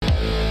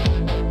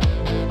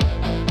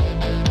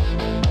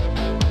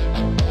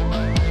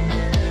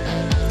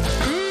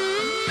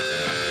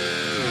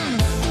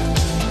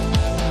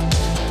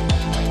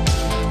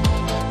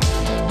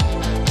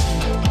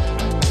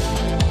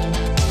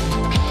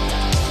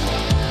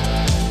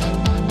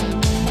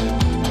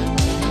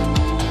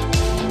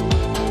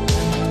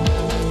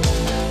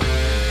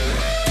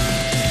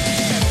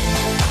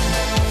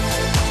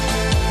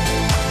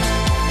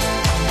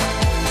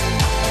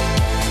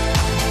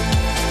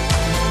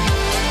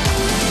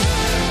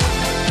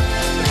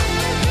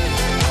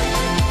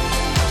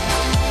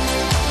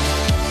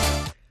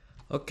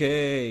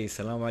اوكي،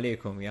 السلام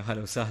عليكم، يا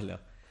هلا وسهلا.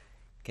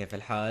 كيف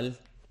الحال؟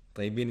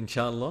 طيبين ان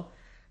شاء الله.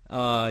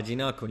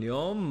 جيناكم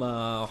اليوم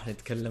راح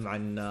نتكلم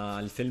عن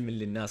الفيلم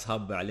اللي الناس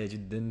هابة عليه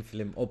جدا،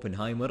 فيلم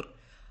اوبنهايمر.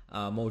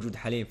 موجود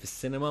حاليا في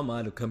السينما،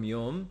 ما له كم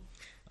يوم.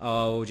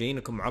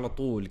 وجايينكم على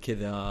طول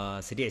كذا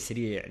سريع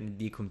سريع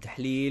نديكم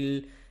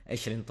تحليل.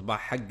 ايش الانطباع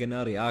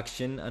حقنا،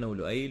 رياكشن، انا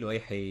ولؤي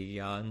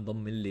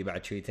حينضم لي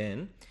بعد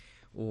شويتين.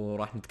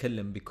 وراح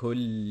نتكلم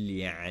بكل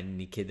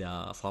يعني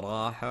كذا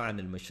صراحة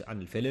عن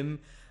عن الفيلم.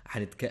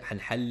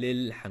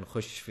 حنحلل،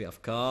 حنخش في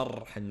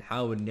أفكار،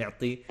 حنحاول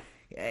نعطي.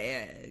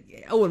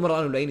 أول مرة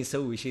أنا ولعين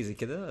يسوي شيء زي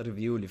كذا،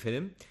 ريفيو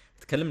لفيلم.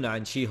 تكلمنا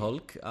عن شي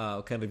هولك،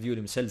 وكان ريفيو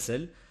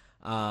لمسلسل.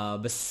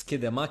 بس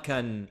كذا ما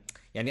كان.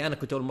 يعني أنا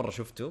كنت أول مرة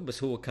شفته،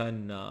 بس هو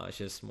كان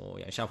شو اسمه،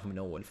 يعني شافه من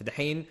أول،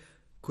 فدحين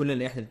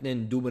كلنا احنا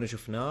الاثنين دوبنا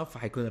شفناه،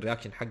 فحيكون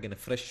الرياكشن حقنا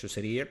فريش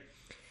وسريع.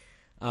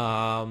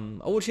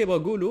 اول شيء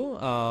بقوله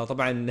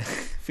طبعا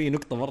في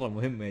نقطه مره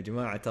مهمه يا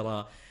جماعه،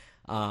 ترى.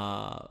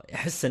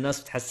 احس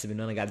الناس بتحسب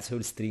انه انا قاعد اسوي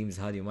الستريمز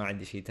هذه وما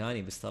عندي شيء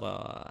تاني، بس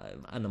ترى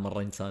انا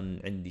مره انسان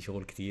عندي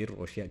شغل كثير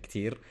واشياء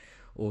كثير.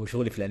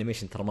 وشغلي في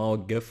الانيميشن ترى ما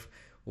وقف.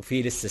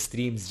 وفي لسه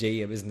ستريمز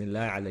جايه باذن الله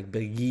على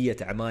بقيه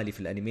اعمالي في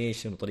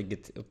الانيميشن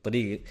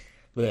وطريقه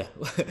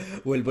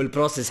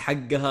والبروسيس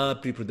حقها،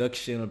 بري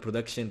برودكشن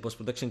والبرودكشن بوست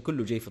برودكشن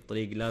كله جاي في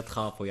الطريق، لا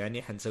تخافوا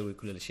يعني حنسوي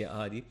كل الاشياء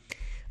هذه.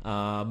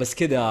 بس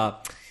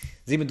كذا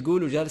زي ما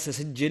تقولوا جالس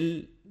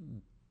اسجل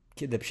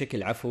كذا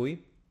بشكل عفوي.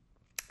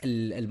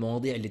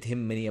 المواضيع اللي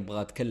تهمني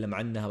ابغى اتكلم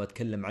عنها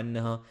بتكلم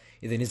عنها.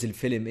 اذا نزل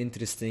فيلم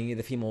انترستينج،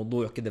 اذا في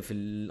موضوع كذا في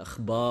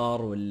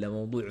الاخبار ولا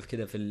موضوع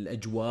كذا في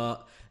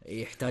الاجواء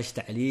يحتاج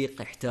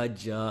تعليق،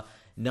 يحتاج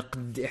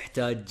نقد،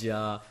 يحتاج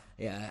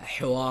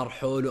حوار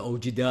حوله او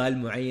جدال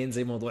معين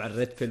زي موضوع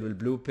الريد بيل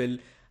والبلو بيل.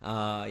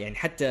 يعني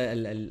حتى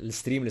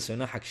الستريم اللي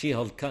سويناه حق شي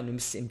هل كان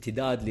بس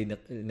امتداد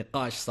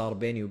لنقاش صار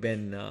بيني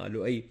وبين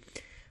لؤي.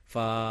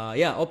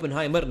 فيا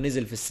اوبنهايمر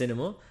نزل في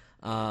السينما.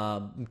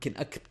 يمكن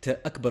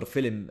اكبر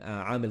فيلم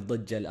عامل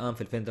ضجة الان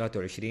في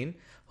 2023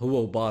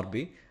 هو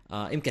وباربي.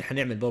 يمكن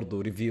حنعمل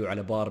برضو ريفيو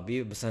على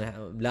باربي، بس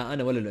انا لا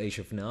انا ولا لؤي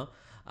شفناه.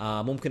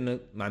 ممكن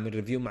نعمل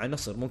ريفيو مع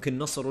نصر، ممكن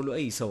نصر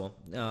ولؤي سوا.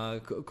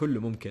 كله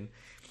ممكن.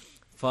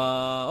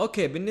 فا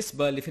اوكي،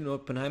 بالنسبة لفيلم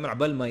اوبنهايمر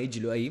عبال ما يجي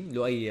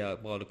لؤي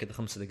يبغى له كذا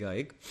 5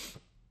 دقائق.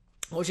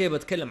 اول شيء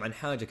بتكلم عن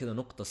حاجة كذا،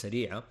 نقطة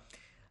سريعة.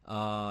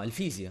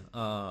 الفيزياء.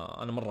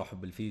 انا مرة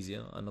احب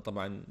الفيزياء، انا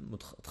طبعا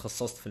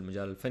تخصصت في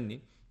المجال الفني.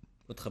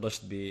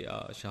 وتخرجت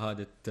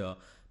بشهادة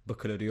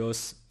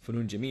بكالوريوس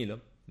فنون جميلة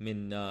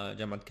من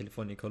جامعة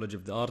كاليفورنيا كولج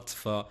اوف ذا ارتس.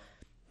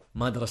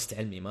 فما درست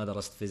علمي، ما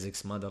درست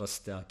فيزيكس، ما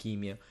درست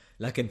كيمياء.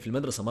 لكن في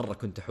المدرسة مرة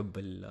كنت أحب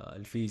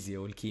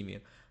الفيزياء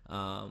والكيمياء.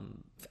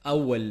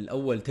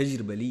 أول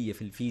تجربة لي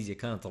في الفيزياء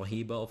كانت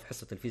رهيبة، وفي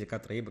حصة الفيزياء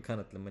كانت رهيبة،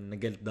 كانت لما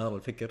نقلت دار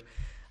الفكر.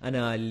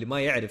 أنا اللي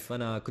ما يعرف،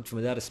 أنا كنت في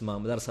مدارس ما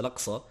مدارس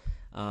الأقصى،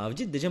 في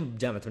جدة جنب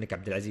جامعة الملك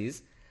عبد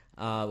العزيز.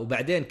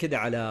 وبعدين كده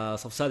على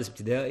صف سادس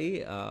ابتدائي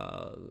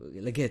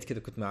لقيت كده،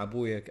 كنت مع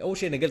ابويا اول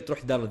شيء نقلت،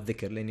 رحت دار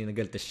الذكر لاني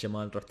نقلت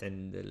الشمال، رحت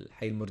عند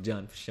الحي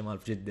المرجان في الشمال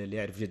في جده، اللي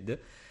يعرف جده.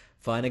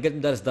 فنقلت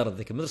مدارس دار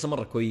الذكر، مدرسه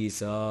مره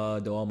كويسه،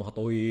 دوامها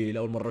طويل،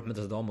 اول مره اروح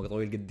مدرسه دوامها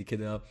طويل قد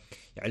كده.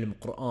 يعلم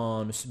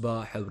قران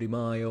وسباحه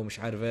ورمايه ومش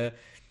عارف ايه.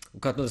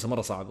 وكانت مدرسه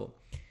مره صعبه.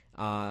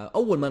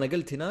 اول ما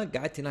نقلت هناك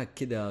قعدت هناك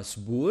كذا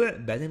اسبوع،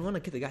 بعدين وانا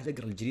كذا قاعد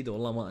اقرا الجريده،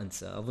 والله ما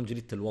انسى، اظن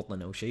جريده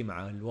الوطن او شيء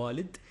مع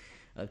الوالد.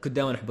 كنت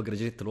دائما احب اقرا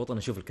جريده الوطن،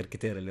 اشوف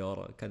الكاريكاتير اللي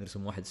ورا، كان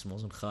يرسم واحد اسمه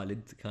اظن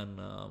خالد، كان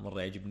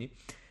مره يعجبني.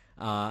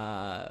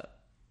 آه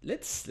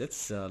let's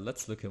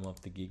look him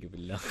up دقيقه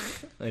بالله.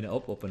 هنا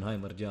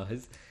اوبنهايمر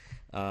جاهز.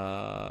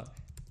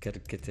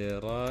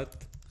 كاريكاتيرات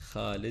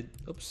خالد،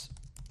 اوبس.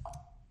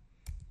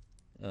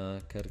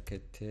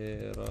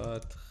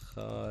 كاريكاتيرات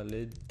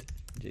خالد،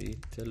 جريدة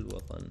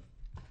الوطن.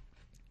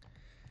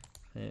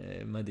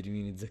 ما ادري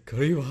مين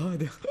يتذكر، ايوه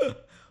هذا.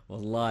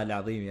 والله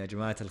العظيم يا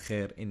جماعة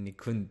الخير اني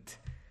كنت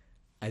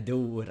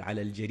ادور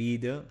على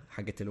الجريدة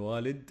حقت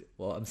الوالد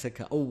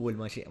وامسكها، اول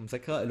ما شيء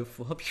امسكها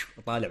الفها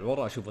اطالع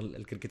ورا اشوف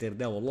الكريكاتير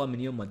ده. والله من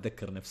يوم ما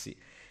اتذكر نفسي،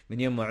 من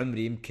يوم ما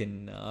عمري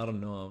يمكن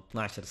ارنو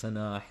 12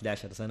 سنة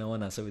 11 سنة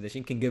وانا اسوي ذا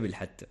الشيء، يمكن قبل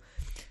حتى.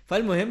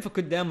 فالمهم،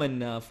 فكنت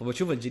دائما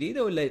فبشوف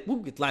الجريدة ولا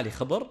يطلع لي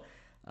خبر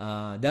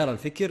دار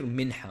الفكر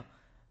منحة،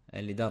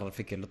 اللي دار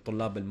الفكر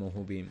للطلاب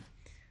الموهوبين.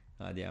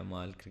 هذه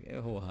اعمال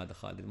هو هذا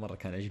خالد، مره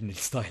كان يعجبني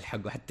الستايل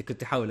حقه، حتى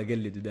كنت احاول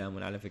اقلده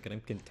دائما على فكره،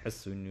 يمكن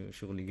تحسوا انه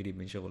شغلي قريب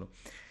من شغله.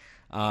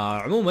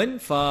 عموما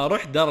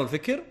فرحت دار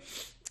الفكر.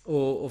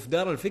 وفي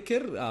دار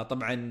الفكر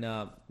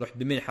طبعا رحت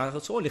بمنحه،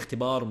 سووا لي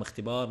اختبار وما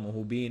اختبار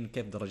موهوبين،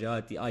 كيف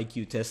درجاتي، اي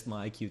كيو تيست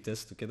ما اي كيو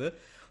تيست وكذا.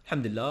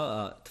 الحمد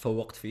لله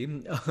تفوقت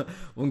فيه.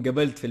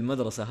 وانقبلت في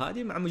المدرسه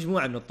هذه مع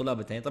مجموعه من الطلاب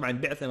الثانيين. طبعا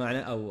بعثه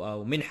معنا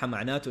او منحه،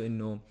 معناته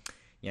انه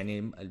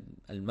يعني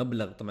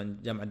المبلغ، طبعا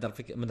جامعه دار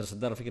الفكر، مدرسه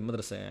دار الفكر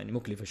مدرسه يعني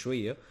مكلفه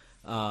شويه.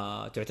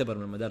 تعتبر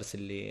من المدارس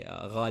اللي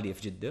غاليه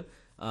في جده.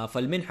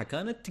 فالمنحه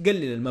كانت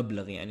تقلل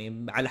المبلغ،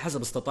 يعني على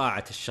حسب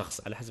استطاعه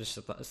الشخص، على حسب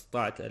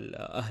استطاعه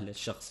اهل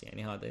الشخص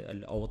يعني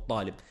هذا او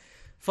الطالب.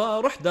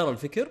 فرحت دار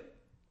الفكر.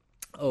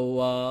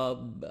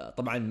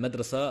 وطبعا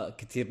مدرسة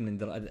كثير من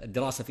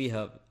الدراسة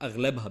فيها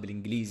أغلبها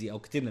بالإنجليزي، أو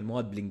كثير من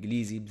المواد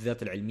بالإنجليزي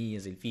بالذات العلمية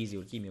زي الفيزياء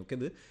والكيمياء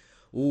وكذا.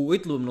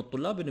 ويطلبوا من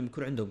الطلاب إنهم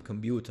يكون عندهم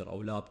كمبيوتر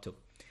أو لابتوب.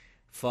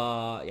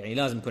 فيعني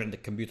لازم يكون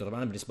عندك كمبيوتر. طبعا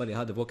أنا بالنسبة لي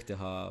هذا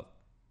بوقتها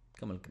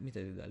كم متى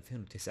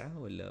 2009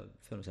 ولا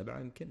 2007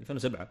 يمكن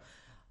 2007.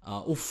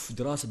 اوف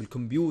دراسه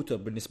بالكمبيوتر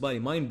بالنسبه لي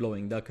مايند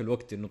بلوينج ذاك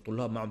الوقت، انه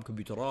الطلاب معهم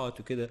كمبيوترات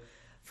وكذا.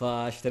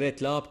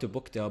 فاشتريت لابتوب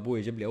وقتها،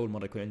 ابوي جاب لي اول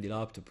مره يكون عندي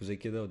لابتوب وزي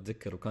كذا،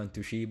 واتذكر وكان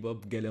توشيبا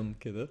بقلم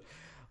كذا.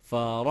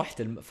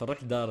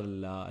 فرحت دار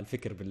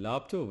الفكر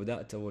باللابتوب،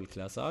 وبدات اول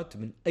كلاسات.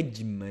 من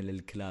اجمل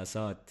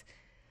الكلاسات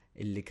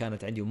اللي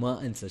كانت عندي،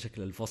 وما انسى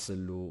شكل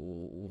الفصل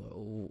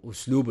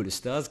واسلوب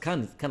الاستاذ،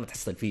 كانت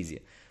حصه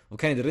الفيزياء.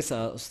 وكان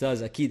يدرسها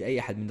استاذ اكيد اي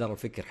احد من دار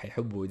الفكر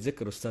حيحبه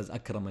ويتذكر، استاذ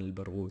اكرم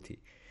البرغوثي.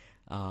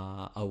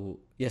 او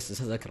يس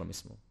استاذ اكرم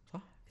اسمه صح،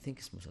 اي ثينك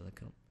اسمه استاذ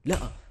اكرم، لا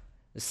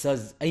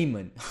استاذ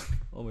ايمن.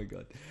 او ماي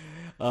جاد،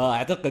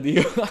 اعتقد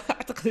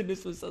اعتقد انه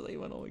اسمه استاذ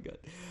ايمن. او ماي جاد.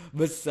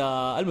 بس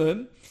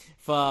المهم،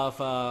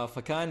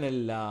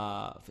 فكان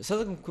استاذ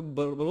اكرم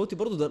برغوثي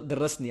برضه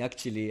درسني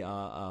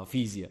اكشلي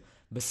فيزياء،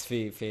 بس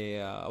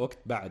في وقت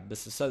بعد.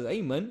 بس استاذ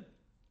ايمن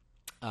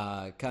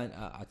كان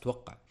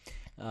اتوقع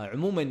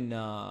عموما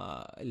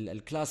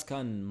الكلاس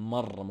كان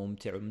مرة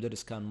ممتع،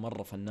 والمدرس كان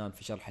مرة فنان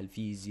في شرح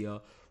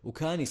الفيزياء.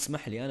 وكان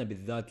يسمح لي انا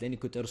بالذات، لاني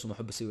كنت ارسم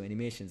واحب اسوي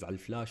انيميشنز على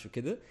الفلاش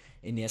وكذا،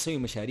 اني اسوي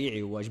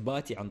مشاريعي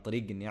وواجباتي عن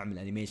طريق اني اعمل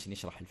انيميشن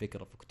يشرح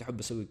الفكرة. فكنت احب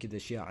اسوي كذا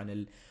اشياء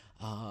عن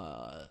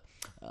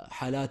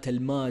حالات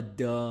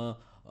المادة،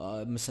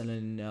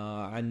 مثلا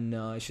عن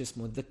ايش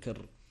اسمه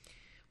اتذكر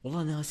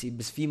والله ناسي.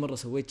 بس في مرة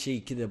سويت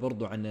شيء كذا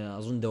برضو عن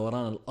اظن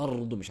دوران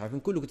الارض ومش عارفين،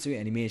 كله كنت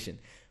اسوي انيميشن.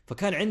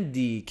 فكان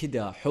عندي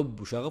كده حب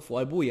وشغف.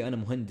 وابويا انا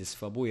مهندس،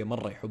 فابويا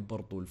مرة يحب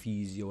برضو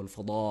الفيزياء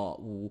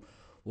والفضاء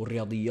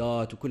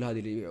والرياضيات وكل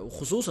هذه،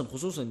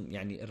 وخصوصا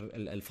يعني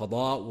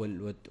الفضاء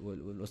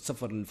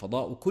والسفر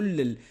للفضاء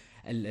وكل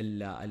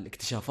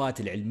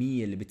الاكتشافات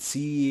العلمية اللي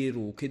بتصير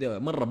وكده.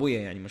 مرة ابويا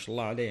يعني ما شاء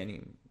الله عليه،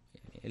 يعني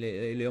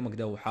الى يومك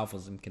ده هو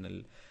حافظ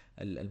يمكن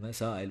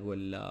المسائل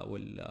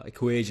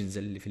والايكويشنز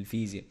اللي في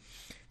الفيزياء.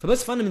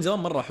 فانا من زمان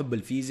مره احب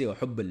الفيزياء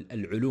واحب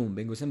العلوم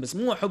بين قوسين، بس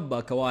مو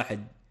احبها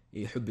كواحد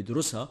يحب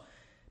يدرسها.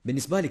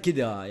 بالنسبه لي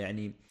كده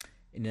يعني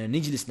اننا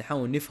نجلس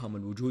نحاول نفهم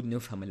الوجود،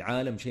 نفهم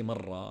العالم، شيء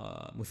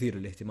مره مثير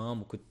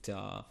للاهتمام،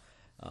 وكنت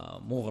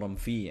مغرم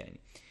فيه يعني.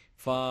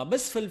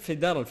 فبس في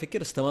دار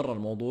الفكر استمر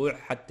الموضوع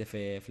حتى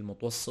في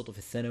المتوسط وفي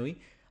الثانوي.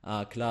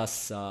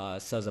 كلاس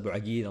استاذ ابو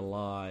عقيل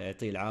الله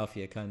يعطيه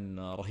العافيه كان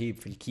رهيب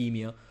في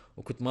الكيمياء،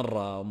 وكنت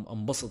مرة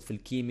انبسط في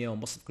الكيمياء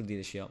وانبسط في كل دي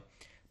الاشياء.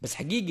 بس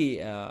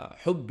حقيقي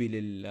حبي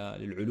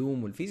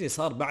للعلوم والفيزياء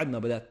صار بعد ما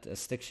بدأت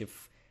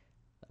استكشف،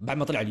 بعد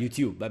ما طلع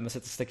اليوتيوب، بعد ما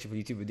صرت استكشف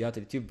اليوتيوب، فيديوهات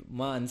اليوتيوب.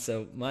 ما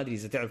انسى، ما ادري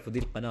اذا تعرفوا دي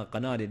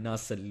قناة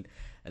للناس اللي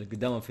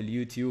قدامها في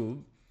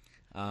اليوتيوب،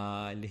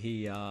 اللي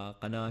هي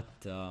قناة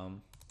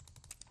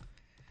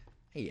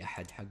اي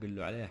احد حقول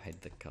له عليها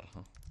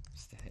حيتذكرها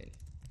مستحيل.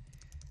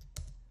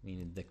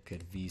 مين يتذكر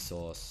في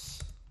صوص؟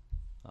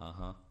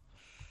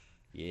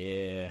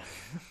 ياه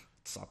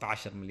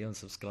 19 مليون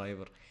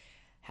سبسكرايبر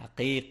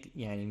حقيقي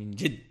يعني.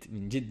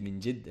 من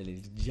جد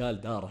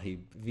الرجال ده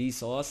رهيب. في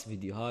صوص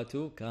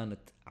فيديوهاته كانت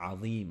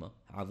عظيمة.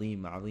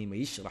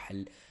 يشرح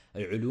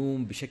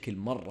العلوم بشكل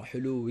مرة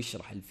حلو،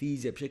 ويشرح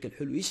الفيزياء بشكل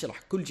حلو،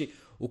 يشرح كل شيء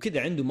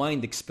وكذا. عنده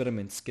مايند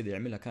اكسبيرمنتس كذا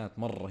يعملها، كانت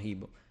مرة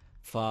رهيبة.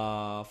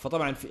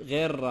 فطبعا في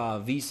غير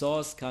في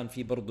صوص كان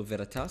في برضو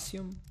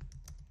فيرتاسيوم.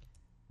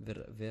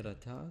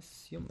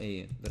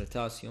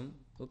 فيرتاسيوم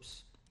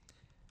اوبس.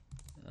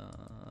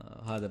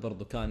 هذا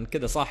برضو كان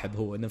كده صاحب،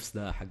 هو نفس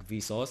ده حق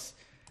في صوص.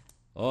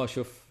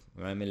 شوف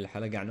عامل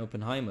حلقة عن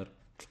أوبنهايمر،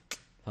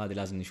 هذه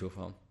لازم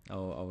نشوفها،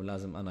 او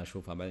لازم انا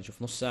اشوفها بعدين.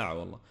 شوف نص ساعة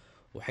والله،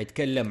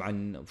 وحيتكلم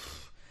عن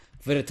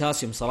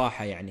فيرتاسيوم.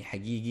 صراحة يعني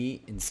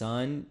حقيقي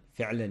انسان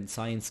فعلا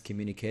ساينس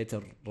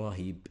كوميونيكيتر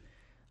رهيب.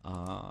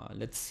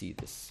 let's see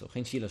this.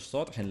 خلينا نشيل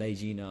الصوت عشان لا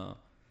يجينا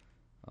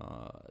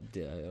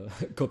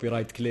كوبي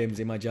رايت كليم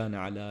زي ما جانا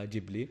على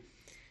جيبلي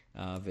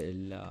في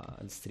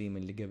الستريم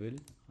اللي قبل.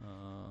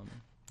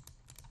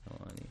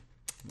 ثواني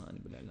ما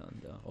نبي الاعلان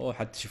ده.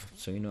 حتى شوف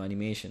مسوينه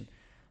انيميشن،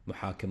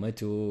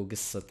 محاكمته،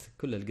 قصة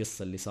كل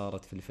القصة اللي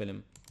صارت في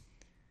الفيلم.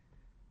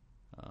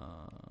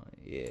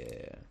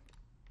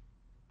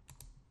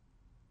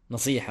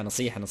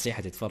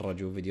 نصيحة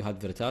تتفرجوا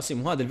فيديوهات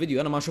فيرتاسيوم. وهذا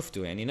الفيديو انا ما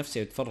شفته يعني،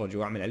 نفسي اتفرج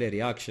واعمل عليه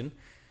رياكشن.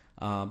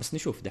 بس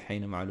نشوف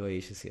دحين مع لؤي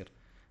ايش يصير.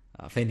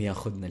 فين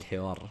ياخذنا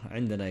الحوار.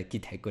 عندنا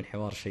اكيد حيكون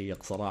حوار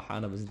شيق صراحة.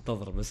 انا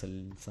بنتظر بس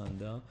الانسان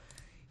ده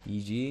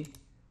يجي.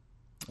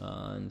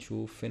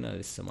 نشوف هنا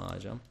لسه ما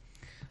جاء.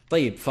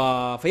 طيب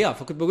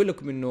فكنت بقول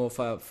لكم انه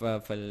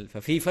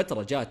ففي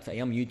فترة جات في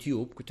ايام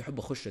يوتيوب كنت احب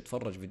اخش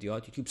اتفرج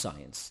فيديوهات يوتيوب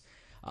ساينس.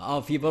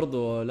 في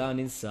برضو لا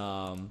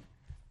ننسى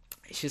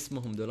ايش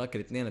اسمهم ذولاك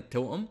الاثنين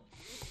التوأم،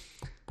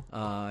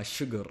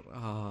 الشجر.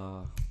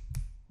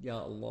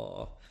 يا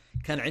الله،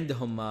 كان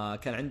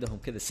عندهم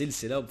كذا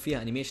سلسلة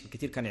وفيها انيميشن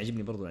كتير. كان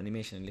يعجبني برضو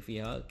الانيميشن اللي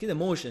فيها كذا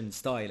موشن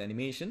ستايل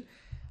انيميشن،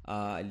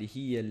 اللي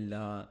هي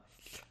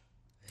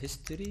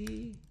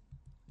الهيستوري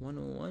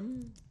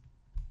 101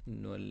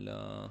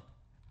 ولا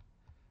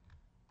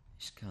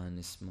ايش كان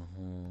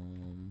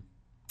اسمهم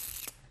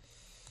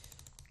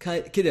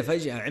كده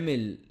فجأة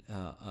عمل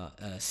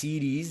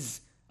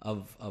سيريز of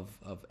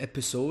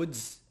episodes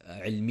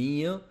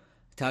علمية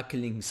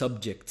tackling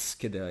subjects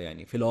كده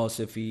يعني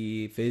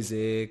philosophy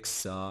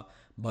physics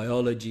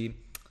biology.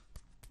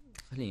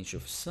 خلينا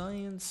نشوف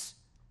science.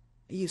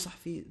 ايه صح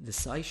في the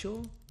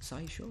sci-show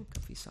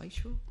كان في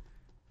sci-show.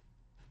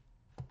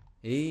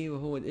 ايوه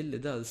هو الا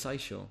ده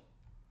sci-show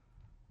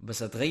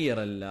بس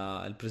اتغير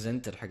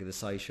البريزنتر حق the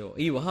sci-show.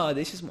 ايوه هذا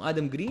ايش اسمه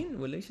ادم جرين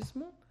ولا ايش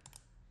اسمه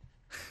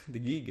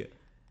دقيقة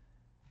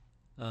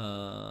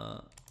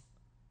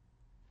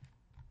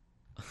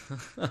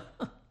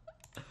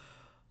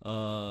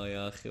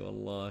يا اخي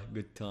والله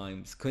good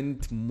times.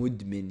 كنت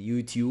مدمن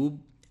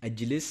يوتيوب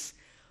اجلس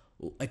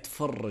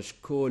واتفرج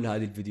كل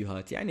هذه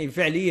الفيديوهات. يعني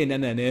فعليا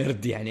انا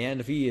نيرد يعني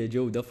انا في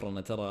جو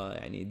دفرنة ترى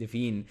يعني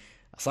دفين.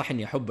 صح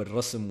اني احب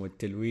الرسم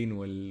والتلوين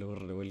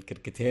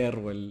والكركتير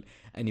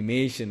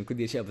والانيميشن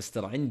وكل اشياء بس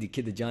ترى عندي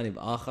كذا جانب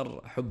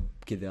اخر احب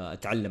كذا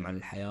اتعلم عن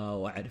الحياة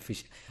واعرف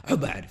ايش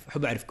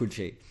احب اعرف كل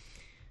شيء.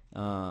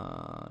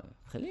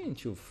 خلينا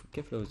نشوف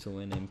كيف لو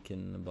سوينا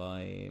يمكن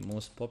باي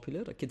موست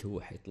بوبيلر اكيد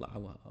هو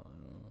حيطلع.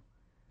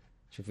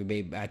 شوفي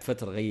بي بعد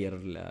فترة غير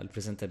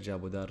البريزنتر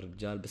جابوا دار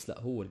الرجال بس لا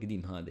هو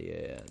القديم هذا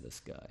يا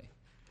ذس جاي.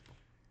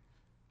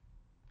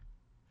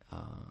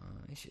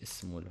 ايش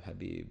اسمه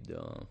الحبيب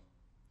ده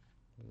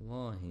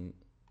والله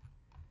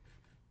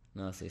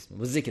ناس اسمه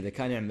بس زي كذا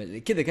كان يعمل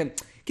كذا كان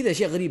كذا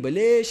اشياء غريبة.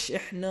 ليش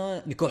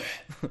احنا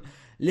نكح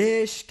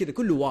ليش كذا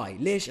كله واي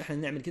ليش احنا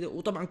نعمل كذا.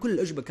 وطبعا كل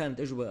الأجوبة كانت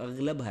أجوبة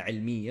اغلبها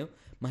علمية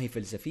ما هي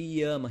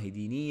فلسفية ما هي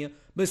دينية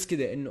بس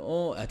كذا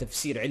انه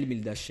تفسير علمي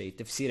لدا الشيء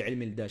تفسير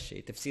علمي لدا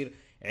الشيء تفسير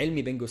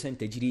علمي بين قوسين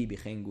تجريبي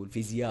خلينا نقول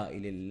فيزيائي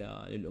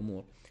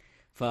للامور.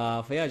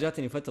 فيا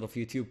جاتني فترة في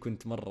يوتيوب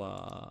كنت مرة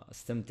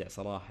استمتع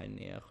صراحة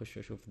اني اخش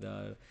واشوف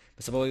ذا.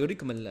 بس ابغى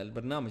اوريكم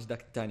البرنامج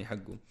ذاك الثاني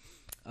حقه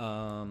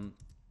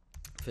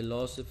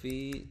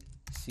فيلوسفي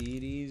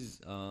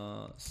سيريز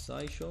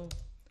سايشو.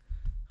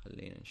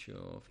 خلينا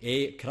نشوف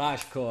ايه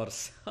كراش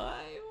كورس.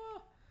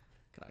 ايوه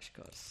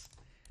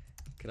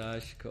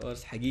كراش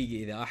كورس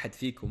حقيقي. اذا احد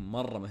فيكم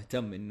مرة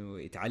مهتم انه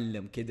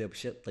يتعلم كده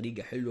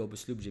بطريقة حلوة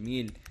باسلوب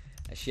جميل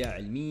اشياء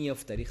علمية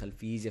في تاريخ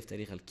الفيزياء في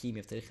تاريخ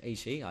الكيمياء في تاريخ اي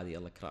شيء هذه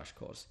يلا كراش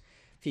كورس.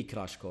 في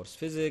كراش كورس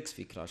فيزيكس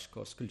في كراش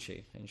كورس كل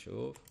شيء. خلينا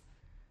نشوف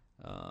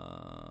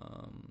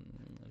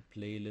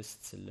البلاي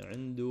ليست اللي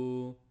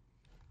عنده.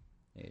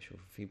 ايه شوف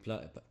في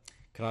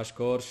كراش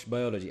كورس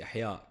بيولوجي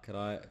احياء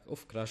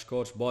كراش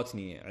كورس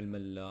بوتني علم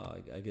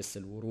قص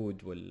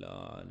الورود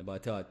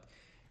والنباتات.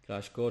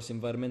 كراش كورس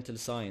environmental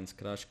science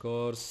كراش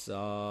كورس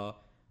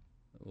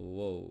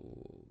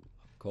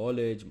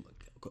كوليج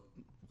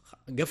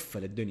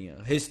قفل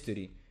الدنيا.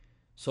 history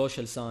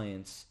social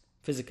science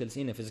physical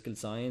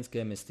science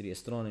chemistry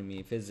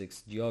astronomy physics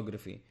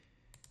geography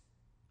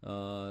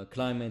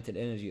climate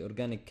energy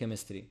organic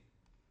chemistry.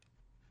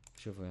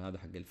 شوفوا هذا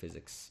حق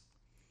الفيزيكس.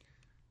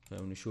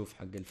 لو نشوف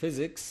حق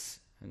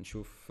الفيزيكس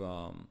هنشوف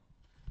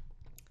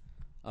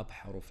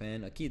أبحروا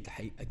فين.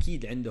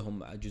 أكيد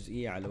عندهم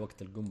جزئية على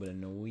وقت القنبلة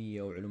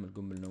النووية وعلوم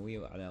القنبلة النووية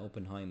وعلى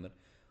أوبنهايمر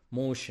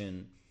motion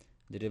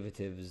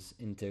derivatives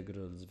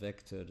integrals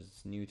vectors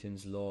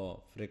Newton's law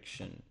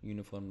friction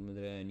uniform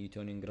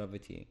Newtonian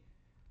gravity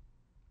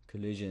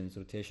collisions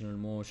rotational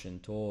motion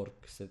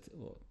torque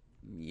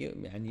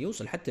يعني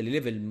يوصل حتى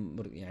لليفل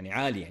يعني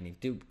عالي. يعني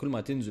كل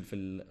ما تنزل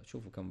في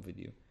شوفوا كم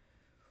فيديو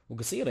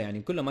وقصيرة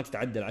يعني كل ما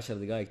تتعدى 10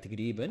 دقائق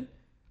تقريبا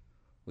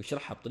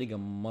ويشرحها بطريقة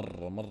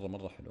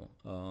مرة حلوة.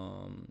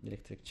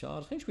 electric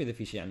charge خلينا نشوف إذا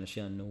في شيء عن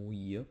الأشياء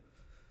النووية.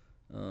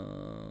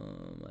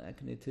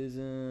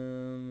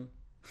 magnetism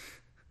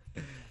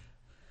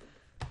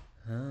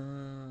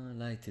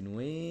light and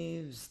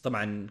waves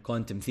طبعا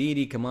quantum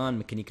theory كمان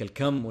ميكانيكال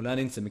كم. ولا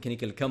ننسى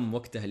ميكانيكال كم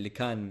وقتها اللي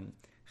كان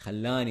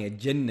خلاني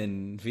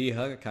اتجنن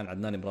فيها كان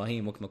عدنان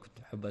ابراهيم. وقت ما كنت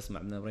احب اسمع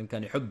عدنان ابراهيم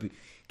كان يحب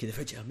كذا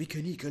فجأة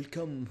ميكانيكال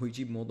كم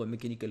ويجيب موضوع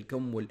ميكانيكال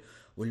كم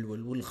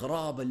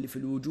والغرابة اللي في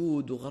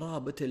الوجود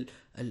وغرابة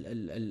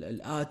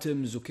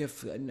الاتمز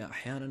وكيف ان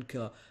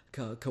احيانا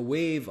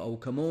كويف او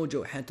كموجة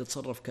واحيانا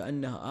تتصرف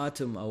كأنها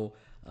اتم او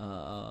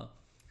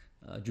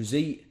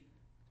جزيء.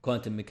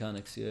 كوانتم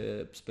ميكانكس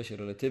سبيشال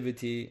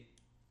ريلاتيفيتي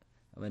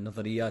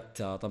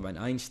نظريات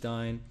طبعا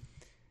اينشتاين.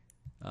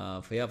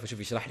 فشوف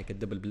يشرح لك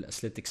الدبل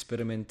بالاسلت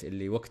اكسبيرمنت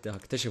اللي وقتها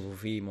اكتشفوا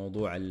فيه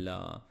موضوع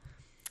اللي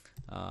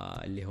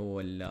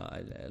هو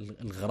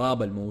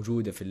الغرابة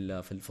الموجودة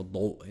في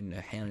الضوء انه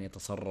احيانا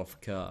يتصرف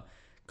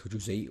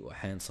كجزيء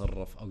واحيانا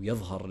يتصرف او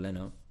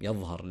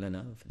يظهر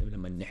لنا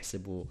لما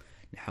نحسب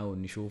ونحاول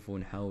نشوفه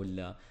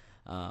ونحاول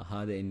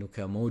هذا انه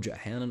كموجة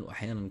احيانا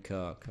واحيانا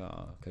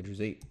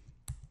كجزيء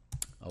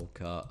او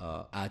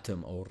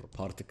كاتم او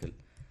بارتيكل.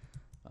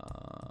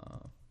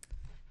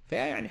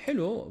 يعني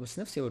حلو بس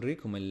نفسي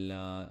اوريكم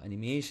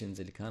الانيميشنز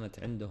اللي كانت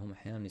عندهم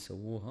احيانا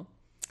يسووها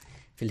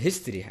في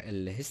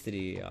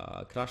الهيستوري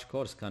كراش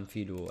كورس كان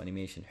فيه له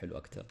انيميشن حلو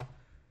اكتر.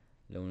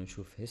 لو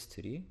نشوف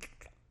هيستوري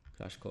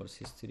كراش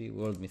كورس هيستوري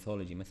وورلد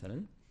ميثولوجي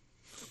مثلا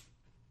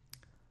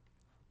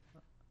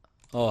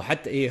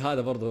حتى ايه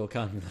هذا برضو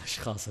كان من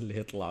الاشخاص اللي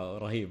يطلع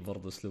رهيب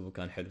برضو، اسلوبه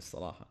كان حلو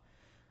الصراحه.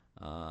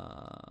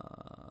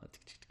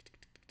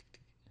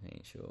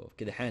 نشوف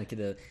كذا احيانا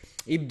كذا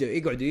يبدا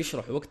يقعدوا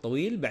يشرحوا وقت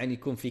طويل، بعدين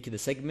يكون في كذا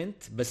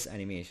سيجمنت بس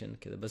انيميشن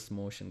كذا، بس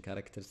موشن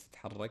كاركترز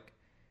تتحرك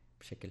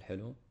بشكل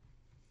حلو.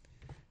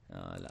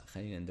 لا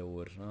خلينا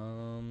ندور.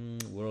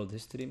 وورلد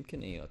هيستوري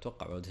يمكن، ايوه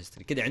اتوقع وورلد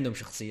هيستوري كذا عندهم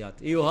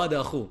شخصيات. ايوه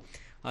هذا اخوه،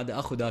 هذا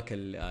اخو ذاك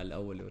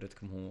الاول اللي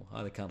وريتكم، هو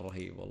هذا كان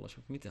رهيب والله.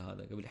 شوف متى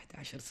هذا، قبل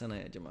 11 سنه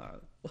يا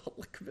جماعه،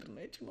 والله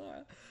كبرنا يا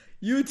جماعه.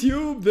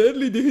 يوتيوب، the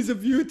early days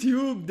of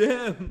YouTube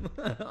damn.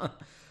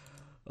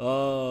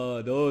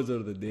 those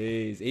are the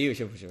days. ايوه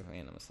شوف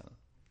هنا مثلا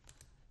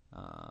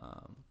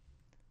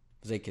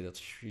زي كذا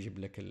يجيب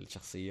لك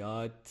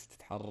الشخصيات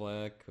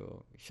تتحرك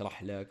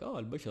ويشرح لك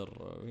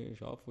البشر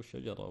شافوا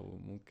الشجرة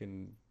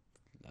وممكن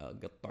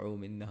قطعوا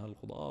منها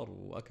الخضار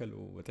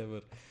واكلوا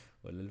وتبر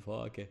ولا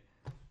الفواكه.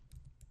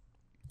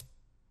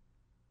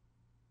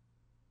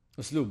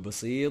 اسلوب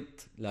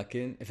بسيط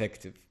لكن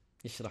افكتيف،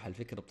 يشرح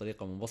الفكرة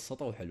بطريقة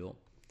مبسطة وحلوة.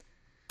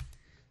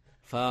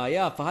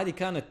 فهذه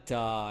كانت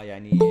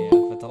يعني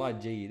فترات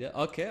جيدة.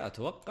 اوكي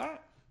اتوقع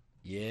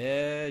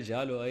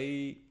جاله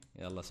اي،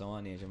 يلا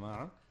ثواني يا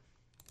جماعة.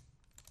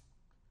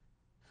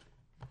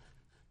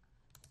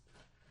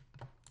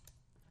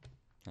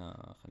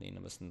 خلينا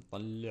بس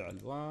نطلع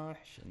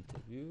الوحش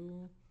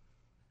انترفيو.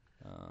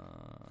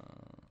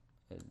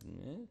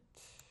 ادمت.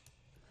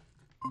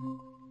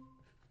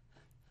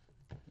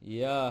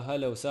 يا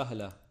هلا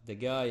وسهلا،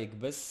 دقايق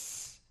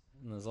بس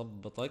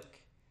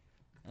نظبطك.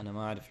 انا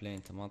ما اعرف ليه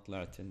انت ما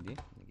طلعت عندي.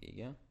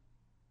 دقيقة،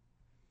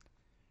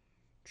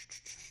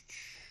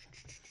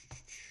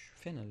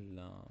 فين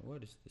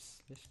وير از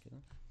ذس؟ ليش كذا؟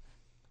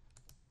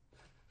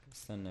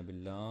 استنى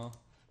بالله،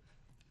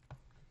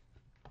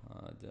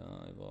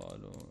 هذا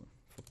يبغاله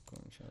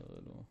فكه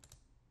نشغله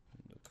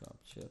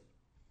كابتشر.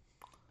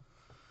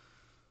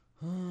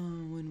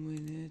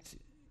 وين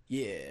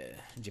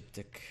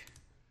جبتك.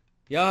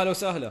 يا هلا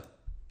وسهلا،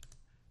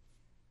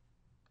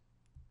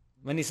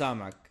 ماني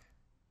سامعك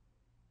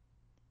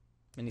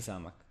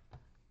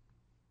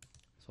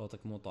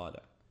صوتك مو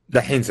طالع.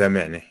 دحين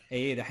سامعني؟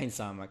 اي دحين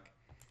سامعك.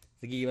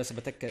 دقيقة بس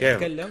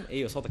بتكلم.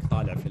 ايوه صوتك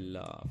طالع في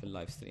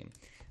اللايف ستريم.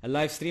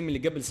 اللايف ستريم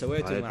اللي قبل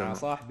سويته مع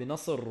صاحبي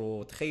نصر،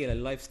 وتخيل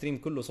اللايف ستريم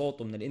كله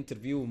صوته من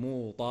الانترفيو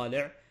مو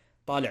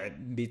طالع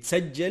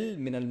بيتسجل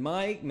من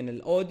المايك، من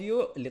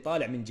الاوديو اللي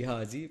طالع من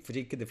جهازي،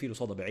 فجي كذا فيه له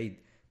صدى بعيد،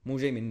 مو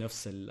جاي من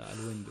نفس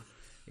الويندو.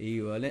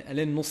 ايوه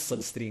لين نص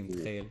الستريم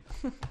تخيل.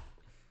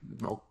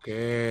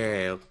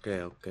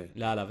 اوكي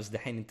لا بس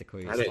دحين انت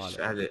كويس. معلش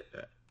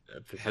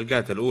في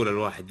الحلقات الاولى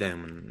الواحد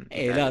دائما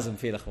لازم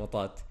في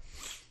لخبطات.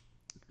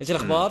 ايش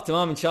الاخبار؟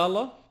 تمام ان شاء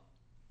الله.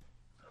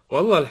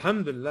 والله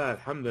الحمد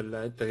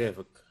لله انت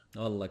كيفك؟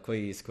 والله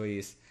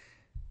كويس.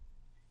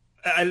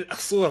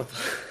 الصورة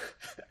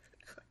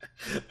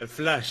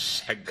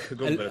الفلاش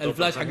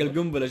حق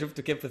القنبلة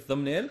شفته كيف في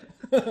الثمنيل؟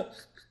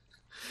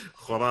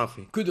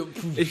 خرافي.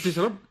 ايش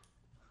تشرب؟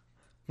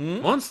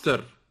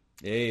 مونستر.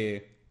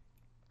 ايه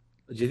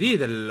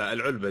جديد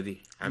العلبة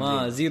دي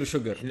ما زيرو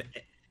شوجر.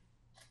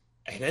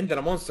 احنا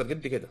عندنا مونستر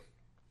قد كده.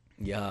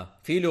 يا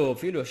في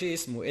له شيء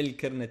اسمه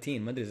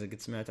الكرناتين، ما ادري اذا قد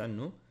سمعت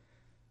عنه.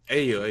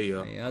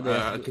 ايوه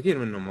هذا كثير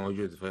منه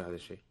موجود في هذا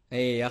الشيء.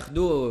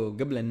 ياخذوه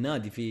قبل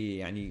النادي،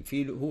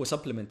 في هو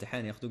سبلمنت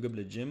احيانا ياخذوه قبل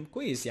الجيم،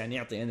 كويس يعني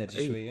يعطي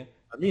انرجي شويه.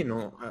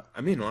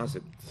 امينو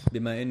اسيد،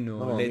 بما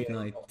انه ليت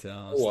نايت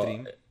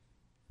ستريم.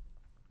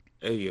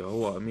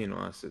 هو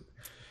امينو اسيد.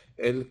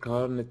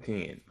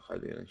 الكارنتين،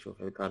 خلينا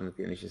نشوف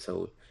الكارنتين ايش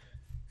يسوي.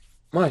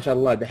 ما شاء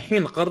الله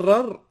دحين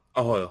قرر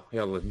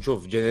يلا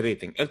نشوف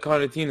generating.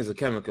 الكارنتين is a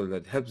chemical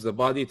that helps the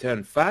body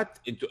turn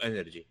fat into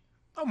energy.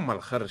 اما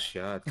الخرش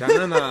يا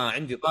كان انا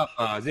عندي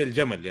طاقة زي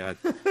الجمل يا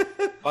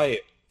طيب.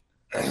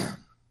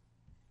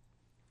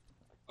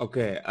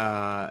 اوكي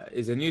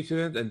is a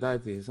nutrient and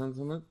dietary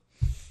supplement.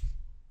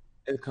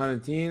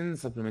 الكارنتين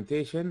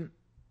supplementation.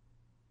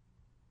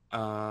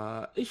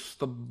 ايش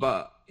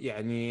طب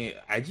يعني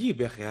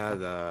عجيب يا اخي.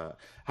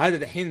 هذا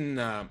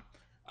دحين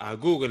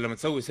جوجل لما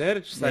تسوي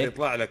سيرش صار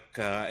يطلع لك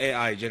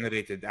AI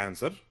generated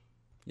answer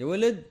يا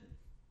ولد.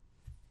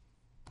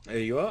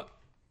 ايوه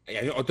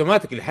يعني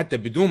اوتوماتيكلي حتى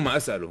بدون ما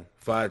اساله.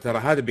 فترى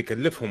هذا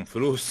بيكلفهم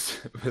فلوس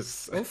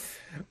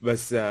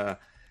بس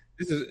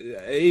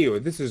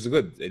this is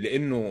good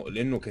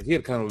لانه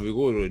كثير كانوا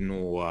بيقولوا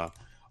انه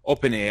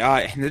اوبن اي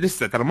اي. احنا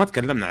لسه ترى ما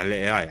تكلمنا عن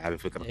الاي اي على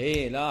فكره.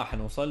 لا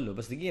حنوصل له،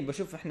 بس دقيقه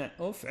بشوف.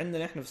 احنا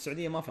عندنا احنا في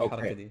السعوديه ما في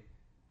الحركه دي،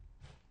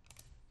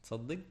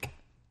 تصدق؟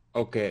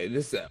 اوكي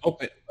لسه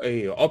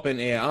اوبن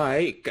اي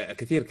اي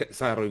كثير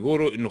صاروا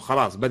يقولوا انه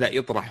خلاص بدا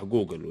يطرح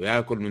جوجل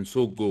وياكل من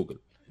سوق جوجل.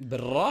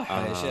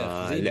 بالراحه يا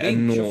شيخ، زي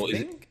لانه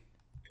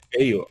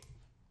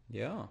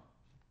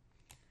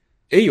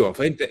ايوه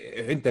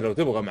فانت لو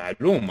تبغى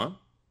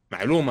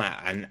معلومه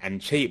عن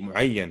شيء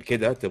معين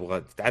كده،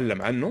 تبغى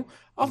تتعلم عنه،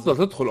 افضل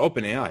تدخل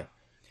اوبن اي اي.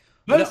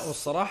 لا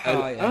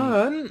والصراحه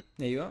الان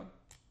يعني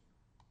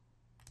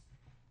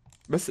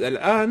بس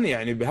الان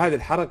يعني بهذه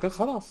الحركه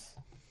خلاص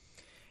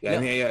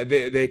يعني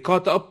they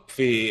caught up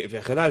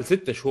في خلال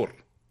 6 شهور.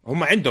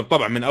 هم عندهم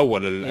طبعا من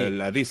اول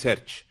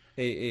الريسيرش،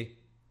 اي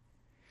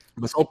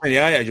بس اوبن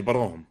اي اي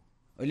اجبروهم.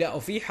 لا،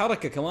 وفي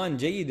حركه كمان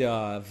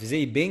جيده في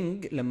زي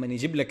بينج لما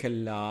يجيب لك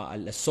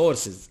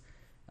السورسز،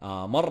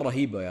 مره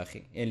رهيبه يا اخي.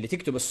 يعني اللي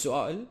تكتب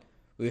السؤال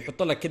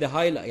ويحط لك كده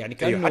هاي، يعني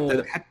كانه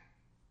ايوه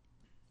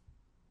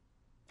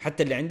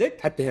حتى اللي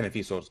عندك حتى هنا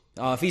في سورس.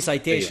 في ايوه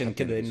سايتيشن حتى هنا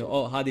كده في انه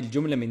سورس. هذه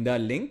الجمله من ذا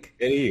اللينك.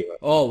 ايوه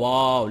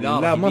واو،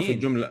 لا لا ما في رهيبين.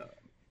 الجمله،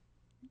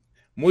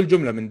 مو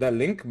الجمله من ذا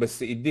اللينك،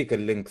 بس يديك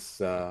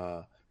اللينكس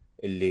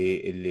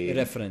اللي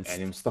ريفرنس.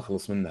 يعني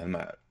مستخلص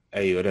منها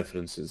ايوه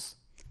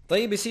ريفرنسز.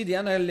 طيب يا سيدي،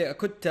 انا اللي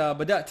كنت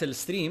بدات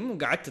الستريم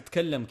وقعدت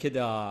اتكلم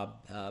كده،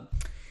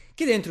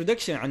 كده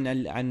انترودكشن عن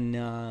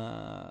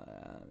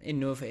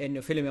انه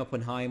فيلم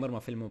اوبنهايمر، ما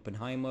فيلم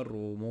اوبنهايمر،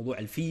 وموضوع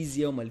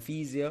الفيزياء وما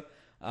الفيزياء،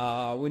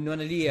 وانه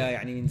انا لي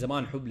يعني من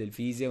زمان حب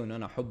للفيزياء، وانه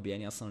انا احب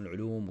يعني اصلا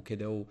العلوم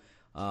وكده.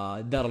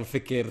 دار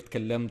الفكر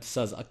تكلمت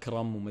استاذ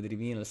اكرم ومدري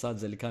مين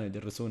الاساتذه اللي كانوا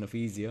يدرسونا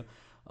فيزياء،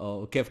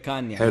 وكيف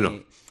كان حلو.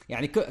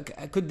 يعني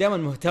كنت دائما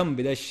مهتم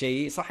بدا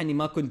الشيء. صح اني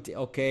ما كنت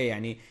اوكي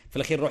يعني في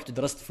الاخير رحت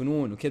درست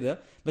فنون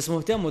وكذا، بس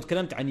مهتم،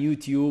 وتكلمت عن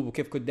يوتيوب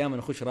وكيف كنت دائما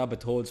اخش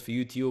رابط هولز في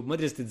يوتيوب. ما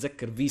ادري اذا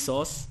تتذكر في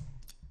صوص.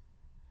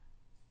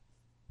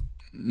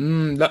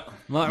 لا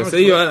ما بس عمرك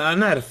ايوه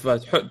انا اعرف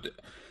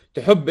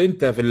تحب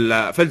انت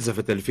في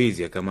فلسفه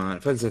الفيزياء كمان،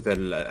 فلسفه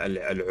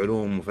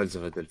العلوم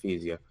وفلسفه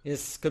الفيزياء.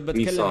 يس، كنت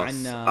في بتكلم عن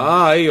صاص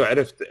ايوه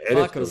عرفت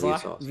فاكر في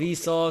صح، صوص. في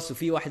صوص،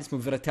 وفي واحد اسمه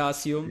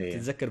فيرتاسيوم. إيه.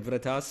 تتذكر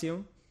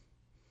فيرتاسيوم؟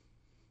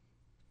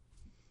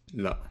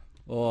 لا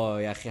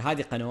اوه يا اخي،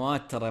 هذه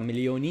قنوات ترى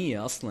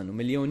مليونيه اصلا،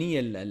 ومليونيه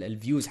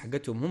الفيوز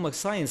حقتهم. هم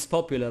ساينس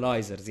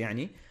بوبولارايزرز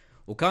يعني،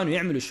 وكانوا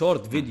يعملوا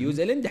شورت فيديوز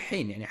الين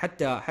دحين يعني.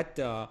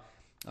 حتى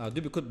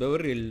دوبي كنت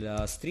بوري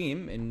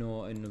الستريم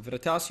انه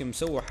فيرتاسيوم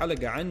سوى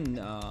حلقه عن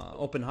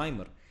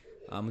اوبنهايمر،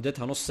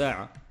 مدتها نص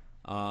ساعه.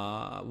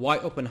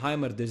 واي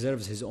اوبنهايمر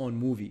deserves his own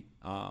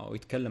movie،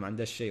 ويتكلم عن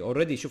ده الشيء.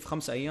 اوريدي شوف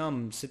 5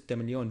 ايام 6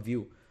 مليون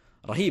فيو.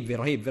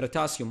 رهيب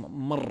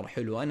فيرتاسيوم مره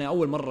حلو. انا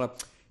اول مره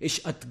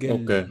ايش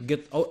اوكي.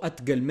 او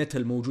اتقل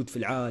ميتال موجود في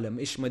العالم،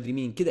 ايش ما ادري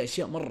مين كذا،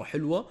 اشياء مره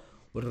حلوه.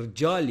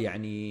 والرجال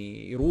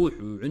يعني يروح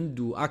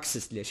وعنده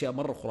اكسس لاشياء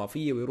مره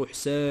خرافيه، ويروح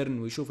سيرن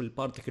ويشوف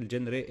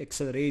البارتيكل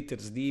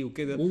اكسلريترز دي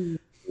وكذا. أوه.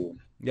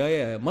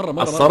 يا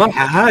مره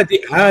الصراحه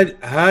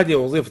هذه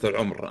وظيفه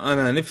العمر.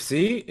 انا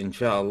نفسي ان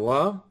شاء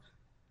الله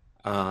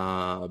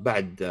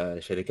بعد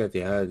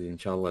شركتي هذه ان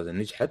شاء الله اذا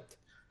نجحت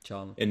ان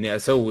شاء الله. اني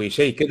اسوي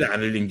شيء كذا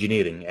عن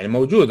الانجينيرينج. يعني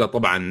موجوده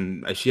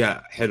طبعا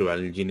اشياء حلوه عن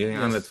الانجينيرينج.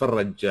 انا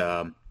اتفرج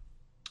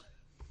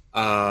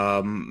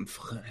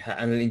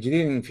عن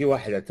الانجينيرينج في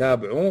واحد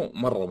اتابعه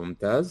مره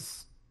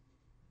ممتاز،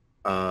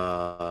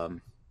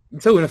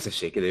 يسوي نفس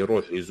الشيء كذا،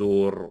 يروح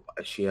يزور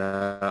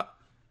اشياء.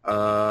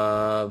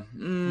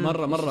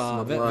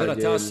 مره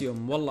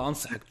فيرتاسيوم والله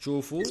انصحك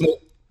تشوفه.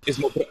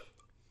 اسمه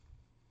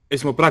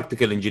اسمه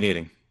براكتيكال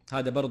انجينيرينج.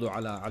 هذا برضو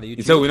على يوتيوب.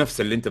 يسوي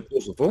نفس اللي انت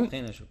بتوصفه.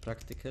 خلينا نشوف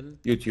براكتيكال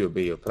يوتيوب.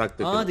 ايوه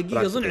براكتيكال.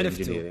 دقيقه اظن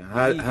عرفته.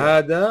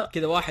 هذا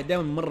كذا واحد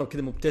دائما مره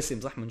كذا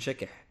مبتسم، صح،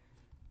 منشكح.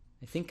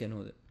 I think I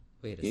know that.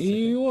 Wait a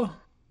second.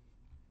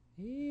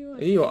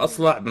 ايوه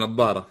اصلع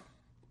بنظاره.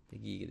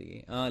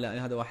 دقيقه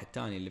لا، هذا واحد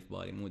تاني اللي في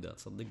بالي، مو ده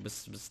تصدق.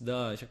 بس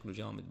ده شكله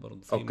جامد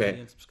برضه. اوكي.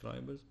 3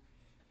 سبسكرايبرز.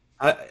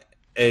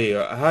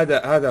 ايوه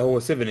هذا هو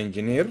سيفل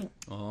انجينير.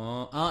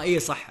 ايه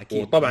صح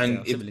اكيد.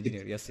 وطبعا سيفل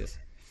انجينير. يس.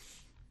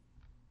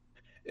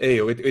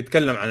 ايوه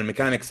يتكلم عن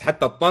الميكانكس.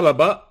 حتى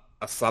الطلبه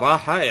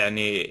الصراحه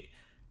يعني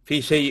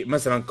في شيء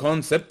مثلا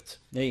كونسبت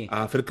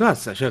في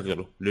الكلاس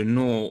اشغله،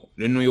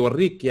 لانه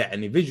يوريك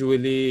يعني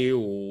فيجوالي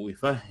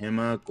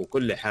ويفهمك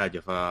وكل حاجه.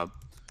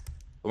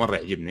 فمره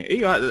يعجبني.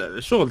 ايوه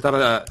الشغل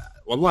ترى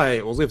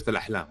والله وظيفه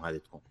الاحلام هذه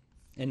تكون.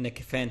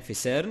 انك فين في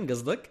سيرن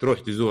قصدك؟ تروح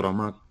تزور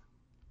اماكن.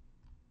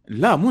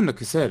 لا مو انك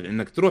تسير،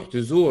 انك تروح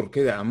تزور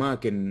كذا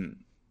اماكن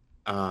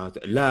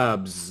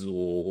لابز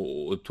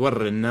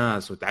وتوري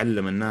الناس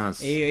وتعلم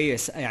الناس. ايوه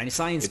يعني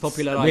ساينس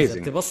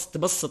بوبولارايزر،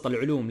 تبسط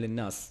العلوم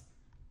للناس.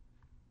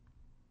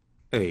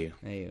 ايوه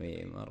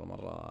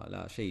مره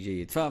لا شيء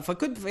جيد.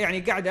 فكنت يعني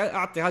قاعد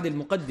اعطي هذه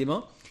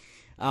المقدمه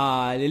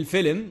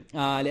للفيلم،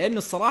 لانه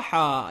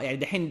الصراحه يعني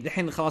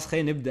دحين خلاص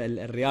خلينا نبدا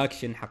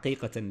الرياكشن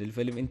حقيقه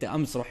للفيلم. انت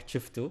امس رحت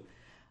شفته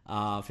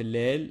في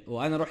الليل،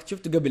 وانا رحت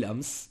شفته قبل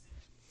امس.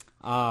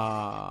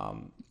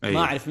 أيوة. ما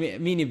اعرف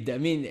مين يبدا،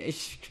 مين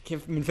ايش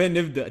كيف من فين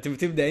نبدا؟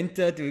 تبدا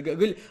انت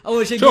قول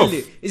اول شيء. قول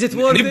لي is it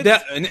worth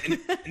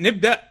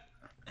نبدا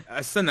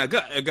استنى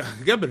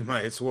قبل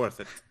ما it's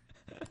worth it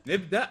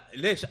نبدا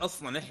ليش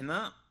اصلا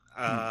احنا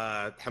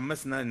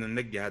تحمسنا ان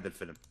ننقي هذا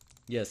الفيلم.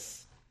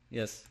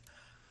 يس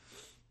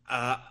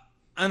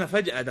انا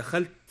فجأة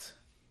دخلت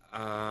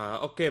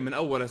اوكي من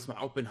اول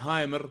اسمع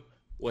اوبنهايمر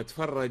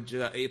واتفرج،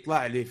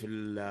 يطلع لي في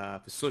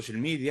السوشيال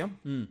ميديا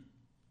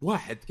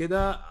واحد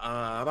كده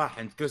راح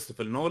عند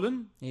كريستوفر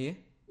نولان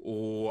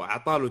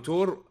وعطاله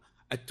تور.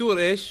 التور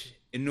ايش؟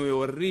 انه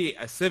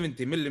يوريه 70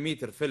 ملم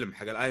فيلم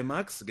حق الاي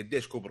ماكس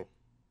قديش كبره.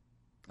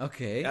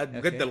 اوكي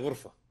قد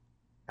الغرفه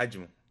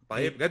حجمه.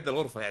 طيب قد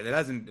الغرفه يعني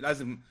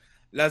لازم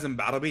لازم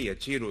بعربيه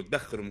تشيله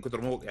وتدخله من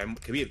كثر ما هو يعني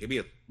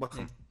كبير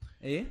ضخم.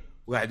 ايه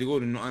وقاعد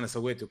يقول انه انا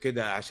سويته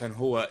كده عشان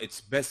هو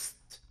اتس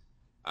بيست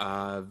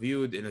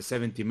viewed in a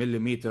 70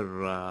 millimeter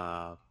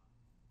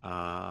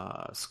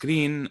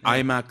سكرين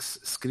اي ماكس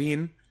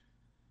سكرين.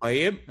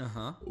 طيب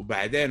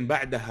وبعدين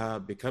بعدها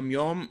بكم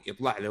يوم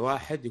يطلع لي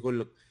واحد يقول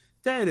لك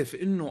تعرف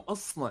انه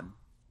اصلا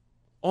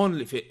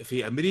اونلي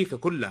في امريكا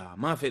كلها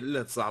ما في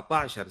الا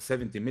 19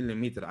 70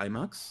 ملم اي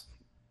ماكس.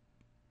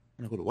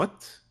 انا اقول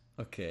وات؟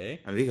 اوكي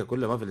امريكا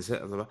كلها ما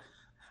في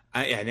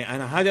يعني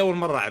انا هذه اول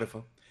مره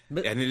اعرفها.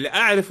 يعني اللي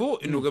اعرفه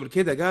انه قبل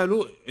كده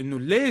قالوا انه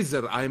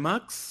الليزر اي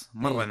ماكس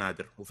مره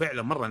نادر،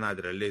 وفعلا مره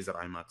نادر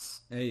الليزر اي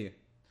ماكس. ايوه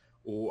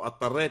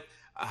واضطريت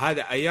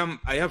هذا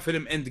ايام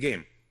فيلم اند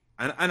جيم.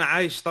 انا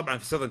عايش طبعا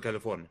في ساذرن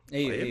كاليفورنيا.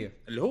 ايوه طيب ايوه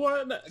اللي هو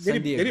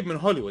قريب من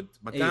هوليوود،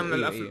 مكان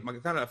أيوه.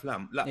 مكان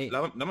الافلام. لا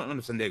أيوه.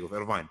 لما في سان دييغو في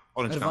ايرفاين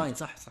ايرفاين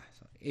صح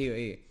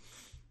ايوه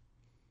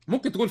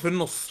ممكن تقول في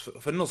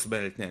النص بين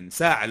الاثنين،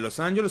 ساعه لوس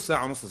انجلوس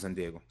ساعه ونص سان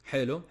دييغو.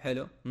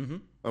 حلو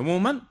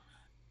عموما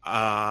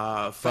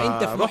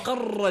فانت في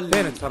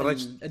مقر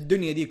تفرجت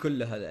الدنيا دي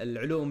كلها،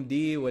 العلوم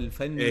دي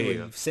والفن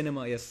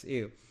والسينما. يس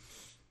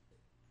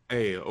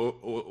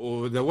ايوه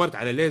ودورت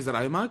على ليزر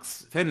اي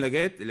ماكس. فين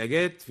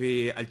لقيت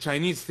في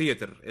التشاينيز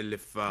ثياتر اللي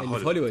في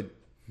هوليوود.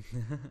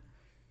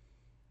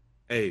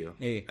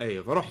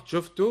 ايوه فرحت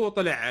شفته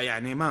وطلع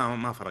يعني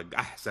ما فرق.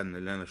 احسن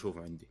اللي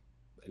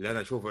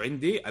انا اشوفه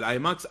عندي الاي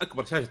ماكس،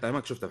 اكبر شاشه اي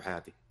ماكس شفتها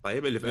بحياتي.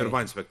 طيب اللي في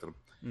ايرفاين سبيكتروم.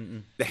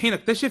 دحين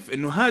اكتشف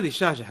انه هذه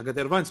الشاشه حقت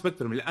ايرفاين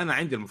سبيكتروم اللي انا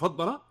عندي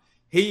المفضله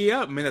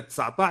هي من ال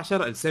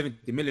 19 ل 70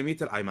 ملم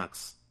اي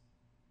ماكس.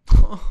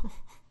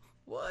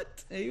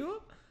 وات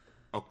ايوه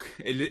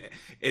اوكي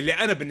اللي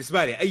انا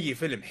بالنسبه لي اي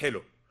فيلم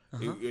حلو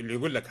اللي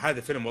يقول لك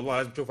هذا فيلم والله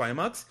لازم تشوفه اي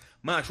ماكس،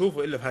 ما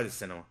اشوفه الا في هذه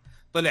السينما.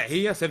 طلع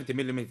هي 70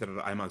 ملم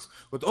اي ماكس.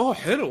 قلت اوه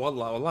حلو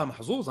والله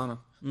محظوظ انا.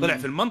 طلع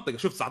في المنطقه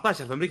شفت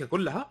 19 في امريكا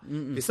كلها.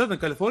 في ساذرن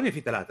كاليفورنيا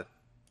في 3،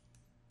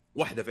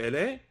 واحده في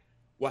LA،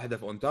 واحده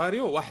في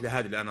اونتاريو، واحده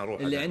هذه اللي انا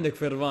اروح اللي عندك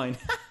في ايرفاين.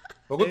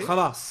 فقلت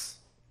خلاص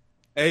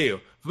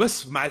ايوه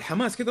بس مع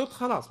الحماس كده قلت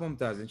خلاص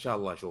ممتاز ان شاء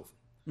الله اشوف.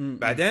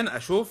 بعدين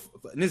اشوف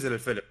نزل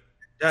الفيلم،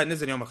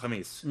 نزل يوم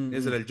الخميس،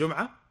 نزل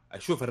الجمعه،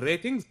 اشوف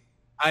الريتنجز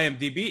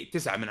IMDb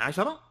 9 من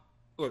 10.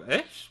 اقول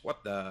ايش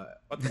وات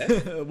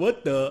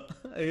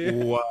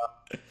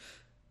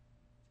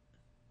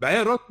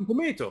بعدين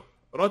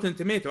روتن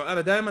توميتو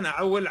انا دائما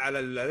اعول على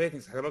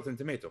الريتنجز حق روتن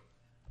توميتو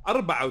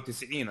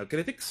 94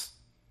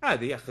 الكريتكس.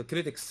 هذه يا اخي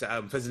الكريتكس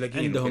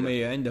مفزلقين عندهم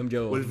عندهم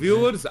جو.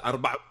 والفيورز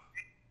 4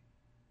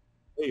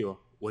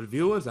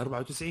 والفيورز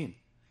 94.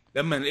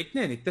 لما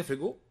الاثنين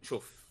يتفقوا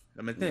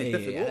لما الاثنين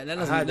يتفقوا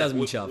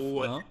لازم نشاف.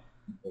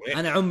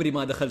 انا عمري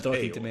ما دخلت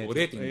روتن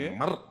توميتو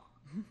مره.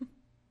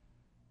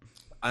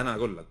 انا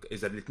اقول لك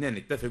اذا الاثنين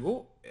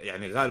يتفقوا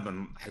يعني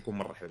غالبا حيكون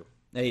مره حلو.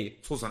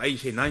 خصوصا اي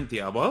شيء 90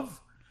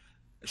 اباف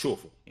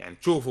شوفه يعني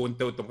تشوفه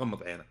وانت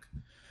مغمض عينك.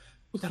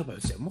 قلت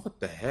 94 مو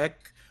هيك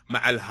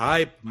مع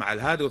الهايب مع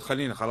الهادي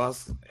وتخلينا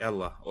خلاص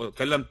يلا.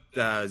 وكلمت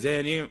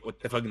زيني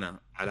واتفقنا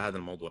على هذا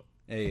الموضوع.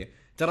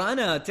 ترى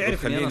انا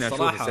تعرف ان انا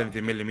الصراحه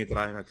 70 ملم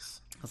اي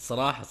ماكس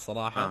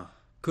الصراحه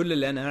كل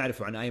اللي انا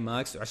اعرفه عن اي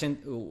ماكس وعشان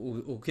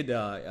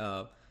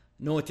وكذا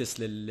نوتس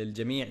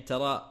للجميع.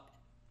 ترى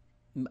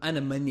انا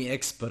ماني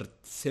اكسبرت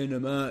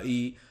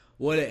سينمائي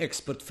ولا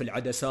اكسبرت في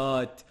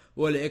العدسات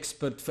ولا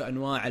اكسبرت في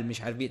انواع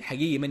المش عارفين.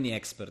 حقيقي ماني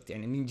اكسبرت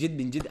يعني من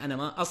جد انا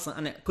ما اصلا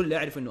انا كل اللي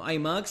اعرف انه اي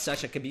ماكس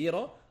شاشه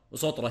كبيره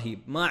وصوت رهيب.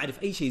 ما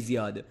اعرف اي شيء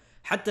زياده.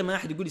 حتى ما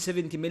احد يقول لي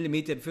 70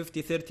 ملم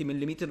 50 30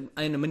 ملم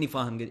انا ماني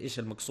فاهم ايش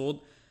المقصود.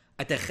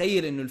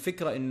 اتخيل انه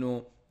الفكره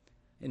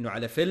انه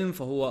على فيلم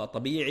فهو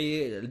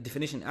طبيعي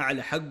الديفينيشن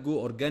اعلى حقه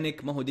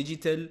اورجانيك ما هو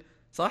ديجيتال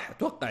صح.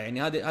 اتوقع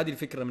يعني هذه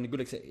الفكره من يقول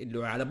لك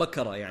انه على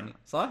بكره يعني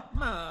صح.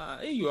 ما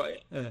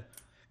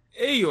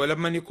ايوه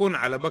لما يكون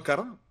على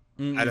بكره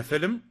على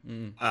فيلم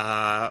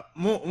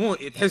مو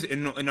تحس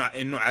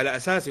انه على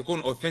اساس يكون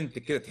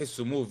اوثنتيك كذا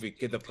تحسه موفي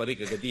كذا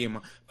بطريقه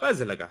قديمه.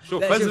 فزلقه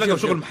فزلقه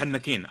وشغل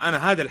محنكين.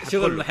 انا هذا اللي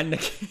شغل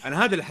محنكين.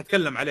 انا هذا اللي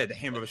حتكلم عليه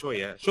دحين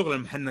بشويه شغل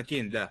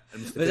المحنكين ده.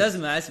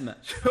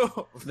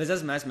 بس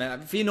اسمع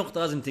في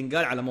نقطه لازم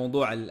تنقال على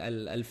موضوع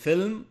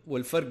الفيلم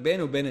والفرق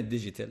بينه وبين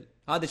الديجيتال.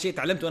 هذا شيء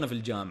تعلمته انا في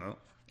الجامعه.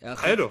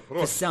 حلو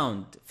في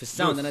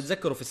الساوند انا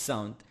اتذكره في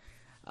الساوند.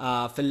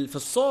 في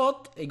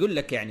الصوت يقول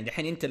لك يعني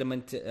دحين انت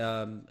لما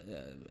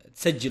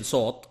تسجل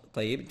صوت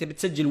طيب انت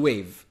بتسجل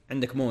ويف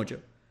عندك موجه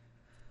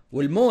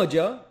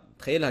والموجه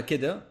تخيلها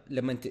كده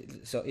لما انت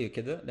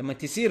كده لما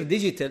تصير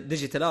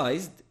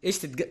ديجيتالايزد ايش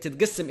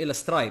تتقسم الى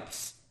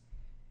سترايبس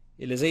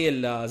اللي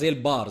زي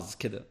البارز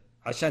كده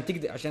عشان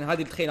تقدر عشان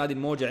هذه تخيل هذه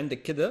الموجه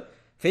عندك كده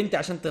فانت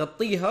عشان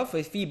تغطيها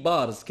في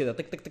بارز كده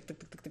تك تك تك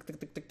تك تك تك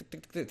تك تك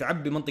تك تك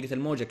تعبي منطقه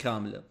الموجه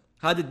كامله.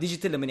 هذا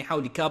الديجيتال لما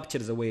يحاول يكابتشر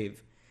ذا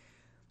ويف.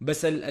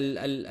 بس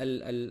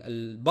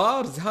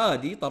البارز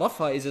هذه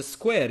طرفها از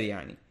سكوير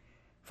يعني.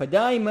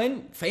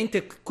 فدايما فانت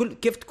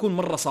كيف تكون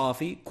مره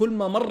صافي كل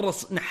ما مره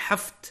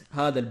نحفت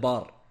هذا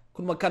البار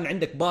كل ما كان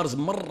عندك بارز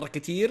مره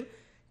كتير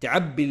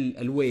تعبي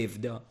الويف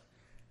ده.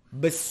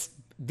 بس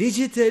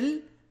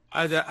ديجيتال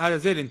هذا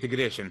زي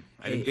الانتجريشن،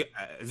 إيه.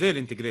 زي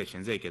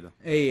الانتجريشن زي كده.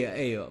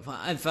 ايوه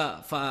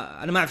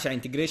فانا ما اعرف عن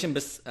انتجريشن،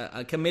 بس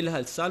اكملها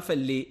السالفه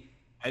اللي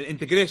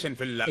الانتجريشن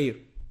في ايوه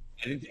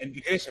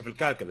الانتجريشن في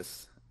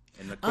الكالكولس،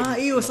 انك كل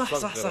ايوه ما صح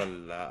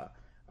تصغر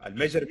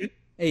الميجرمنت.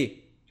 ايوه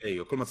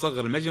ايوه كل ما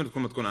تصغر الميجرمنت كل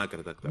ما تكون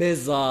اكيوريت اكثر.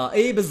 بالظبط،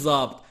 اي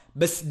بالظبط.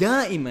 بس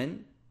دائما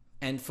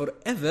and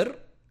forever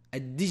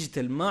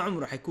الديجيتال ما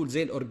عمره حيكون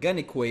زي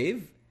الاورجانيك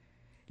ويف،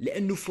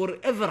 لانه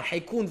فور ايفر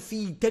حيكون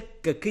في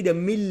تكه كده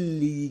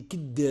ملي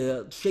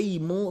كده شيء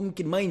مو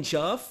ممكن ما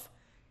ينشاف.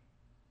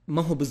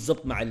 ما هو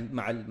بالضبط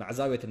مع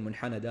زاويه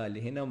المنحنى ده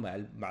اللي هنا،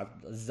 مع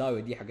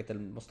الزاويه دي حقت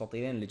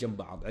المستطيلين اللي جنب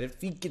بعض، عرفت؟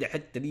 في كده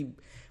حته دي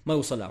ما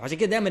يوصلها. عشان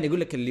كده دائما يقول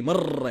لك اللي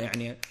مره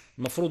يعني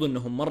المفروض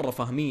انهم مره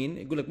فاهمين،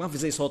 يقول لك ما في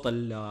زي صوت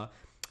اللي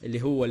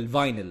هو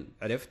الفاينل،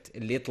 عرفت؟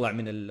 اللي يطلع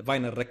من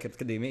الفاينل ريكورد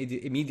كده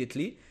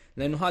immediately،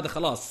 لانه هذا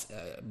خلاص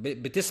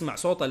بتسمع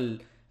صوت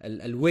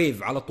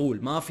الويف على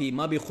طول،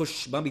 ما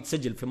بيخش، ما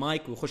بيتسجل في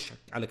مايك ويخش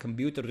على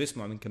كمبيوتر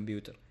يسمع من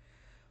كمبيوتر.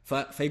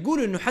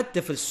 فيقولوا انه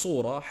حتى في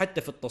الصوره،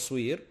 حتى في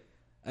التصوير،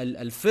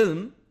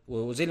 الفيلم،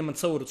 وزي لما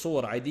تصور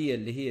صور عاديه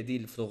اللي هي دي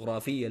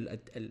الفوتوغرافيه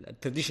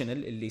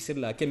التراديشنال اللي يصير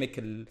لها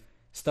كيميكال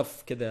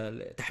ستاف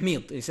كذا،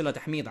 تحميض، يصير لها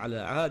تحميض على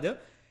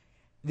هذا.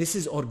 This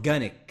is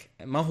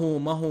organic. ما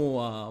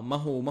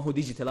هو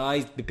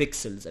digitalized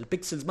ببيكسلز.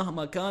 البيكسلز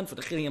مهما كان في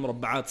الاخير هي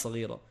مربعات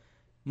صغيره،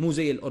 مو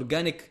زي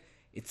الاورجانيك.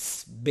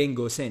 It's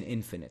bingo sane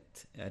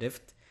infinite،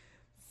 عرفت؟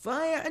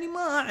 فيعني ما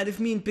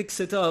اعرف مين بيك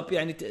سيت اب،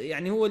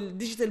 يعني هو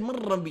الديجيتال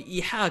مره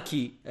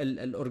يحاكي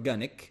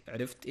الاورجانيك،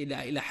 عرفت؟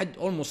 الى حد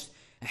اولموست.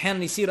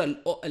 احيانا يصير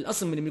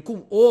الاصل من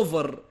يكون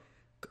اوفر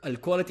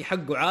الكواليتي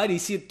حقه عالي،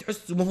 يصير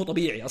تحسه ما هو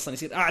طبيعي اصلا،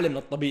 يصير اعلى من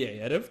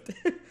الطبيعي، عرفت؟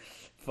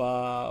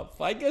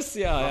 فاي جس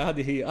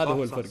هذه هي، هذا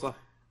هو الفرق. صح.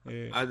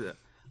 إيه.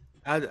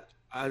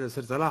 هذا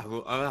صرت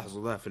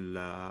الاحظه ده في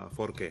ال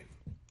 4K.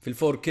 في ال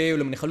 4K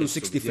ولما يخلوه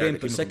 60 فريم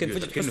بير سكند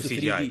فجاه كأنه تحسه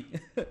CGI.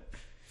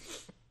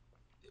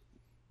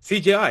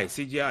 3D.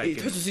 CGI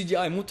تحسه سي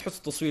جي اي، مو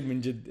تحسه تصوير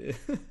من جد.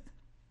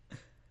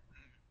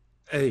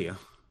 ايوه.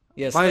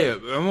 يس.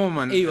 طيب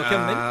عموما ايوه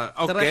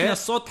كمل. ترى احنا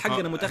الصوت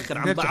حقنا آه، متاخر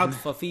عن نرجع بعض،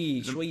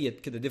 ففي شويه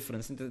كده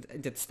ديفرنس.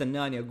 انت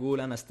تستناني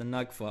اقول، انا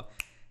استناك، ف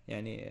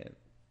يعني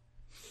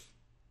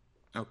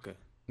اوكي.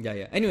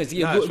 يا انيويز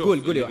لا، قول شوف، قول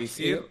اللي يا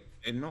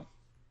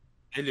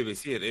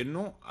بيصير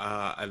انه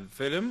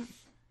الفيلم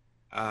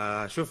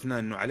شفنا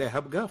انه عليه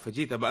هبقه،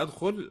 فجيت ابغى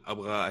ادخل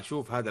ابغى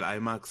اشوف هذا الاي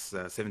ماكس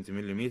 70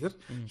 ملم.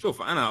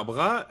 شوف انا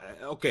ابغى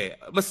اوكي،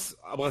 بس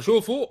ابغى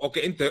اشوفه.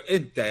 اوكي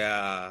انت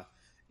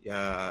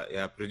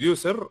يا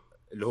بروديوسر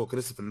اللي هو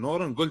كريستوفر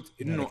نولان قلت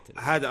انه Director.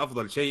 هذا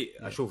افضل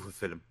شيء اشوفه في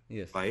الفيلم.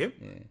 Yes. طيب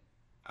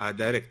Yeah.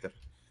 دايركتور.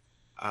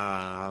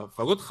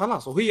 فقلت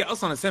خلاص. وهي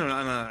اصلا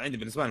السينما انا عندي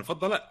بالنسبه لي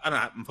المفضله،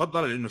 انا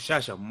مفضله لانه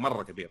الشاشه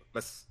مره كبيره.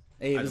 بس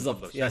اي أنا بالضبط.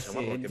 بفضل الشاشة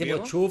مرة تبغى كبيرة.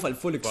 تشوف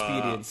الفول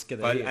اكسبيرينس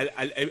كذا.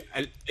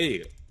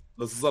 اي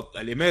بالضبط،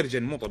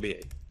 الاميرجن مو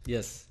طبيعي.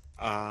 يس.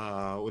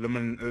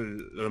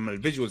 لما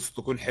الفيجوالز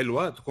تكون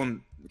حلوه،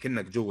 تكون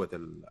كأنك جوه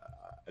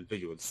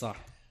الفيجوالز.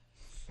 صح.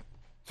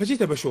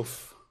 فجيت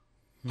بشوف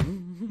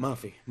ما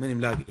في،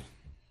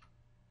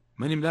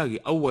 ماني ملاقي.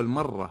 اول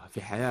مره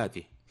في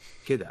حياتي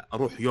كده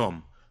اروح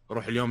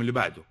اليوم اللي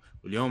بعده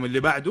واليوم اللي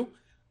بعده،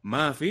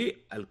 ما في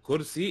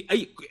الكرسي،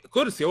 اي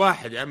كرسي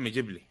واحد يا عمي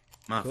جيب لي،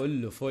 ما في.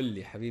 كله فل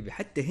يا حبيبي،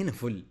 حتى هنا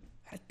فل.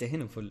 حتى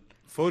هنا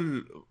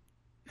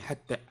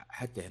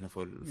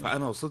فل.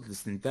 فانا وصلت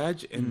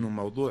لاستنتاج انه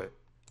موضوع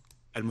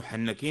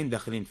المحنكين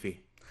داخلين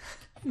فيه،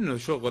 انه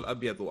شغل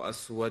ابيض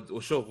واسود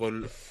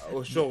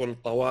وشغل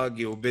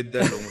طواقي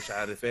وبدل ومش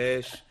عارف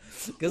ايش.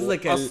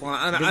 قصدك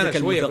اصلا انا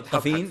شويه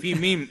المثقفين في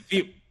ميم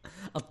في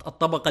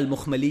الطبقه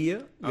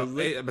المخمليه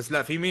قصدك. بس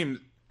لا، في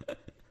ميم.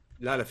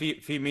 لا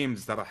في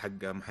ميمز ترى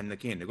حق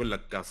محنكين، يقول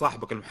لك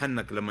صاحبك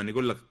المحنك لما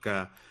يقول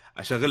لك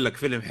اشغل لك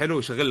فيلم حلو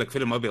يشغل لك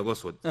فيلم ابيض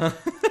واسود.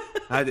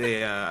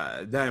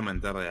 هذه دائما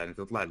ترى يعني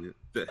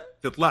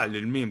تطلع لي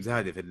الميمز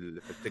هذه في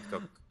التيك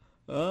توك.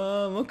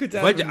 ما كنت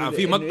عارف فجأة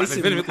في مقطع في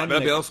الفيلم يطلع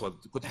بالابيض اسود.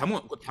 كنت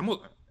حمود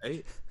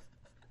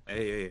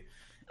اي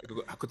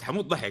كنت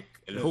حمود ضحك.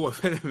 اللي هو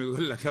فيلم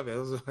يقول لك ابيض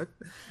اسود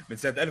من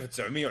سنة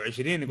 1920،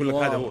 يقول لك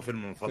هذا هو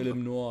فيلم المفضل. فيلم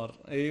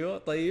نوار. ايوه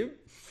طيب.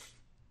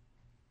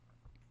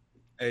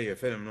 ايوه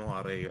فيلم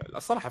نوار. ايوه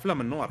الصراحة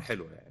افلام النوار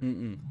حلوة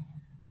يعني.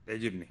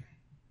 تعجبني.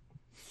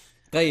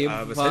 طيب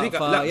بس هذيك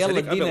لا، يلا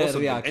ادينا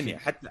الرياكشن.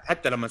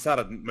 حتى لما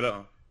صارت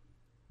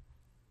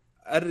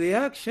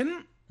الرياكشن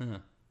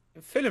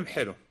فيلم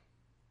حلو.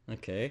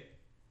 اوكي.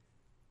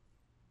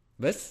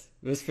 بس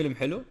فيلم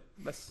حلو.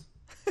 بس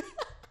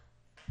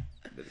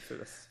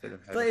فيلم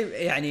حلو. طيب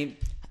يعني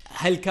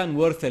هل كان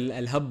ورث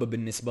الهبه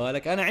بالنسبه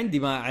لك؟ انا عندي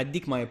ما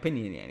اديك ماي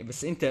اوبينيون يعني،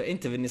 بس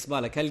انت بالنسبه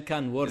لك هل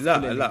كان ورث؟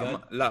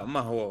 لا ما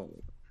هو.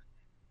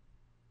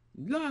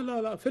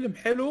 لا فيلم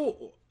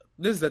حلو.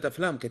 نزلت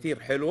افلام كتير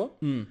حلوه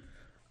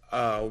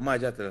وما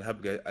جات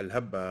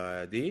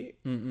الهبه دي.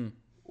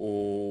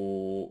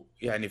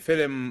 ويعني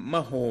فيلم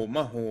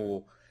ما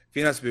هو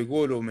في ناس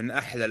بيقولوا من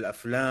احلى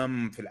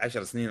الافلام في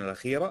ال10 سنين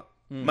الاخيره.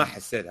 ما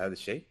حسيت هذا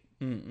الشيء.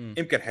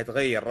 يمكن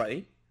حيتغير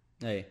رايي.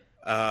 اي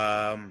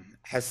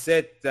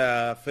حسيت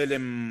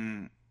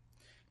فيلم،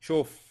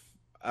 شوف،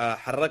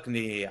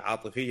 حركني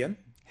عاطفيا.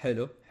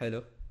 حلو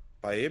حلو.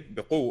 طيب،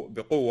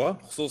 بقوة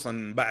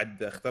خصوصا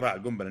بعد اختراع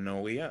القنبلة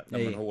النووية،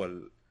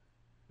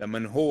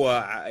 لما هو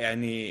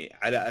يعني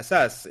على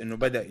أساس إنه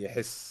بدأ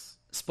يحس.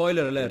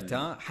 سبويلر اليرت،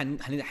 ها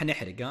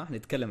حنحرق، ها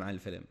حنتكلم عن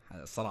الفيلم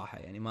الصراحه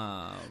يعني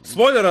ما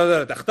سبويلر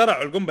اليرت،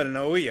 اخترعوا القنبلة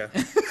النووية.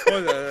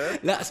 سبويلر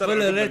لا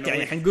سبويلر اليرت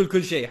يعني حنقول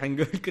كل شيء،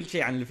 حنقول كل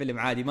شيء عن الفيلم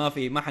عادي،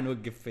 ما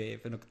حنوقف في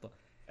نقطه.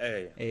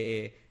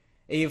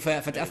 اي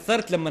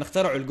فتاثرت لما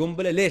اخترعوا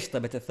القنبله. ليش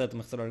طيب تاثرت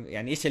لما اخترعوا؟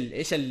 يعني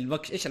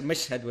ايش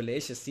المشهد ولا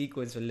ايش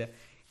السيكونس ولا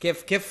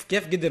كيف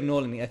قدر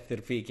نولان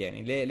ياثر فيك؟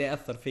 يعني ليه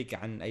اثر فيك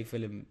عن اي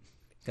فيلم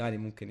ثاني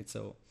ممكن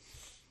يتسوى؟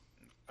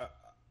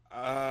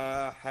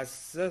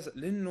 حسس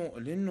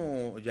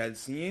لانه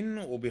جالسين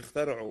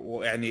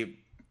وبيخترعوا،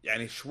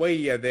 يعني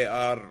شويه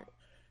they are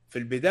في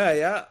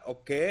البدايه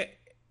اوكي،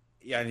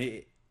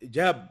 يعني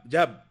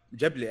جاب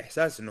لي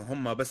احساس انه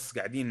هم بس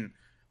قاعدين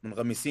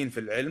منغمسين في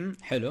العلم.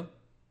 حلو.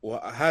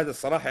 وهذا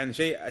الصراحه يعني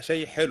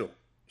شيء حلو،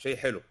 شيء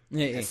حلو.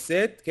 إيه.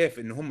 حسيت كيف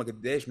انه هم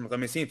قديش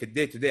منغمسين في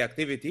الدي تو دي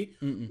اكتيفيتي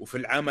وفي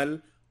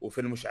العمل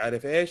وفي المش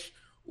عارف ايش،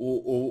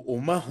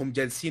 وما هم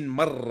جالسين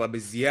مره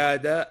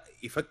بزياده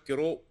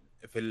يفكروا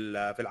في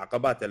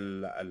العقبات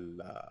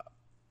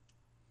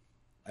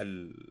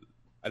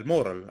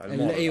المورال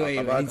ايوه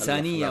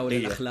الانسانيه ولا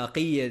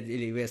الاخلاقيه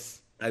اللي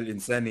بس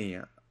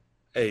الانسانيه.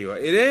 ايوه،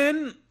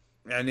 الين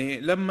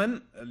يعني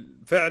لما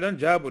فعلا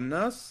جابوا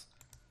الناس.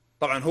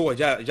 طبعا هو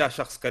جاء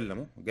شخص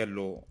كلمه قال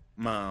له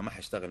ما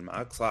حاشتغل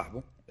معك،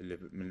 صاحبه اللي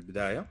من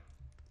البدايه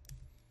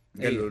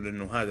قال له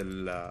لانه هذا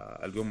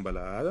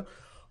القنبله هذا.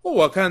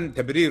 هو كان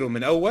تبريره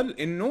من اول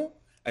انه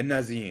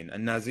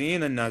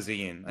النازيين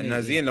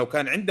لو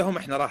كان عندهم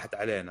احنا راحت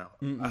علينا.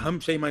 اهم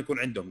شيء ما يكون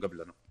عندهم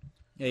قبلنا.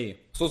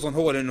 خصوصا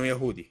هو لانه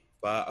يهودي،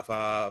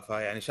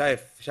 يعني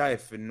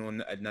شايف انه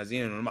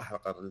النازيين، انه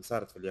المحرقه اللي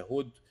صارت في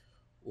اليهود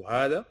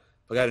وهذا،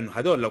 فقال انه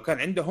هذول لو كان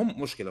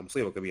عندهم مشكله،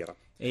 مصيبه كبيره.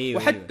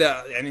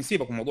 وحتى يعني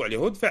سيبك من موضوع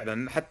اليهود،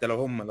 فعلا حتى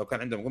لو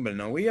كان عندهم قنبله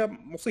نوويه،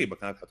 مصيبه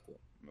كانت حتكون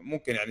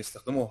ممكن يعني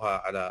يستخدموها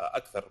على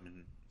اكثر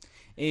من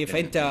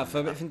فانت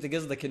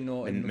قصدك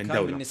انه كان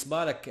دولة.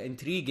 بالنسبه لك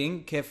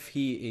انتريجينج كيف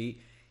هي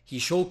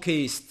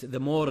showcased the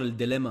moral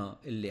dilemma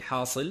اللي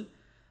حاصل،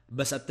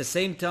 بس at the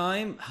same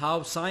time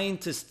how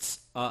scientists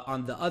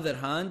on the other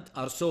hand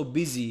are so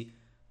busy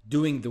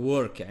doing the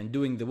work يعني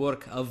doing the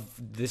work of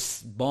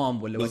this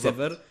bomb ولا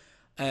whatever.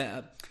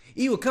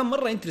 ايوه كان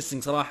مره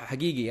انترستينج صراحه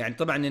حقيقي. يعني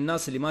طبعا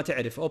الناس اللي ما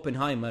تعرف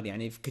اوبنهايمر،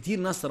 يعني كثير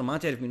ناس ترى ما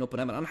تعرف مين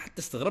اوبنهايمر. انا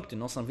حتى استغربت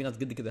انه اصلا في ناس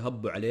قد كذا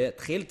هبوا عليه.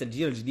 تخيلت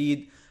الجيل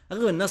الجديد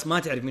اغلب الناس ما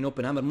تعرف مين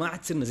اوبنهايمر. ما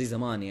عاد صرنا زي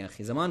زمان يا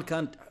اخي. زمان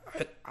كانت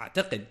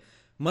اعتقد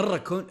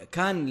مره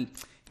كانت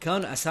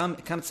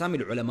اسامي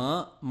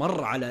العلماء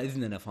مره على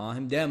اذننا،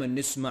 فاهم؟ دائما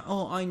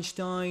نسمع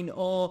اينشتاين،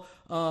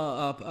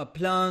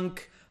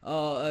 بلانك،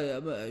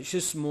 شو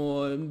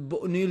اسمه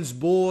نيلز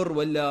بور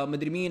ولا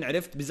مدري مين.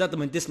 عرفت؟ بالذات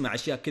لما تسمع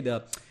اشياء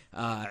كده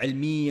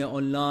علميه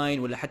اونلاين،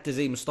 ولا حتى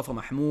زي مصطفى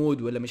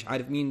محمود ولا مش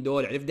عارف مين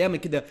دول. عرفت؟ دائما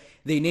كده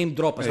they name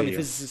drop اسامي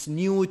فيزيكس،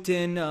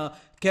 نيوتن،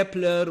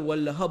 كيبلر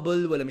ولا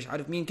هابل ولا مش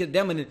عارف مين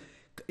كده.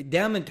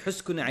 دائما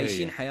تحس كنا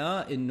عايشين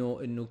حياه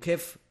انه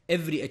كيف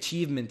every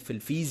achievement في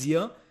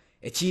الفيزياء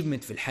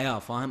achievement في الحياه،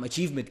 فاهم؟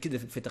 achievement كده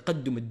في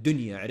تقدم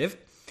الدنيا. عرفت؟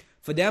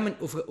 فدائما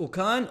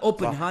وكان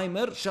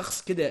اوبنهايمر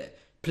شخص كده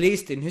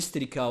placed in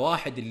history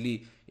كواحد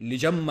اللي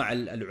جمع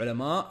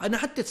العلماء. انا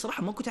حتى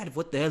الصراحه ما كنت اعرف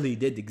what the hell he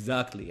did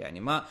exactly. يعني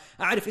ما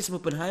اعرف اسمه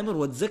اوبنهايمر،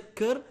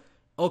 واتذكر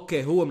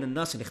اوكي هو من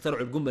الناس اللي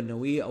اخترعوا القنبله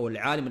النوويه، او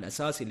العالم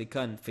الاساسي اللي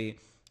كان في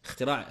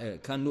اختراع،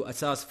 كان له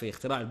اساس في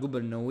اختراع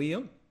القنبله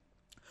النوويه.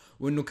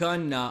 وانه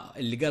كان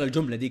اللي قال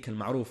الجمله ديك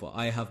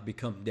المعروفه I have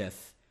become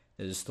death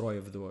the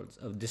destroyer of the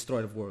worlds أو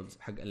destroyer of worlds،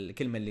 حق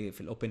الكلمه اللي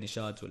في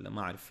الاوبنشات ولا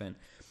ما اعرف فين.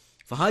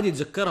 فهذه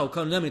اتذكرها،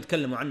 وكانوا دائما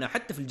يتكلموا عنها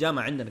حتى في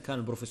الجامعه عندنا. كان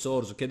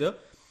البروفيسورز وكده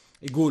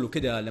يقولوا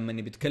كده لما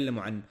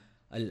بيتكلموا عن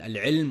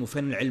العلم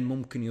وفين العلم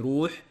ممكن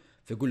يروح،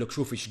 فيقول لك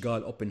شوف ايش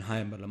قال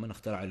اوبنهايمر لما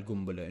اخترع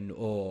القنبله،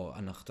 انه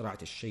انا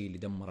اخترعت الشيء اللي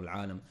دمر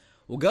العالم.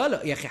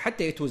 وقال يا اخي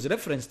حتى it was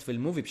referenced في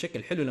الموفي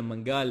بشكل حلو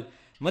لما قال،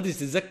 ما ادري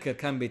تتذكر،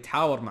 كان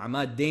بيتحاور مع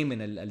مات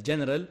ديمن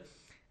الجنرال،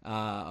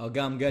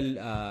 وقام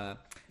قال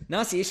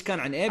ناسي ايش كان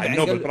عن ايه،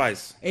 النوبل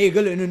برايز.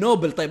 قال له انه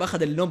نوبل، طيب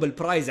اخذ النوبل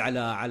برايز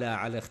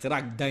على اختراع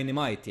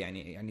الدايناميت.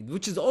 يعني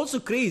which is also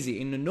crazy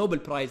انه النوبل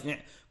برايز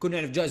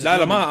كنا نعرف جائزه.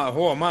 لا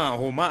هو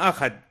ما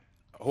اخذ،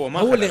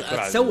 هو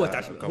اللي سوت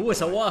هو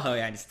سواها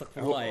يعني.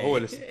 استغفر الله يعني. هو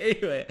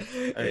ايوه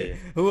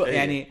هو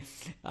يعني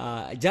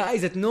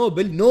جائزه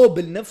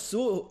نوبل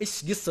نفسه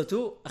ايش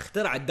قصته؟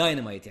 اخترع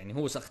الدايناميت. يعني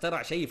هو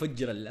اخترع شيء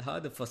يفجر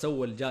هذا،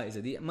 فسوى الجائزه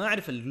دي. ما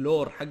اعرف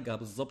اللور حقها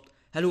بالضبط،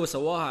 هل هو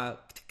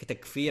سواها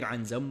كتكفير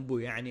عن ذنبه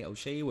يعني او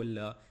شيء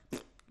ولا؟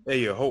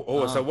 ايوه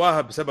هو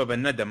سواها بسبب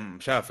الندم،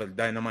 شاف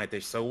الدايناميت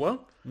ايش سوى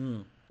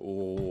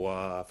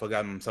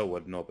فقام مسوى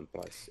النوبل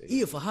برايز.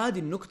 ايوه فهذه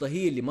النقطه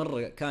هي اللي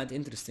مره كانت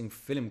انترستينج في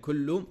الفيلم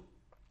كله.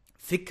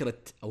 فكره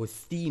او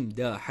الثيم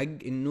ده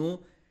حق انه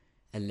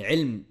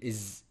العلم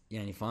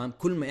يعني فاهم،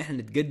 كل ما احنا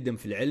نتقدم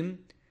في العلم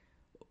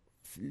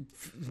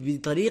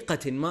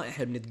بطريقة ما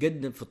احنا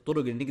بنتقدم في الطرق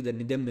اللي نقدر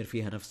ندمر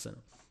فيها نفسنا،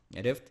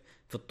 عرفت؟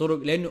 في الطرق،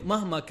 لانه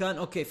مهما كان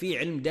اوكي في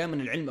علم، دائما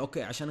العلم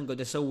اوكي عشان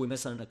اقعد اسوي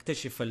مثلا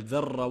اكتشف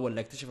الذرة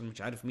ولا اكتشف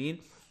مش عارف مين،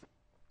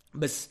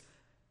 بس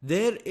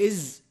there is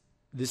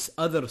this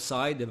other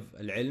side of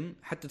العلم.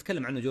 حتى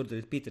تكلم عنه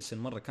جوردن بيترسون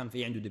مرة، كان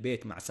في عنده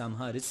ديبيت مع سام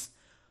هاريس،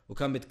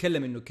 وكان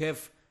بيتكلم انه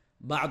كيف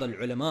بعض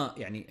العلماء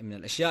يعني من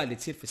الاشياء اللي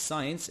تصير في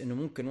الساينس انه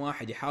ممكن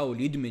واحد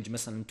يحاول يدمج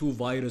مثلا 2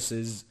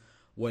 فيروسز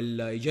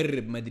ولا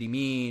يجرب مدري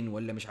مين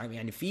ولا مش عارف،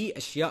 يعني في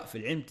اشياء في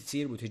العلم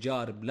تصير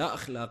وتجارب لا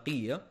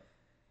اخلاقيه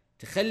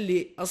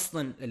تخلي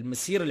اصلا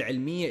المسيره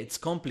العلميه اتس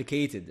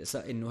كومبليكيتد.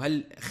 انه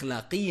هل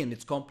اخلاقيا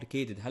اتس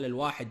كومبليكيتد؟ هل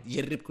الواحد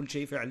يجرب كل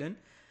شيء فعلا؟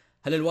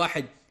 هل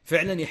الواحد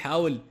فعلا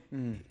يحاول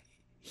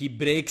هي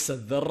بريكس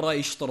الذره،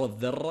 يشتري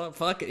الذره؟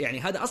 فاكر يعني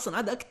هذا اصلا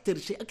هذا اكثر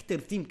شيء، اكثر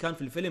ثيم كان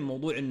في الفيلم،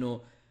 موضوع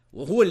انه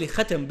وهو اللي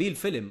ختم بيه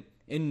الفيلم،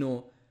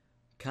 انه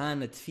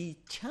كانت في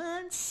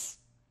تشانس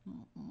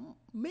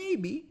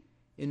ميبي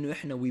انه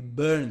احنا we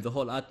burn the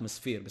whole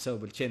atmosphere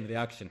بسبب التشين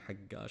رياكشن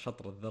حق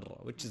شطر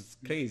الذره which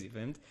is crazy،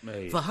 فهمت؟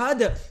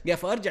 فهذا يا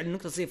فارجع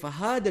للنقطه الصيف،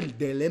 فهذا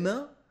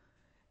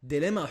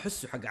الديليما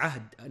احسه حق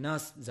عهد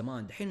ناس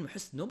زمان. دحين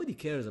احس nobody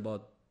cares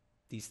about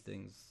these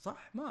things،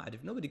 صح؟ ما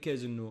اعرف nobody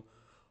cares انه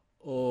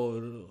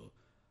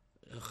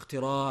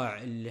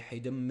اختراع اللي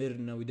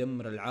حيدمرنا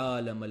ويدمر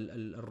العالم،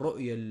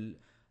 الرؤيه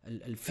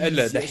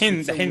الا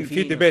دحين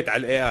في ديبيت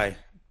على الاي اي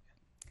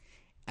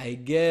I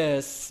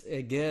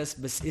guess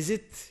بس is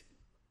it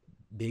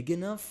big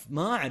enough؟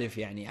 ما اعرف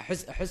يعني.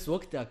 احس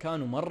وقتها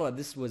كانوا مره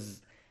this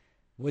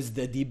was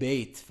the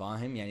debate،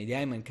 فاهم يعني؟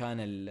 دائما كان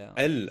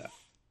الا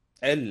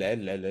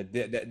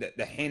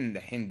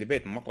دحين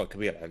ديبيت مره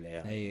كبير على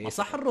الاي اي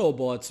صح،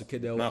 الروبوتس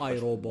وكذا واي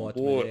روبوت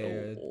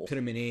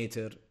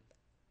ترمينيتر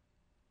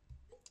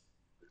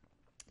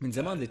من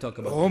زمان they talk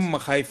about هم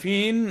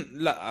خايفين.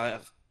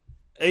 لا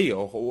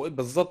ايوه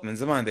بالضبط، من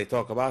زمان they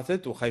talk about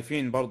it،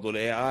 وخايفين برضو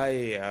الاي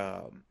اي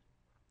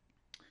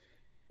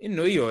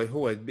انه ايوه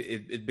هو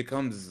it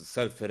becomes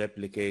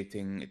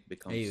self-replicating، it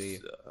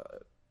becomes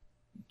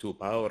too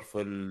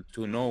powerful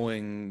too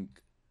knowing.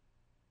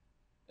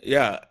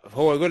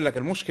 هو يقول لك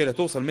المشكله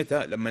توصل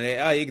متى؟ لما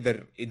الاي اي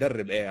يقدر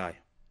يدرب اي اي.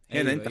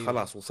 هنا انت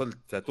خلاص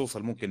وصلت،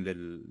 توصل ممكن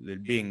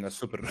للبينج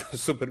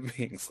السوبر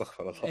بينج،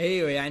 صح ولا؟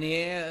 ايوه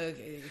يعني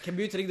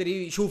كمبيوتر يقدر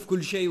يشوف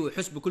كل شيء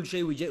ويحس بكل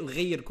شيء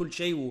ويغير كل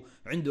شيء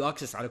وعنده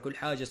اكسس على كل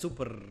حاجه،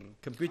 سوبر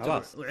كمبيوتر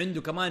خلاص.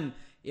 وعنده كمان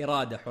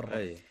اراده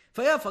حره.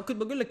 فكنت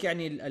بقول لك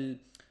يعني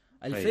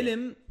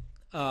الفيلم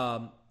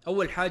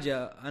اول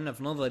حاجه انا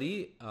في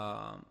نظري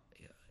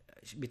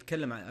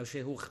بيتكلم عن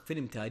شيء، هو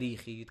فيلم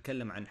تاريخي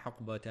يتكلم عن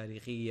حقبه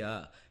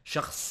تاريخيه،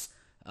 شخص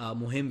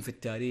مهم في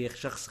التاريخ،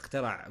 شخص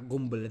اخترع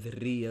قنبله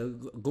ذريه،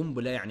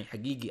 قنبله يعني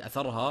حقيقي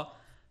اثرها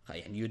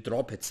يعني you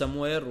drop it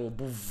somewhere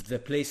وبوف the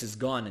place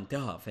is gone،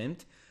 انتهى،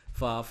 فهمت؟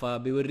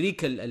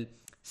 فبيوريك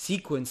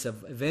السيكونس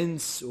اوف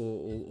ايفنتس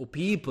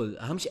وبيبل،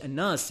 اهم شيء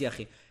الناس. يا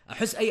اخي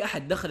احس اي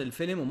احد دخل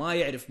الفيلم وما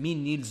يعرف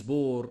مين نيلز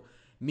بور،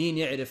 مين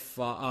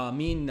يعرف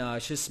مين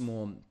شو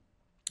اسمه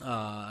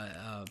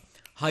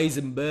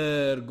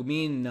هايزنبرغ،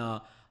 ومين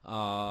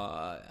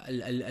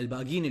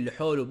الباقيين اللي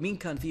حوله، مين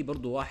كان فيه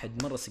برضو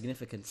واحد مرة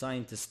significant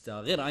scientist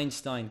غير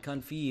اينشتاين،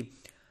 كان فيه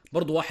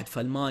برضو واحد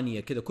في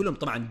ألمانيا كده، كلهم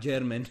طبعا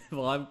جيرمن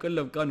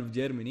كلهم كانوا في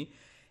جيرماني.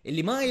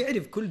 اللي ما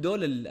يعرف كل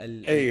دول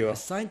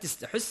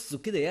الساينتست احسه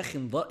كده يا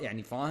اخي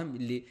يعني فاهم،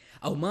 اللي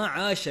او ما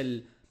عاش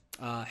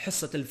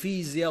حصة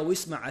الفيزياء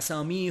ويسمع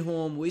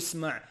اساميهم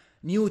ويسمع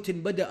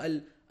نيوتن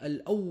بدأ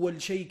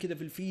الأول شيء كذا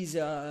في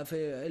الفيزياء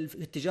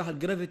في اتجاه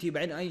الجرافيتي،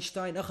 بعدين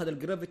أينشتاين أخذ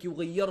الجرافيتي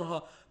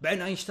وغيرها،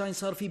 بعدين أينشتاين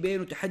صار في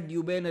بينه تحدي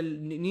وبين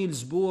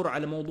نيلز بور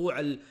على موضوع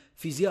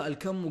الفيزياء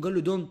الكم، وقال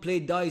له don't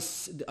play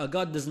dice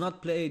God does not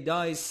play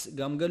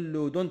dice، قام قال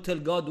له don't tell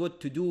God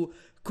what to do.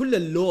 كل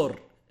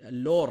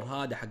اللور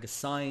هذا حق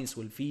الساينس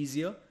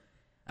والفيزياء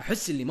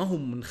أحس اللي ما هو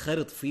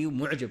منخرط فيه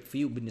ومعجب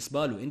فيه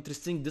وبالنسبة له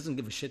interesting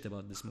doesn't give a shit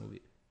about this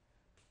movie.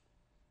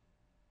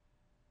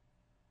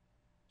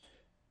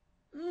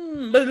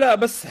 لا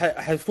بس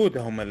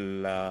حتفوتهم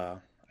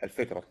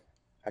الفكرة،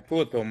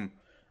 حتفوتهم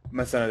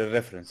مثلا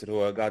الريفرنس اللي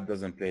هو God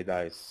doesn't play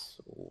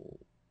dice،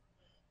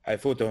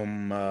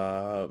 حيفوتهم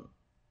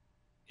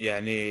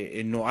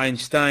يعني انه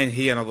اينشتاين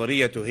هي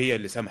نظريته هي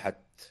اللي سمحت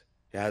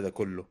لهذا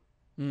كله،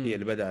 هي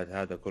اللي بدأت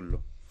هذا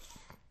كله.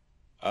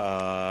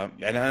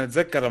 يعني انا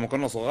اتذكر لما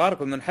كنا صغار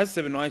كنا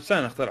نحسب انه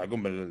اينشتاين اخترع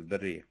قنبلة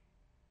الذرية.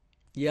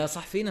 يا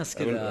صح، في ناس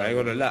كذا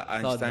يقولوا لا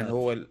اينشتاين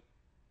هو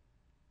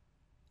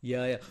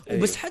يا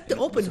وبس حتى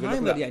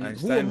اوبنهايمر يعني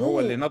هو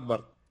اللي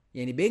نظر،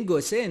 يعني بين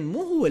قوسين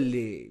مو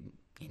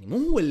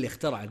هو اللي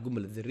اخترع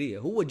القنبله الذريه،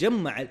 هو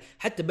جمع،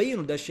 حتى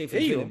بينوا ده الشيء في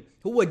الفيلم،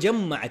 هو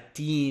جمع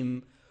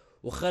التيم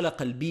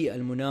وخلق البيئه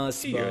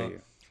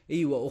المناسبه.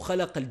 ايوه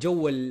وخلق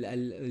الجو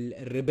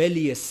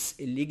الريبيليوس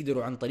اللي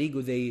يقدروا عن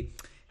طريقه زي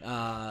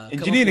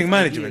انجينيرنج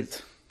مانجمنت.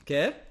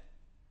 كيف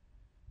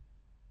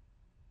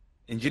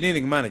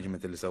انجينيرنج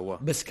مانجمنت اللي سواه،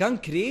 بس كان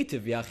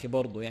كرييتيف يا اخي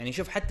برضو. يعني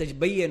شوف حتى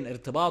بين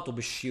ارتباطه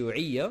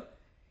بالشيوعيه،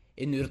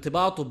 انه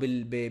ارتباطه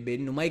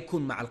بانه ما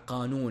يكون مع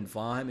القانون،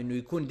 فاهم؟ انه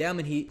يكون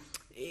دائما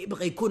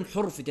يبغى يكون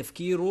حر في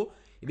تفكيره،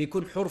 يبغى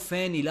يكون حر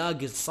فين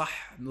يلاقي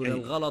الصح ولا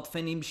الغلط،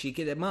 فين يمشي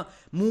كذا. ما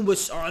مو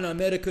بس انا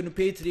امريكان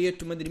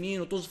باتريوت وما ادري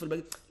مين وتصف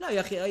لا يا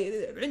اخي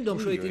عندهم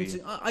شويه.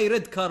 اي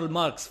ريد كارل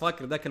ماركس،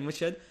 فاكر ذاك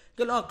المشهد؟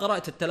 قال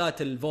قرأت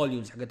الثلاث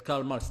الفوليومز حقت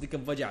كارل ماركس دي،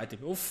 كم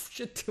فجعتني اوف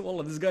شت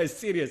والله ذيس جاي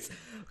سيريس.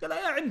 قال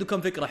عنده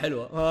كم فكره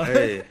حلوه.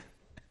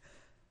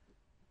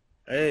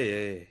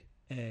 اي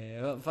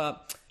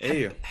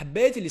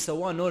حبيت اللي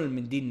سواه نولان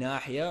من دي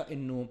الناحيه،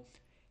 انه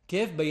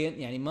كيف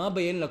بين يعني ما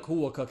بين لك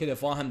هو كذا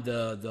فاهم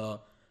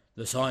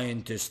the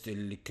scientist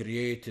اللي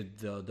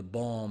created the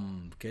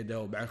bomb كذا،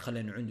 وبعدين خلى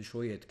انه عنده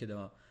شويه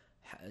كذا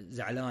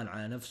زعلان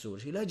على نفسه ولا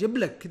شيء. لا جاب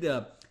لك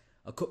كذا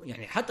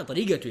يعني حتى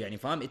طريقته يعني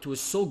فاهم it was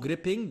so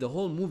gripping the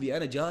whole movie.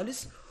 انا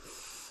جالس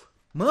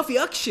ما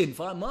في اكشن،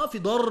 فاهم؟ ما في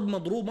ضرب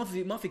مضروب،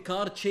 ما في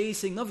كار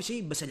تشيسنج، ما في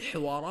شيء، بس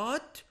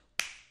الحوارات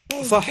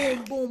بوم صح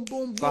بوم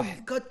بوم صح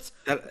بوم كت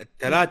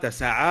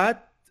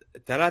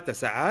 3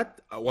 ساعات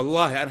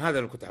والله. انا هذا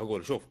اللي كنت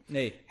اقول. شوف